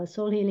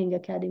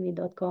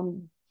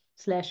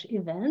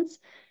 soulhealingacademy.com/events,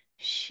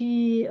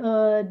 și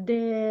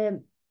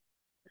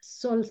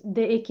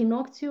de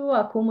echinocțiu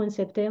acum în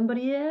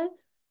septembrie,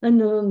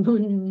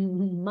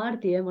 în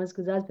martie, mă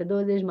scuzați, pe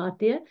 20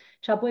 martie,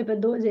 și apoi pe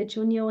 20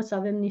 iunie o să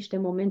avem niște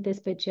momente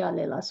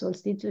speciale la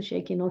solstițiu și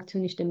echinocțiu,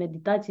 niște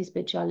meditații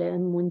speciale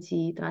în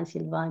munții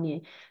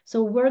Transilvaniei.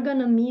 So we're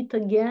gonna meet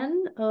again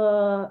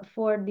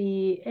for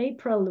the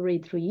April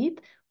retreat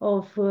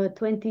of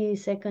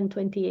 22nd,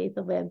 28th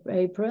of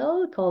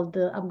April, called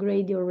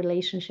Upgrade Your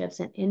Relationships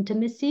and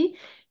Intimacy.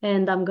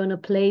 And I'm going to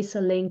place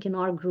a link in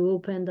our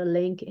group and a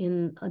link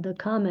in the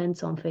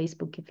comments on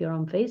Facebook. If you're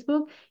on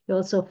Facebook, you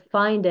also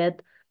find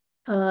it.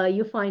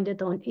 You find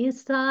it on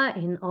Insta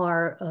in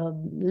our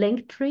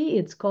link tree.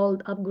 It's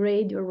called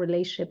Upgrade Your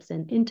Relationships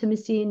and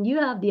Intimacy. And you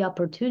have the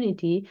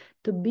opportunity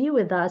to be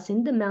with us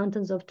in the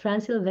mountains of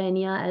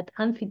Transylvania at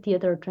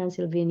Amphitheater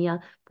Transylvania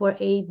for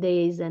 8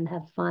 days and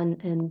have fun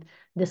and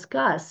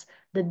discuss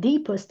the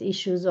deepest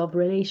issues of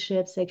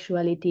relationship,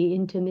 sexuality,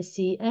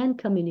 intimacy, and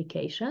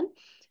communication.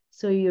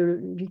 So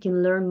you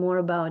can learn more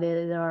about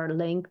it at our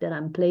link that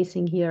I'm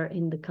placing here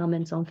in the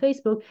comments on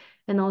Facebook,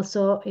 and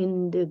also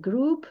in the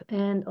group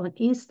and on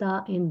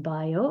Insta in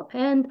bio,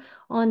 and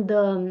on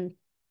the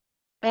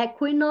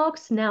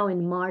equinox now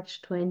in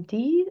March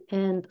 20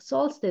 and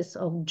solstice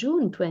of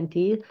June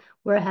 20,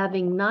 we're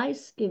having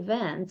nice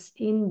events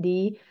in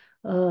the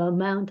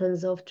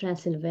mountains of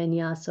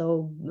Transylvania.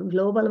 So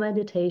global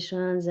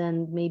meditations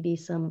and maybe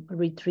some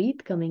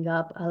retreat coming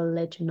up, I'll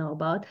let you know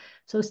about.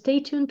 So stay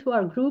tuned to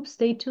our group,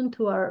 stay tuned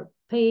to our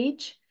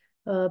page,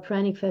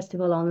 Pranic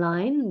Festival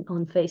online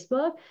on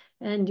Facebook,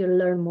 and you'll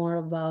learn more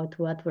about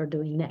what we're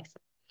doing next.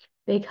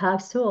 Big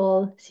hugs to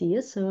all. See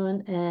you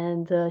soon.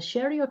 And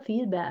share your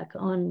feedback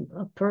on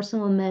a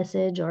personal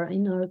message or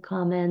in our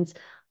comments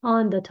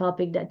on the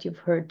topic that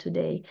you've heard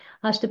today.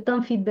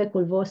 Așteptăm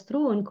feedback-ul vostru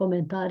în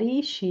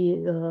comentarii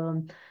și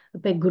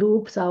pe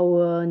grup sau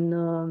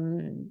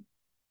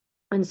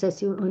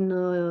în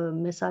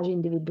mesaj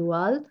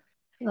individual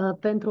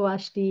pentru a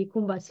ști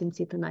cum v-ați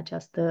simțit în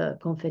această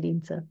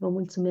conferință. Vă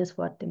mulțumesc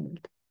foarte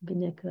mult.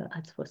 Bine că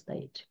ați fost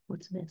aici.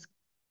 Mulțumesc!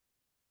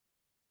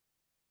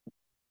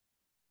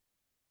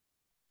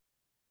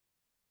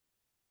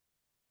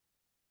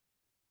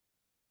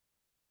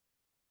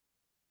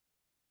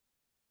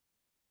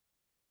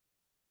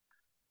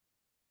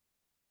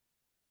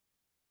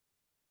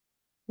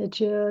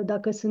 Deci,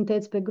 dacă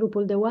sunteți pe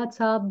grupul de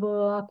WhatsApp,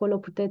 acolo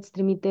puteți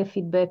trimite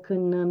feedback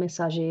în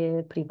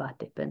mesaje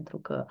private, pentru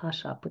că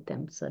așa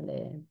putem să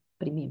le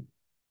primim.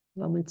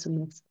 Vă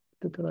mulțumesc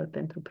tuturor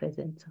pentru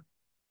prezență.